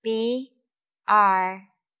 BRB,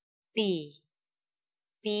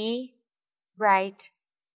 be right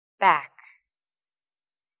back.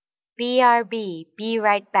 BRB, be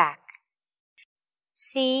right back.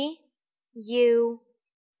 CUL,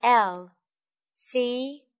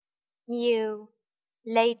 see you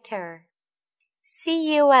later.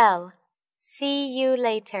 CUL, see you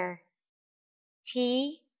later.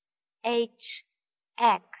 THX,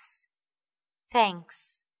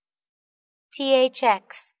 thanks.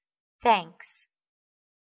 THX, thanks.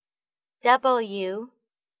 W,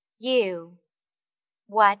 U,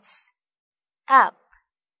 what's up?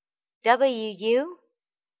 W,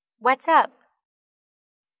 what's up?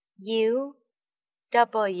 U,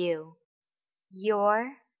 W,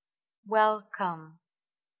 you're welcome.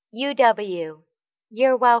 UW,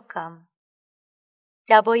 you're welcome.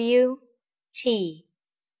 W, T,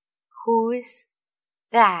 who's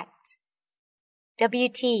that?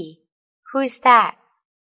 WT, who's that?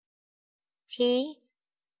 T,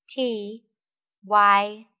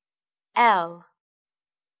 Y, L,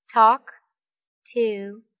 talk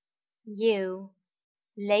to you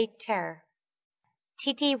later.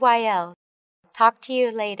 TTYL, talk to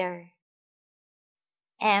you later.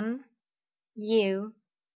 M, U,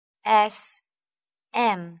 S,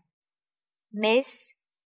 M, miss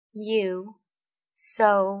you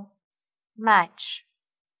so much.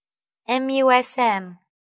 MUSM,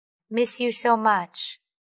 miss you so much.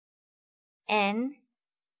 N,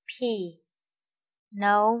 P,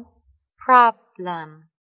 no problem.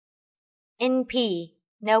 NP,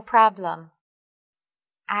 no problem.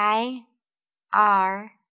 I,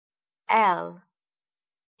 R, L,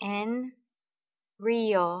 in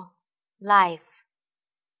real life.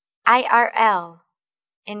 IRL,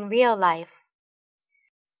 in real life.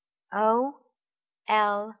 O,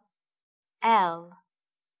 L, L,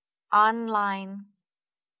 online,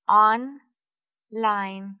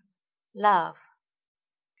 love.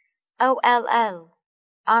 OLL,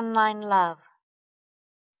 online love.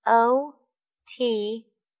 O, T,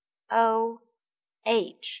 O,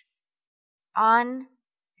 H, on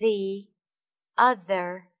the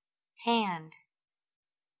other hand.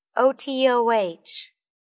 OTOH,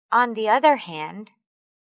 on the other hand.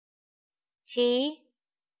 T,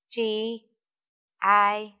 G,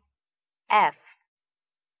 I, F,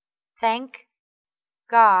 thank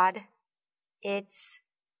God it's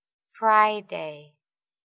Friday.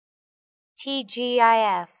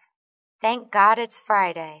 TGIF, thank God it's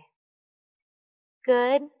Friday.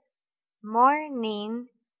 Good morning,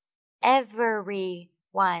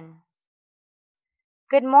 everyone.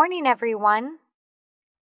 Good morning, everyone.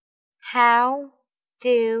 How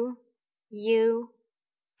do you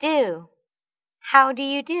do? How do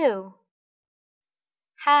you do?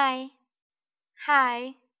 Hi,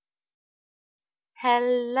 hi.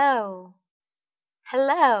 Hello,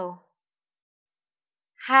 hello.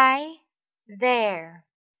 Hi there,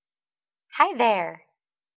 hi there.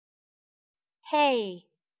 Hey,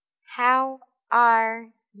 how are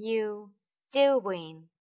you doing?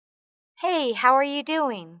 Hey, how are you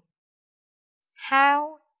doing?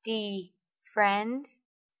 Howdy, friend.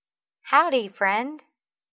 Howdy, friend.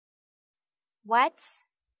 What's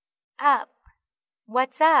up?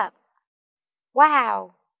 What's up?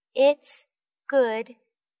 Wow, it's good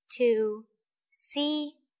to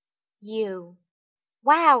see you.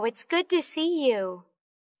 Wow, it's good to see you.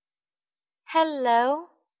 Hello,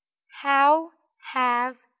 how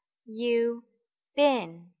have you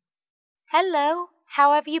been? Hello,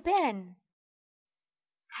 how have you been?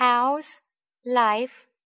 How's life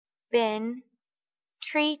been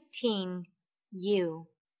treating you?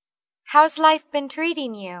 How's life been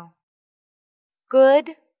treating you?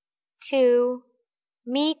 Good to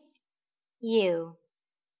meet you.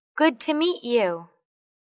 Good to meet you.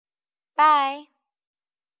 Bye.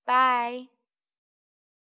 Bye.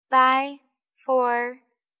 Bye for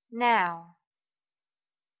now.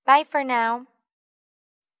 Bye for now.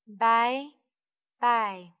 Bye.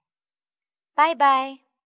 Bye. Bye bye.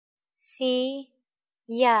 See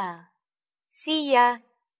ya. See ya.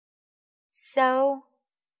 So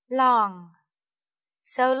long.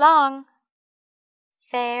 So long.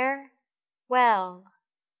 Farewell.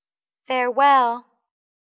 Farewell.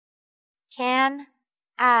 Can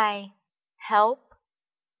I help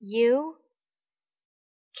you?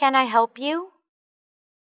 Can I help you?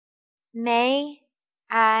 May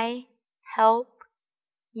I help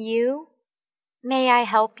you? May I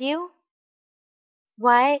help you?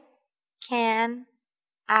 What can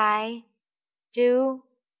I do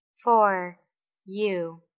for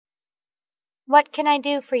you? What can I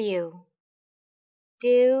do for you?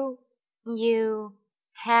 Do you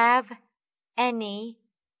have any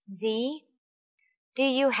Z? Do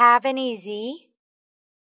you have any Z?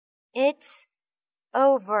 It's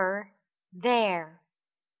over there.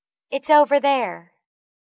 It's over there.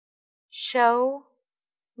 Show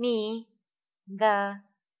me the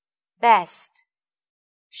best.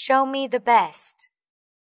 Show me the best.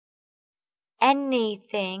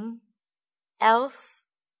 Anything else,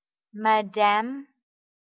 Madame?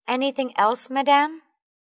 Anything else, madame?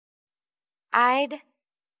 I'd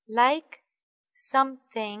like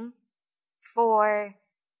something for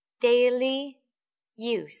daily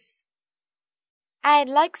use. I'd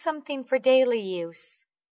like something for daily use.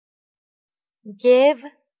 Give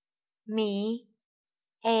me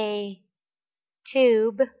a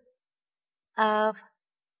tube of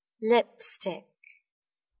lipstick.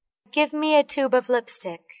 Give me a tube of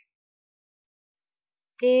lipstick.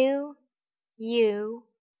 Do you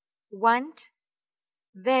want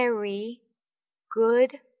very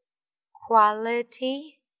good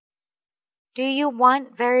quality? Do you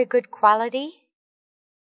want very good quality?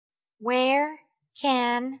 Where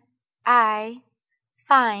can I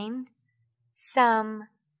find some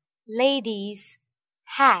ladies'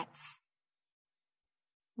 hats?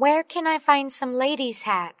 Where can I find some ladies'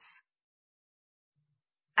 hats?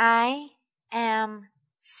 I am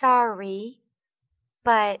sorry,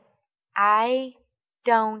 but I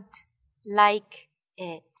don't like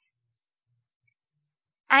it.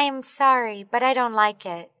 I am sorry, but I don't like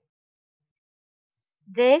it.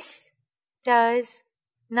 This does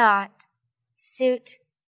not suit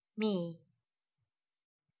me.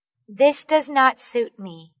 This does not suit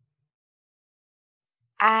me.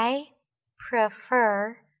 I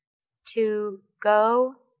prefer to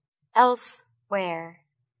go elsewhere.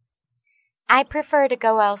 I prefer to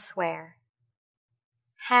go elsewhere.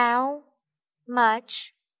 How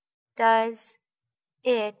much does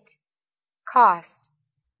it cost?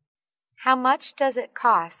 How much does it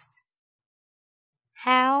cost?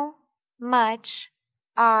 How much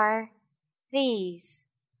are these?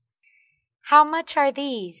 How much are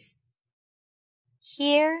these?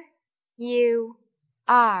 Here you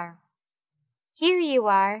are. Here you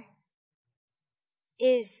are.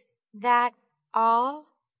 Is that all?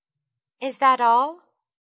 Is that all?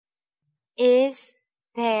 Is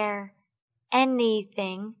there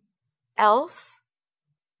anything else?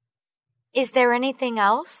 Is there anything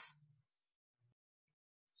else?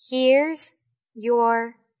 Here's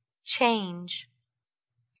your change.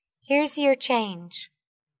 Here's your change.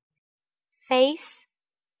 Face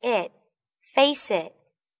it. Face it.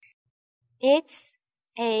 It's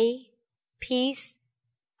a piece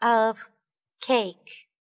of cake.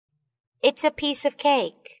 It's a piece of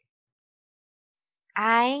cake.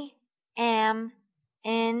 I am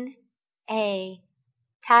in a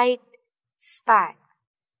tight spot.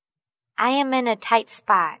 I am in a tight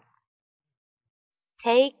spot.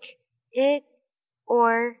 Take it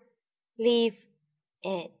or leave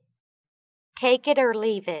it. Take it or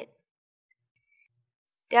leave it.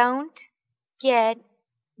 Don't get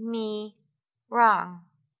me wrong.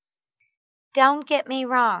 Don't get me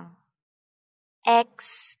wrong.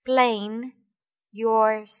 Explain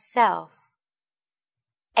yourself.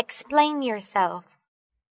 Explain yourself.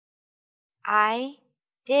 I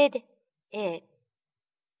did it.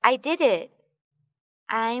 I did it.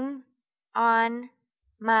 I'm on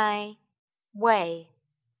my way.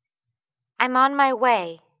 I'm on my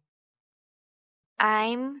way.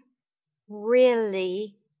 I'm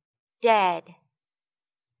really dead.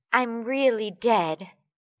 I'm really dead.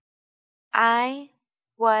 I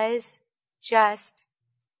was just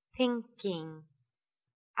thinking.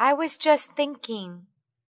 I was just thinking.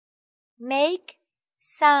 Make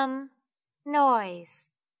some noise.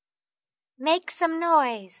 Make some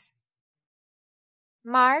noise.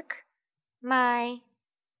 Mark my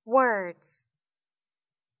words.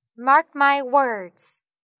 Mark my words.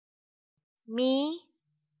 Me,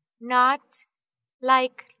 not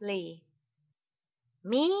likely.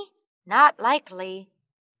 Me, not likely.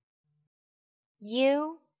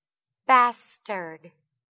 You bastard.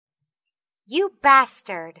 You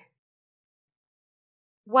bastard.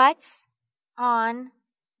 What's on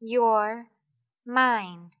your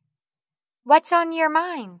mind? What's on your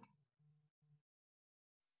mind?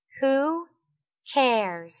 Who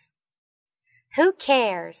cares? Who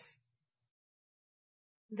cares?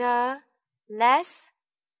 The less,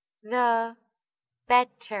 the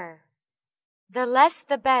better. The less,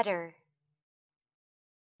 the better.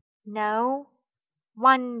 No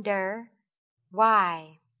wonder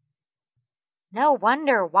why. No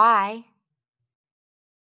wonder why.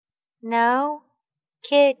 No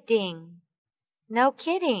kidding. No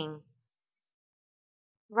kidding.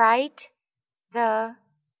 Right the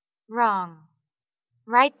wrong.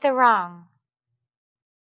 Right the wrong.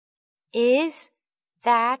 Is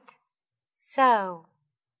that so?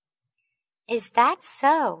 Is that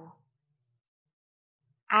so?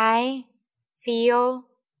 I feel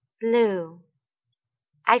blue.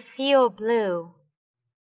 I feel blue.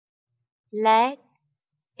 Let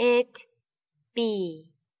it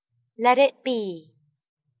be. Let it be.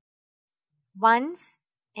 Once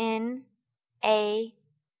in a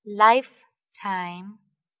lifetime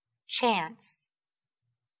chance.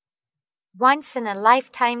 Once in a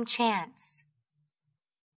lifetime chance.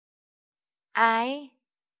 I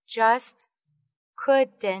just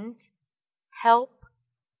couldn't help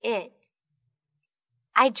it.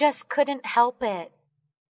 I just couldn't help it.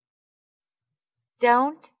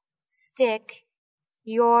 Don't stick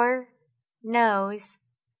your nose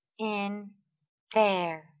in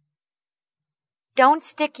there. Don't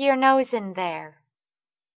stick your nose in there.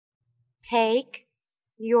 Take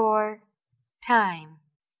your time.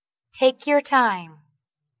 Take your time.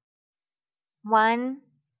 One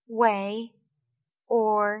way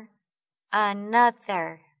or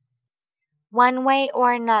another. One way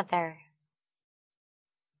or another.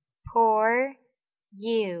 Poor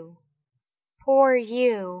you. Poor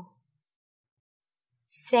you.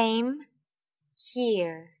 Same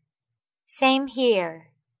here. Same here.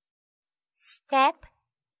 Step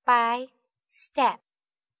by step.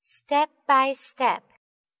 Step by step.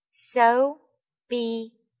 So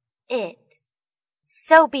be it.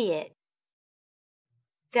 So be it.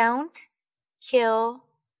 Don't kill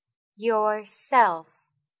yourself.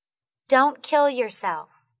 Don't kill yourself.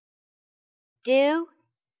 Do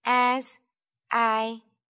as I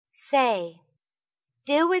say.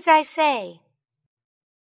 Do as I say.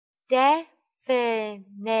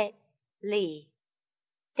 Definitely.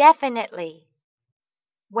 Definitely.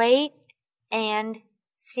 Wait and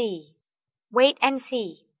see. Wait and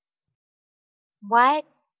see. What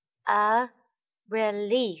a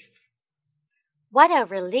relief. What a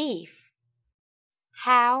relief.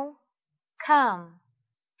 How come?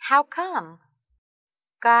 How come?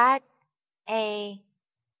 Got a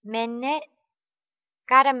minute?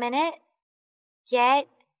 Got a minute? Get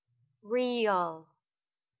real.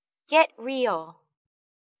 Get real.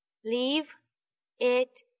 Leave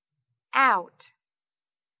it out.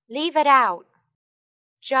 Leave it out.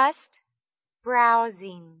 Just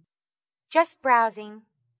browsing. Just browsing.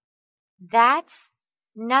 That's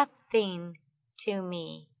nothing to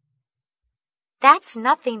me. That's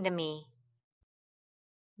nothing to me.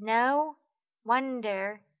 No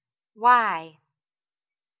wonder why.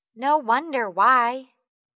 No wonder why.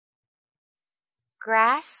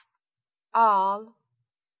 Grasp all,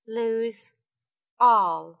 lose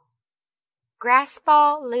all. Grasp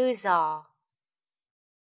all, lose all.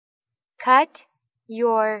 Cut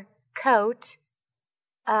your coat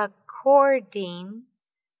according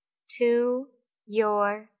to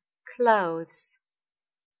your clothes.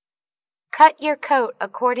 Cut your coat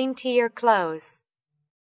according to your clothes.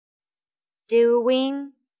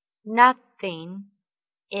 Doing nothing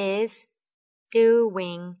is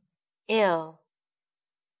doing ill.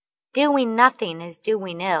 Doing nothing is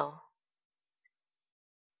doing ill.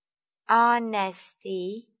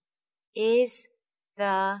 Honesty is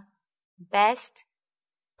the best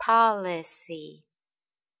policy.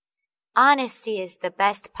 Honesty is the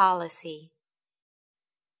best policy.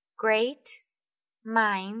 Great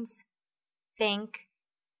minds think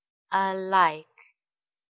alike.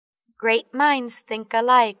 Great minds think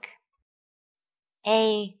alike.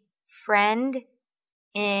 A friend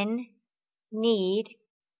in need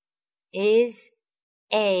is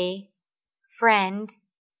a friend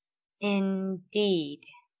indeed.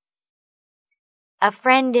 A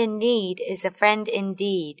friend in need is a friend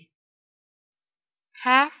indeed.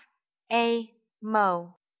 Half a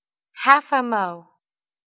mo. Half a mo.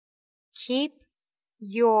 Keep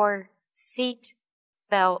your seat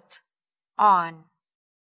belt on.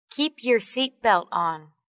 Keep your seat belt on.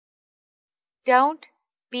 Don't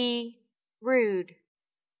be rude.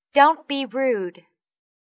 Don't be rude.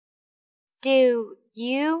 Do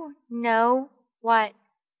you know what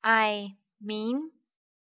I mean?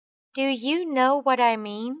 Do you know what I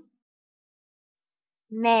mean?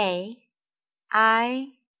 May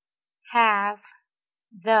I have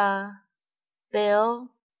the bill,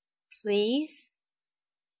 please?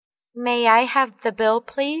 May I have the bill,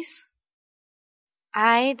 please?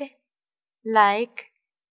 I'd like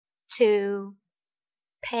to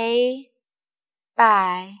pay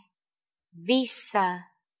by Visa.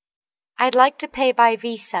 I'd like to pay by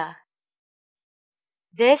Visa.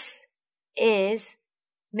 This is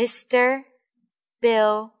Mr.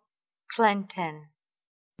 Bill Clinton.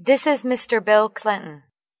 This is Mr. Bill Clinton.